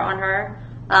Longwear on her.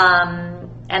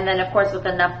 And then of course with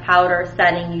enough powder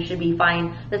setting, you should be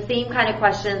fine. The same kind of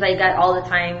questions I get all the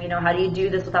time, you know, how do you do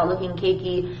this without looking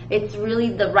cakey? It's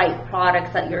really the right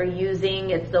products that you're using.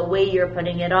 It's the way you're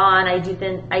putting it on. I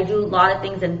do a lot of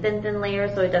things in thin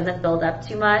layers so it doesn't build up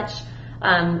too much.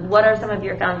 What are some of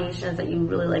your foundations that you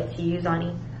really like to use,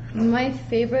 Ani? My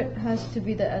favorite has to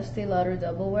be the Estee Lauder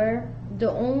Double Wear.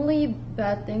 The only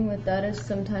bad thing with that is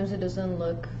sometimes it doesn't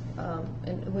look,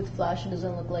 with flash it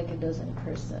doesn't look like it does in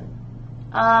person.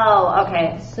 Oh,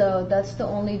 okay. So that's the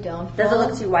only downfall. Does it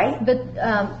look too white? But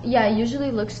yeah, it usually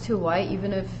looks too white,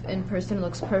 even if in person it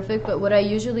looks perfect. But what I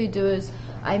usually do is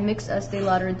I mix Estee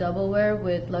Lauder Double Wear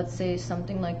with, let's say,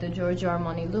 something like the Giorgio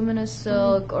Armani Luminous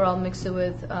Silk, or I'll mix it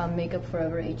with Makeup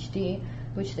Forever HD,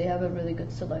 which they have a really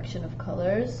good selection of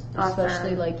colors,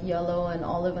 especially like yellow and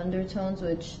olive undertones,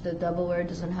 which the Double Wear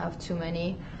doesn't have too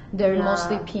many. They're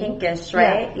mostly pink. Pinkish,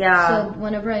 right? Yeah. So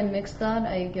whenever I mix that,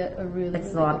 I get a really,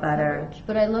 it's a lot better. coverage.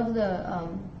 But I love the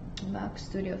MAC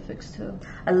Studio Fix too.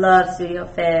 I love Studio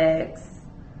Fix.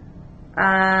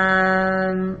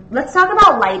 Let's talk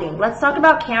about lighting. Let's talk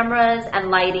about cameras and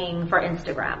lighting for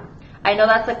Instagram. I know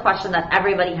that's a question that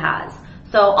everybody has.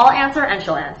 So I'll answer and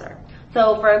she'll answer.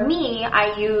 So for me,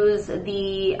 I use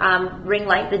the ring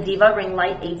light, the Diva ring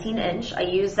light 18-inch. I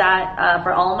use that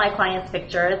for all my clients'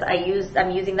 pictures.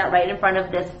 I'm using that right in front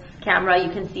of this camera.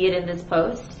 You can see it in this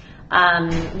post.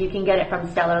 You can get it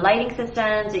from Stellar Lighting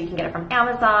Systems, or you can get it from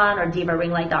Amazon or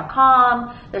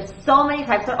divaringlight.com. There's so many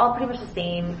types. They're all pretty much the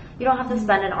same. You don't have to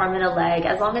spend an arm and a leg.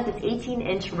 As long as it's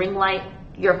 18-inch ring light,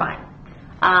 you're fine.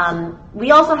 We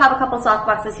also have a couple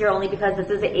softboxes here only because this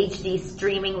is a HD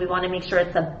streaming. We want to make sure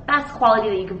it's the best quality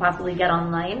that you can possibly get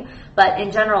online. But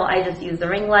in general, I just use the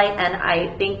ring light, and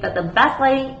I think that the best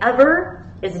lighting ever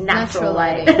is natural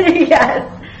lighting.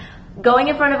 Yes. Going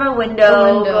in front of a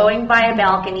window, going by a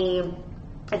balcony.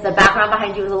 If the background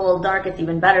behind you is a little dark, it's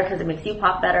even better because it makes you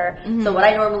pop better. So what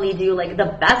I normally do, like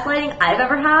the best lighting I've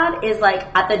ever had is like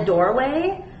at the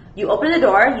doorway. You open the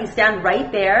door, you stand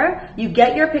right there, you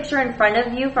get your picture in front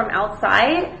of you from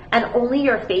outside, and only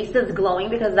your face is glowing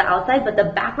because of the outside, but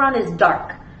the background is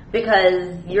dark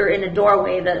because you're in a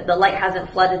doorway, the light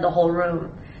hasn't flooded the whole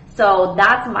room. So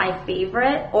that's my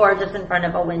favorite, or just in front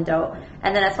of a window.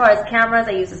 And then as far as cameras,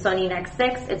 I use the Sony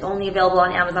Nex6. It's only available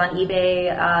on Amazon,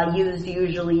 eBay, used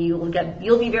usually.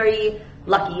 You'll be very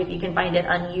lucky if you can find it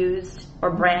unused or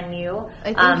brand new.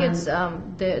 I think it's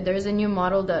there's a new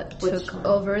model that took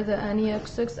over the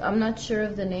NEX6. I'm not sure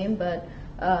of the name, but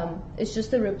it's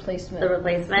just a replacement. The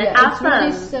replacement? Yeah, it's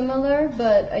really similar,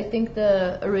 but I think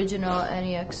the original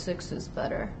NEX6 is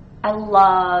better. I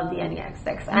love the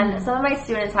NEX6, and some of my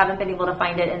students haven't been able to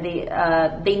find it, and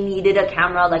they needed a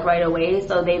camera like right away,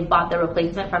 so they've bought the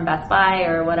replacement from Best Buy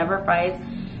or whatever price,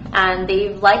 and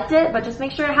they've liked it, but just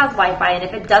make sure it has Wi-Fi. And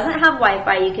if it doesn't have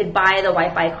Wi-Fi, you could buy the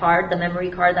Wi-Fi card, the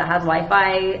memory card that has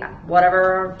Wi-Fi,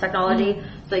 whatever technology,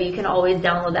 so you can always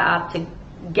download the app to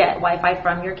get Wi-Fi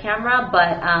from your camera.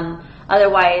 But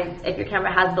otherwise, if your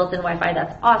camera has built-in Wi-Fi,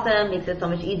 that's awesome. Makes it so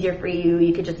much easier for you.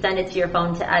 You could just send it to your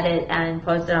phone to edit and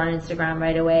post it on Instagram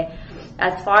right away.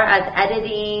 As far as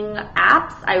editing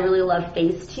apps, I really love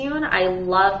Facetune. I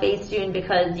love Facetune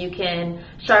because you can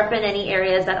sharpen any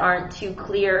areas that aren't too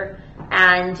clear,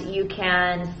 and you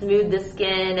can smooth the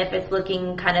skin if it's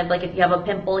looking kind of like if you have a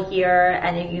pimple here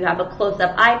and if you have a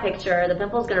close-up eye picture, the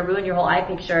pimple's going to ruin your whole eye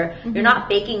picture. You're not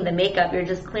faking the makeup. You're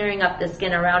just clearing up the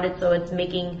skin around it, so it's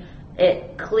making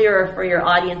it clearer for your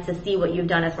audience to see what you've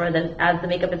done as far as the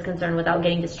makeup is concerned without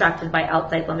getting distracted by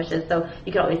outside blemishes. So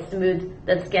you can always smooth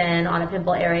the skin on a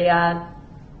pimple area.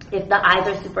 If the eyes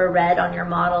are super red on your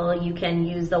model, you can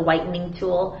use the whitening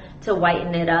tool to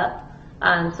whiten it up.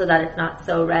 so that it's not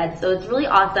so red. So it's really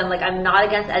awesome. Like, I'm not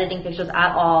against editing pictures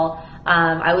at all.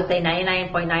 I would say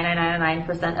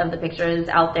 99.9999% of the pictures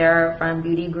out there from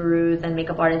beauty gurus and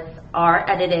makeup artists are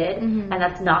edited, and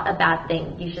that's not a bad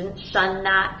thing. You shouldn't shun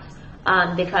that.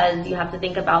 Because you have to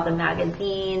think about the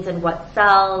magazines and what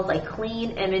sells. Like,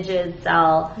 clean images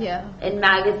sell. Yeah. In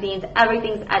magazines,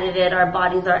 everything's edited. Our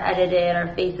bodies are edited.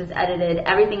 Our face is edited.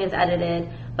 Everything is edited.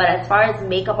 But as far as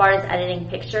makeup artists editing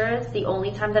pictures, the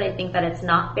only time that I think that it's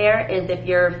not fair is if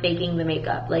you're faking the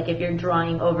makeup. Like, if you're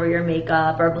drawing over your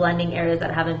makeup or blending areas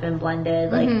that haven't been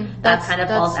blended. Like, that's kind of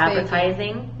false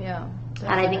advertising. Yeah.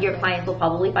 And I think your clients will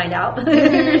probably find out if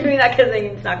you're doing that, because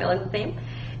it's not going to look the same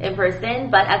in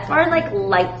person. But as far as like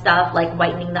light stuff, like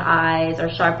whitening the eyes or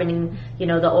sharpening, you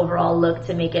know, the overall look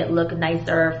to make it look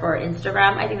nicer for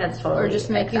Instagram, I think that's totally Or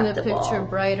just making acceptable. the picture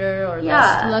brighter, or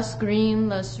less green,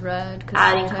 less red.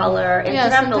 Adding color.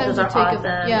 Instagram filters are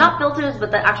awesome. Yeah. Not filters, but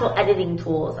the actual editing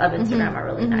tools of Instagram are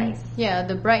really nice. Yeah,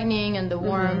 the brightening and the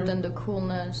warmth and the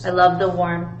coolness. I love the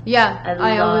warmth. Yeah,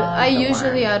 I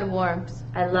usually add warmth.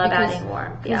 I love adding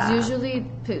warmth. Yeah. Because usually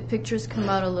pictures come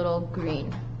out a little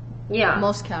green. Yeah.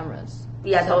 Most cameras.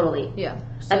 Yeah, totally. Yeah.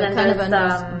 So And then it kind of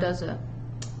there's, does it.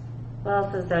 What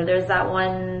else is there? There's that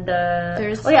one,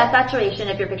 saturation.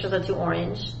 If your pictures are too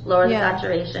orange, lower the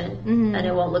saturation, and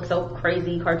it won't look so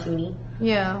crazy cartoony.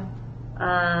 Yeah.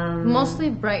 Mostly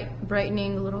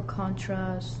brightening, a little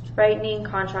contrast. Brightening,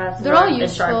 contrast, they're all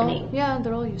useful. Sharpening. Yeah,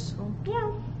 they're all useful.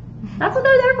 Yeah. That's what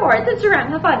they're there for. It's Instagram.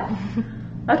 Have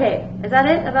fun. Okay, is that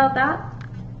it about that?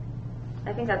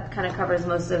 I think that kind of covers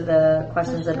most of the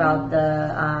questions about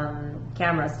the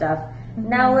camera stuff.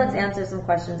 Now let's answer some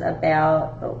questions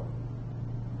about,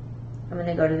 I'm going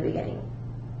to go to the beginning.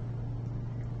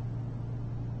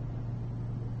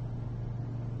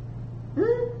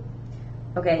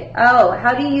 Okay. Oh,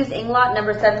 how do you use Inglot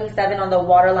number 77 on the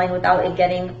waterline without it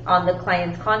getting on the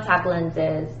client's contact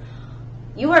lenses?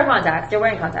 You wear contacts. You're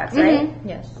wearing contacts, right?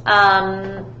 Yes.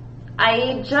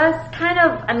 I just kind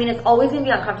of, I mean, it's always going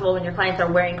to be uncomfortable when your clients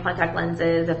are wearing contact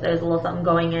lenses. If there's a little something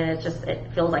going in,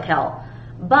 it feels like hell.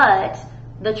 But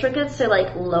the trick is to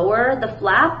like lower the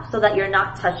flap so that you're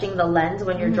not touching the lens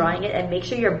when you're drawing it, and make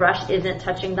sure your brush isn't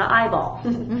touching the eyeball.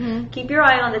 Keep your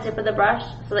eye on the tip of the brush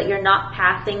so that you're not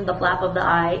passing the flap of the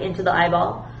eye into the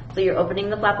eyeball. So you're opening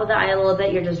the flap of the eye a little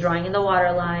bit, you're just drawing in the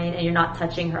waterline, and you're not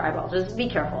touching her eyeball. So just be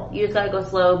careful. You just gotta go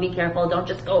slow, be careful. Don't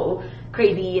just go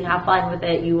crazy and have fun with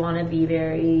it. You wanna be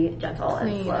very gentle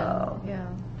and slow. Yeah.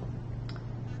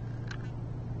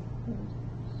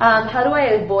 How do I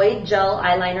avoid gel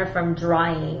eyeliner from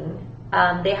drying?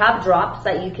 They have drops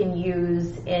that you can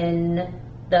use in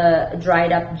the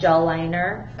dried up gel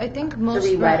liner. I think most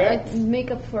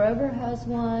Makeup Forever has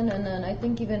one, and then I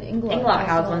think even Inglot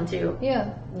has one too.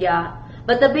 Yeah. Yeah.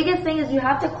 But the biggest thing is you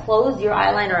have to close your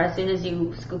eyeliner as soon as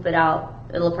you scoop it out.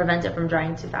 It'll prevent it from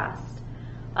drying too fast.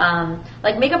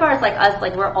 Like makeup artists like us,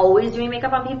 like we're always doing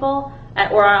makeup on people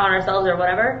or on ourselves or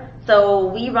whatever. So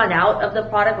we run out of the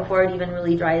product before it even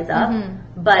really dries up.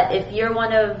 But if you're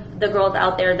one of the girls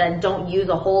out there that don't use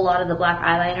a whole lot of the black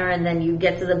eyeliner, and then you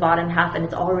get to the bottom half and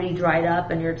it's already dried up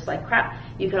and you're just like, crap,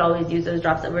 you could always use those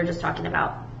drops that we were just talking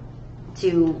about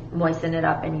to moisten it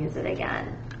up and use it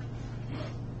again.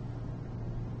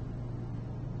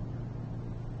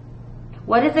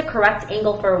 What is the correct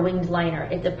angle for a winged liner?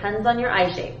 It depends on your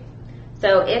eye shape.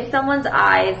 So if someone's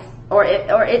eyes, or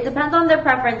it depends on their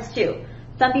preference too.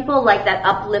 Some people like that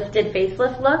uplifted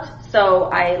facelift look, so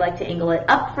I like to angle it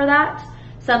up for that.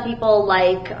 Some people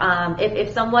like,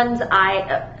 if someone's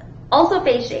eye, also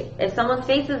face shape. If someone's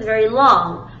face is very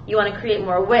long, you want to create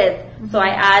more width, so I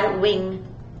add wing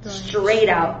straight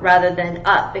out rather than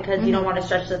up, because you don't want to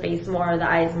stretch the face more or the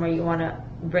eyes more, you want to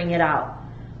bring it out.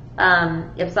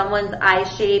 If someone's eye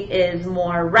shape is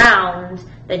more round,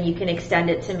 then you can extend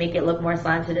it to make it look more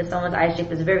slanted. If someone's eye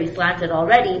shape is very slanted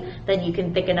already, then you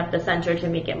can thicken up the center to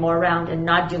make it more round and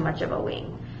not do much of a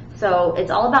wing. So it's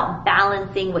all about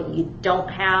balancing what you don't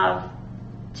have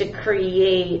to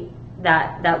create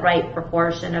that right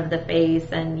proportion of the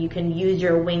face, and you can use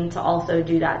your wing to also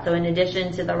do that. So in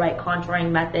addition to the right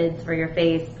contouring methods for your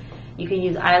face, you can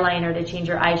use eyeliner to change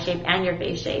your eye shape and your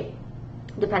face shape,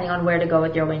 depending on where to go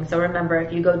with your wing. So remember,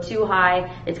 if you go too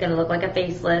high, it's going to look like a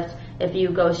facelift. If you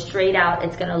go straight out,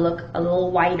 it's going to look a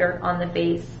little wider on the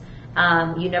face.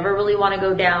 You never really want to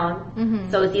go down.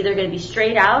 So it's either going to be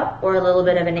straight out or a little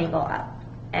bit of an angle up.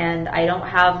 And I don't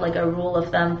have like a rule of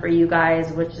thumb for you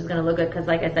guys, which is going to look good, because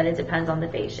like I said, it depends on the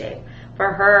face shape.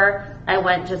 For her, I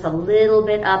went just a little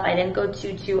bit up. I didn't go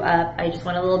too up. I just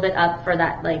went a little bit up for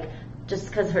that like just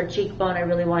because her cheekbone, I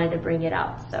really wanted to bring it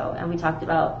out. So, and we talked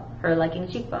about her liking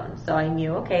cheekbones. So I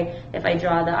knew, okay, if I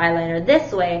draw the eyeliner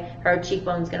this way, her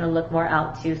cheekbone's going to look more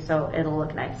out too, so it'll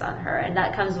look nice on her. And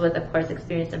that comes with, of course,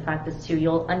 experience and practice too.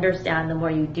 You'll understand the more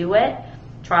you do it,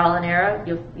 trial and error,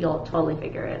 you'll totally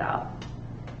figure it out.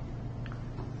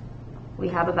 We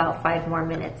have about 5 more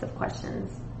minutes of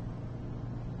questions.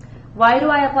 Why do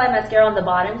I apply mascara on the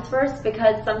bottoms first?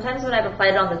 Because sometimes when I've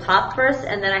applied it on the top first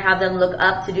and then I have them look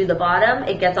up to do the bottom,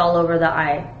 it gets all over the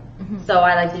eye. So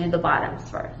I like to do the bottoms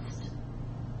first.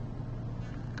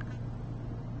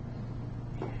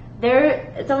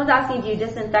 Someone's asking, do you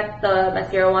disinfect the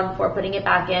mascara wand before putting it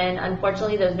back in?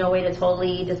 Unfortunately, there's no way to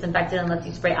totally disinfect it unless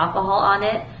you spray alcohol on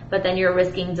it, but then you're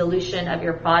risking dilution of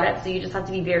your product, so you just have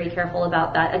to be very careful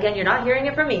about that. Again, you're not hearing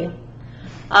it from me.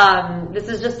 This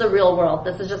is just the real world.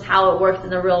 This is just how it works in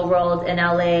the real world in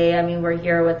LA. I mean, we're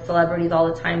here with celebrities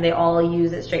all the time. They all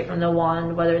use it straight from the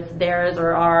wand, whether it's theirs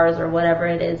or ours or whatever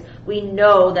it is. We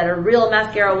know that a real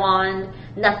mascara wand,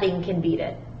 nothing can beat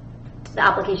it. The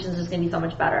application is just going to be so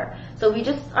much better. So we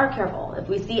just are careful. If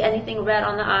we see anything red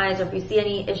on the eyes or if we see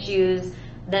any issues,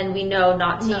 then we know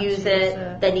not to use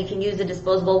it. Then you can use a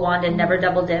disposable wand and never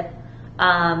double dip.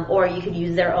 Or you could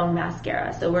use their own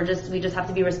mascara. So we just have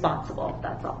to be responsible.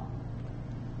 That's all.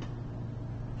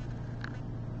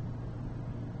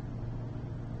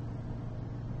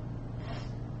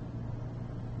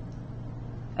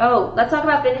 Oh, let's talk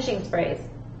about finishing sprays.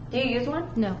 Do you use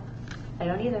one? No. I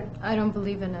don't either. I don't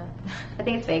believe in it. I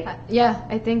think it's fake. Yeah,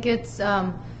 I think it's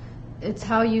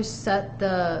how you set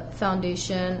the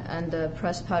foundation and the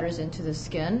pressed powders into the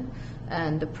skin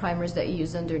and the primers that you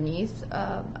use underneath.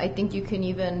 I think you can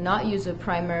even not use a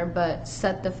primer but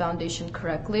set the foundation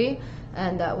correctly,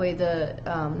 and that way the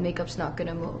makeup's not going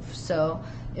to move. So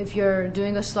if you're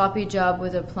doing a sloppy job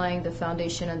with applying the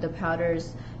foundation and the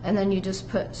powders and then you just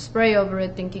put spray over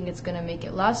it thinking it's going to make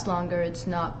it last longer, it's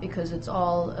not, because it's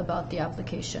all about the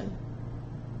application.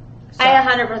 So, I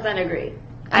 100% agree.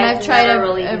 And I've tried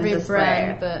every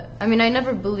brand, but I mean, I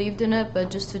never believed in it,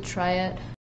 but just to try it,